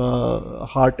have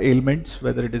heart ailments,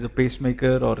 whether it is a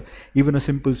pacemaker or even a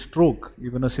simple stroke,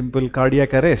 even a simple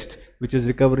cardiac arrest, which is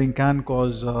recovering, can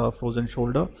cause frozen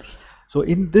shoulder. So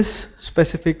in this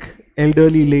specific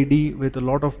elderly lady with a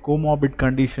lot of comorbid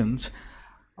conditions,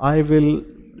 I will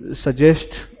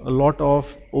suggest a lot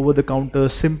of over-the-counter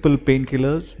simple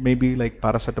painkillers, maybe like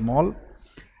paracetamol,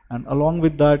 and along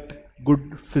with that,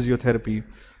 good physiotherapy.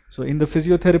 So in the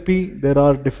physiotherapy, there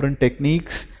are different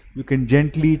techniques. You can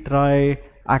gently try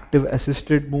active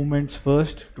assisted movements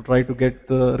first to try to get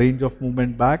the range of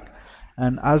movement back.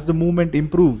 And as the movement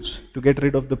improves, to get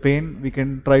rid of the pain, we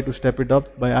can try to step it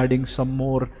up by adding some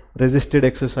more resisted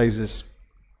exercises.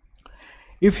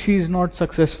 If she is not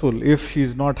successful, if she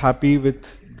is not happy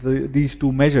with these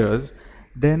two measures,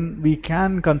 then we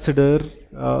can consider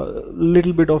a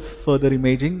little bit of further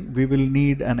imaging. We will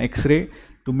need an X-ray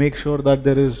to make sure that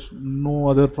there is no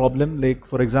other problem. Like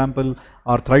for example,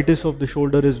 arthritis of the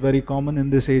shoulder is very common in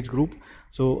this age group.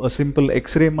 So a simple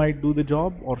X-ray might do the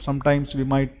job, or sometimes we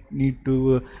might need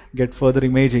to get further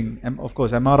imaging. And of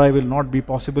course, MRI will not be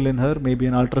possible in her, maybe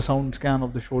an ultrasound scan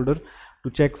of the shoulder to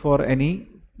check for any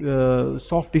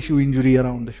soft tissue injury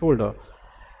around the shoulder.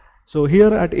 So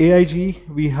here at AIG,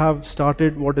 we have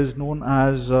started what is known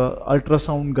as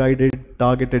ultrasound guided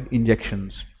targeted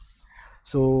injections.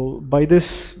 So by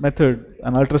this method,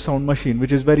 an ultrasound machine,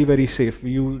 which is very, very safe,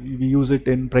 we use it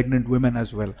in pregnant women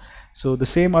as well. So the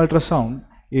same ultrasound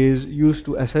is used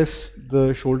to assess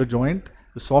the shoulder joint,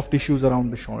 the soft tissues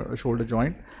around the shoulder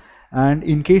joint. And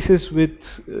in cases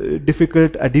with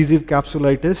difficult adhesive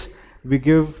capsulitis, we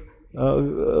give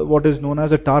what is known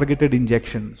as a targeted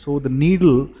injection. So the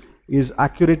needle is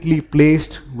accurately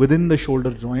placed within the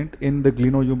shoulder joint, in the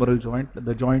glenohumeral joint,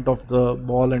 the joint of the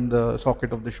ball and the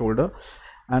socket of the shoulder.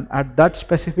 And at that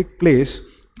specific place,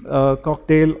 a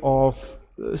cocktail of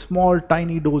a small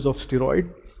tiny dose of steroid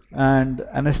and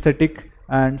anesthetic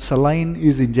and saline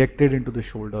is injected into the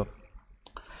shoulder.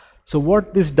 So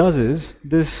what this does is,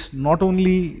 this not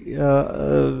only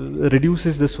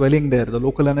reduces the swelling there, the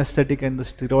local anesthetic and the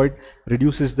steroid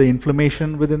reduces the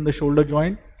inflammation within the shoulder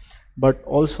joint, but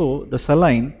also the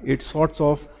saline, it sorts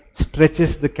of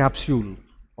stretches the capsule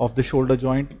of the shoulder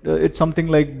joint. It's something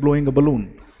like blowing a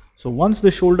balloon. So once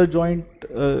the shoulder joint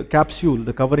capsule,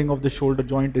 the covering of the shoulder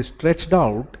joint is stretched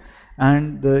out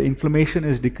and the inflammation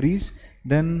is decreased,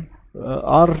 then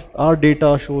our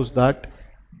data shows that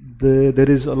there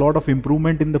is a lot of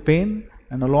improvement in the pain,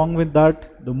 and along with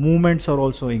that, the movements are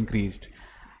also increased.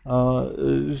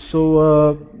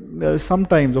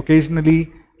 Sometimes,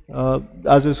 occasionally,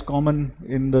 as is common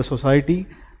in the society,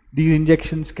 these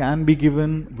injections can be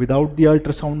given without the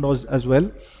ultrasound as well.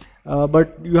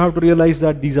 But you have to realize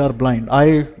that these are blind.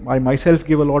 I myself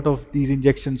give a lot of these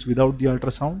injections without the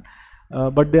ultrasound,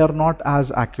 but they are not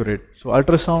as accurate. So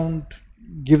ultrasound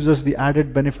gives us the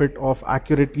added benefit of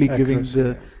accurately giving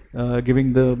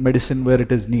the medicine where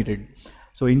it is needed.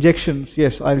 So injections,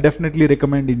 yes, I'll definitely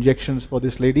recommend injections for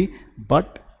this lady,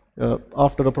 but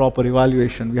after a proper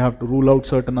evaluation, we have to rule out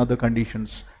certain other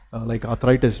conditions like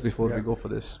arthritis before we go for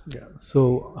this. Yeah.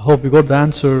 So I hope you got the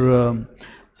answer.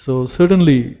 So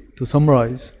certainly, to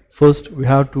summarize, first we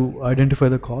have to identify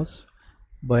the cause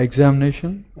by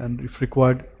examination and if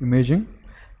required imaging.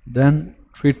 Then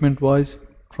treatment-wise,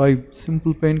 try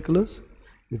simple painkillers.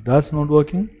 If that's not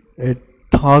working,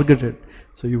 targeted.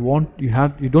 So you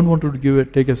don't want to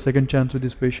take a second chance with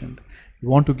this patient. You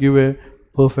want to give a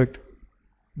perfect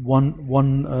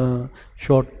one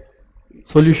short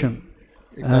solution.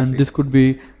 Exactly. And this could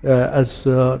be, as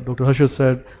Dr. Harsha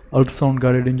said, ultrasound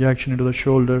guided injection into the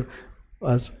shoulder,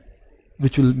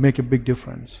 which will make a big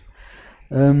difference.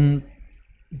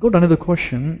 Got another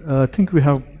question. I think we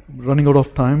have running out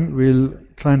of time. We'll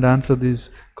try and answer these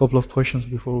couple of questions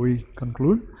before we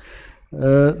conclude.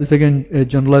 This again a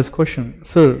generalized question.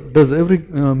 Sir, does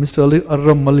Mr.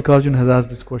 Arram Mallikarjun has asked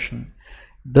this question.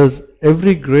 Does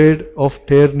every grade of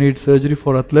tear need surgery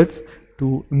for athletes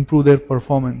to improve their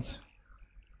performance?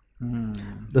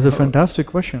 That's a fantastic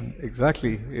question.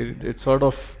 Exactly. It sort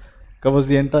of covers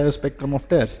the entire spectrum of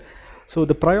tears. So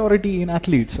the priority in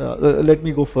athletes, let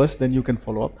me go first, then you can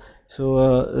follow up.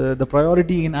 So the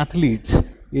priority in athletes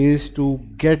is to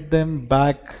get them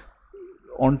back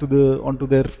onto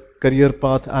their career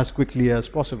path as quickly as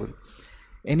possible.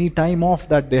 Any time off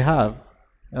that they have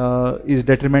is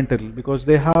detrimental, because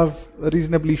they have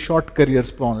reasonably short career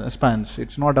spans.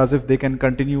 It's not as if they can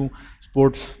continue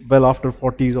sports well after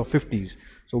 40s or 50s.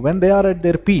 So when they are at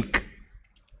their peak,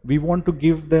 we want to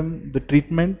give them the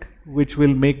treatment which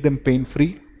will make them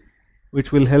pain-free,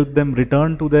 which will help them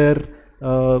return to their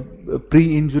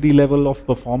pre-injury level of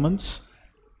performance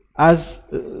as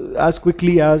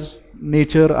quickly as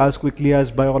nature, as quickly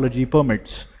as biology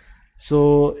permits.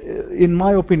 So in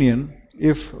my opinion,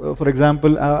 if for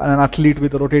example an athlete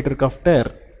with a rotator cuff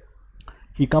tear,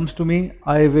 he comes to me,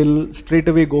 I will straight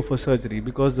away go for surgery,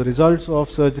 because the results of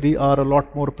surgery are a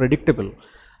lot more predictable.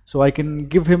 So I can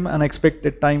give him an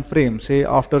expected time frame, say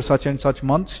after such and such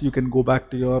months you can go back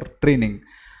to your training.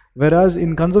 Whereas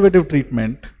in conservative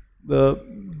treatment,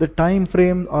 the time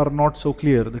frame are not so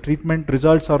clear, the treatment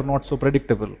results are not so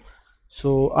predictable.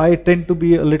 So I tend to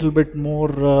be a little bit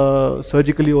more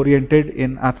surgically oriented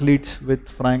in athletes with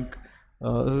frank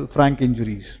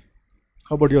injuries.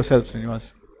 How about yourself,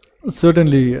 Srinivas?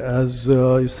 Certainly, as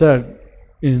you said,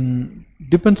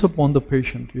 depends upon the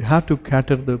patient. You have to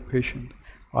cater the patient,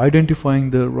 identifying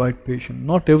the right patient.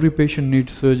 Not every patient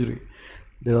needs surgery.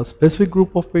 There are specific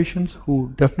group of patients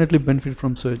who definitely benefit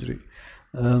from surgery.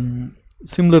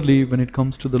 Similarly, when it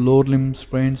comes to the lower limb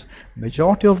sprains,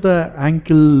 majority of the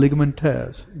ankle ligament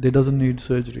tears, they doesn't need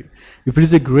surgery. If it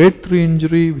is a grade 3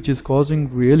 injury which is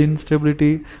causing real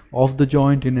instability of the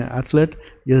joint in an athlete,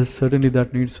 yes, certainly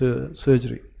that needs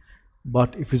surgery.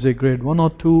 But if it's a grade 1 or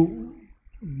 2,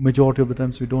 majority of the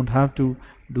times we don't have to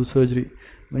do surgery.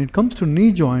 When it comes to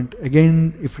knee joint,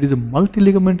 again, if it is a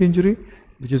multi-ligament injury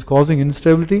which is causing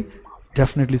instability,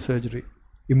 definitely surgery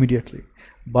immediately.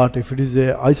 But if it is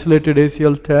a isolated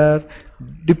ACL tear,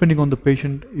 depending on the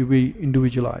patient, we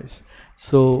individualize.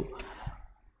 So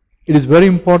it is very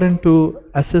important to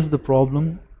assess the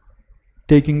problem,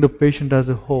 taking the patient as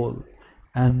a whole,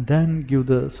 and then give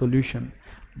the solution.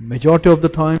 Majority of the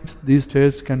times these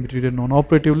tears can be treated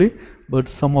non-operatively, but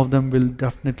some of them will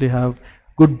definitely have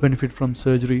good benefit from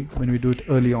surgery when we do it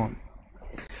early on.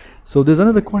 So there's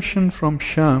another question from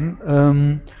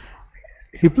Sham.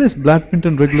 He plays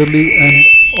badminton regularly and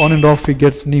on and off he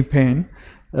gets knee pain.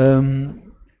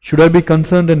 Should I be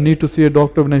concerned and need to see a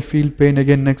doctor when I feel pain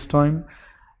again next time?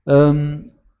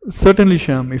 Certainly,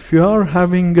 Sham, if you are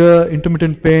having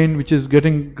intermittent pain which is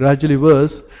getting gradually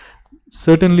worse,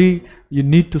 certainly you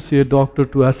need to see a doctor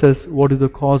to assess what is the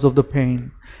cause of the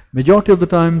pain. Majority of the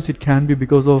times it can be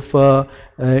because of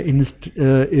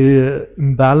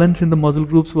imbalance in the muscle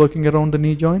groups working around the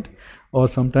knee joint, or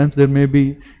sometimes there may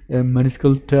be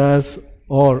meniscal tears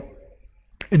or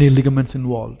any ligaments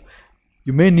involved.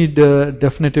 You may need a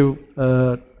definitive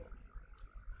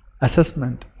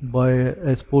assessment by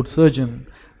a sports surgeon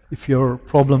if your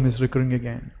problem is recurring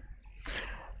again.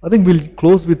 I think we'll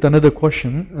close with another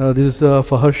question. This is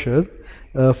for Harshad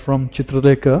from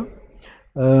Chitralekha.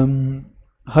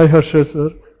 Hi Harshad sir,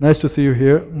 nice to see you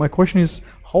here. My question is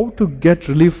how to get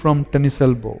relief from tennis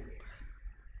elbow.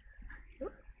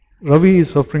 Ravi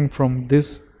is suffering from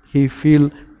this. He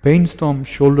feel pains from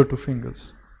shoulder to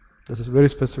fingers. This is a very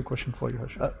specific question for you,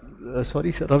 Harshad.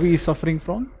 Sorry sir, Ravi is suffering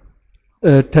from?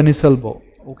 Tennis elbow.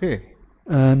 Okay.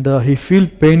 And he feel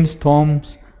pains from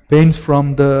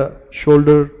the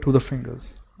shoulder to the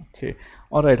fingers. Okay.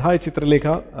 All right. Hi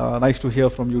Chitralekha. Nice to hear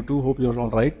from you too. Hope you're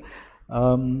all right.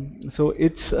 So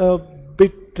it's a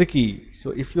bit tricky.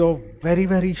 So if you're very,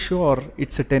 very sure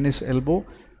it's a tennis elbow,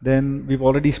 then we've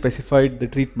already specified the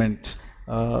treatment,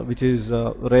 which is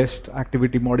rest,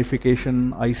 activity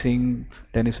modification, icing,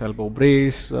 tennis elbow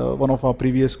brace. One of our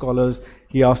previous callers,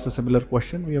 he asked a similar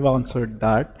question. We have answered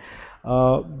that.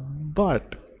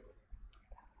 But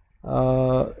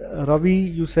Ravi,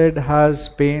 you said, has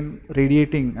pain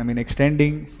radiating,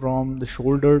 extending from the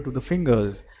shoulder to the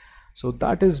fingers. So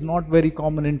that is not very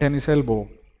common in tennis elbow.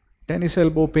 Tennis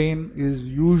elbow pain is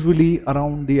usually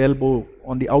around the elbow,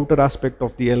 on the outer aspect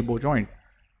of the elbow joint.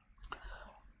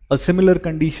 A similar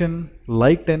condition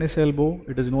like tennis elbow,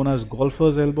 it is known as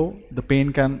golfer's elbow. The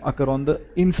pain can occur on the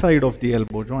inside of the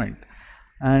elbow joint.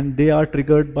 And they are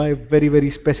triggered by very, very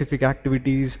specific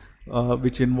activities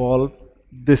which involve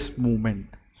this movement.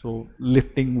 So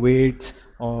lifting weights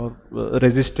or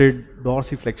resisted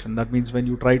dorsiflexion. That means when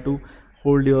you try to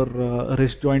hold your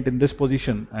wrist joint in this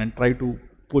position and try to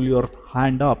pull your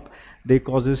hand up, they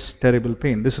causes terrible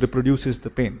pain. This reproduces the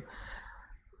pain.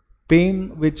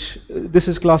 Pain which, this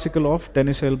is classical of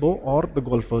tennis elbow or the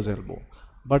golfer's elbow.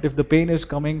 But if the pain is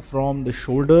coming from the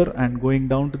shoulder and going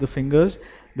down to the fingers,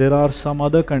 there are some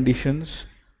other conditions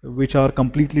which are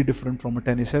completely different from a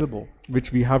tennis elbow,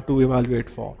 which we have to evaluate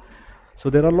for. So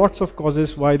there are lots of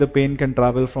causes why the pain can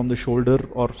travel from the shoulder,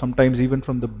 or sometimes even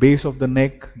from the base of the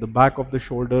neck, the back of the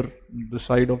shoulder, the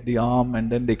side of the arm,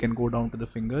 and then they can go down to the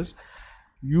fingers.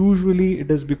 Usually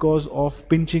it is because of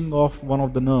pinching of one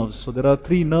of the nerves. So there are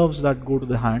 3 nerves that go to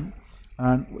the hand,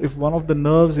 and if one of the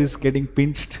nerves is getting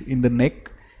pinched in the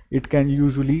neck, it can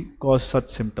usually cause such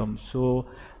symptoms. So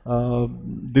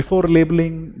before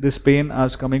labeling this pain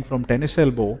as coming from tennis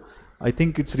elbow, I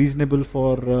think it's reasonable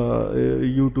for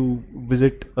you to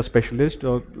visit a specialist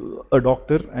or a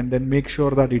doctor and then make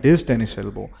sure that it is tennis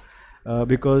elbow,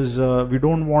 because we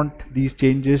don't want these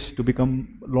changes to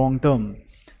become long term.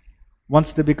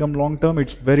 Once they become long term,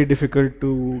 it's very difficult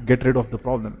to get rid of the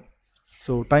problem.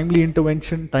 So timely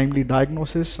intervention, timely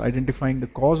diagnosis, identifying the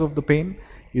cause of the pain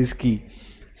is key.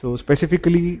 So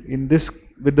specifically in this,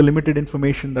 with the limited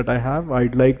information that I have,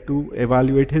 I'd like to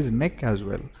evaluate his neck as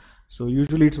well. So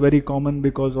usually it's very common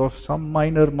because of some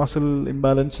minor muscle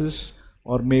imbalances,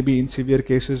 or maybe in severe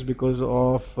cases because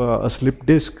of a slip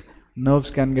disc, nerves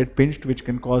can get pinched, which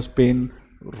can cause pain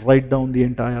right down the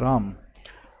entire arm.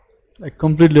 I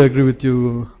completely agree with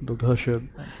you, Dr. Harshad.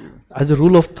 As a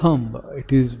rule of thumb,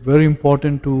 it is very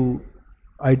important to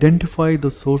identify the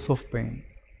source of pain.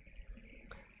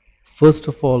 First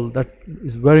of all, that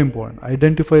is very important.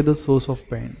 Identify the source of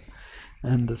pain.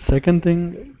 And the second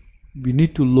thing, we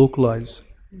need to localize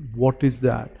what is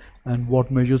that and what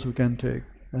measures we can take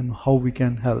and how we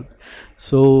can help.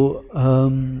 So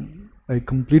I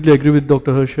completely agree with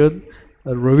Dr. Harshad.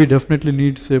 Ravi definitely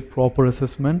needs a proper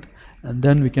assessment, and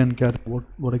then we can get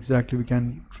what exactly we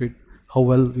can treat, how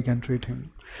well we can treat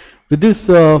him. With this,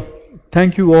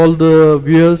 thank you all the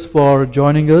viewers for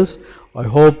joining us. I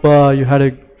hope you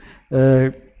had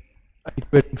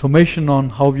adequate information on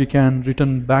how you can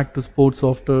return back to sports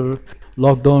after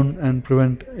lockdown and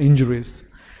prevent injuries.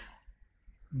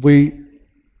 We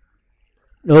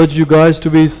urge you guys to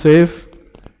be safe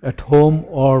at home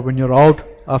or when you're out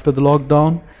after the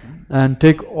lockdown, and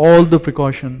take all the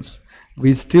precautions.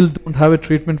 We still don't have a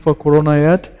treatment for corona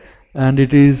yet, and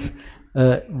it is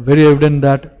very evident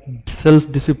that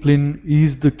self-discipline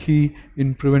is the key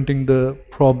in preventing the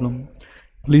problem.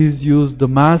 Please use the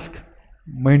mask,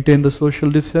 maintain the social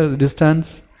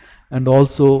distance, and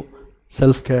also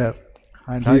self-care.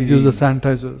 And please use the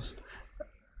sanitizers.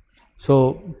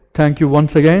 So thank you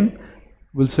once again.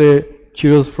 We'll say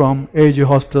cheers from AIG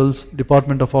Hospitals,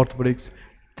 Department of Orthopedics.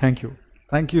 Thank you.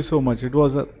 Thank you so much. It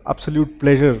was an absolute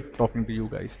pleasure talking to you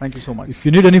guys. Thank you so much. If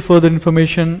you need any further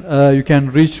information, you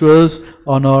can reach to us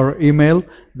on our email.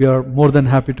 We are more than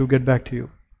happy to get back to you.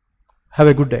 Have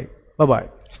a good day. Bye-bye.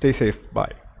 Stay safe.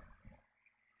 Bye.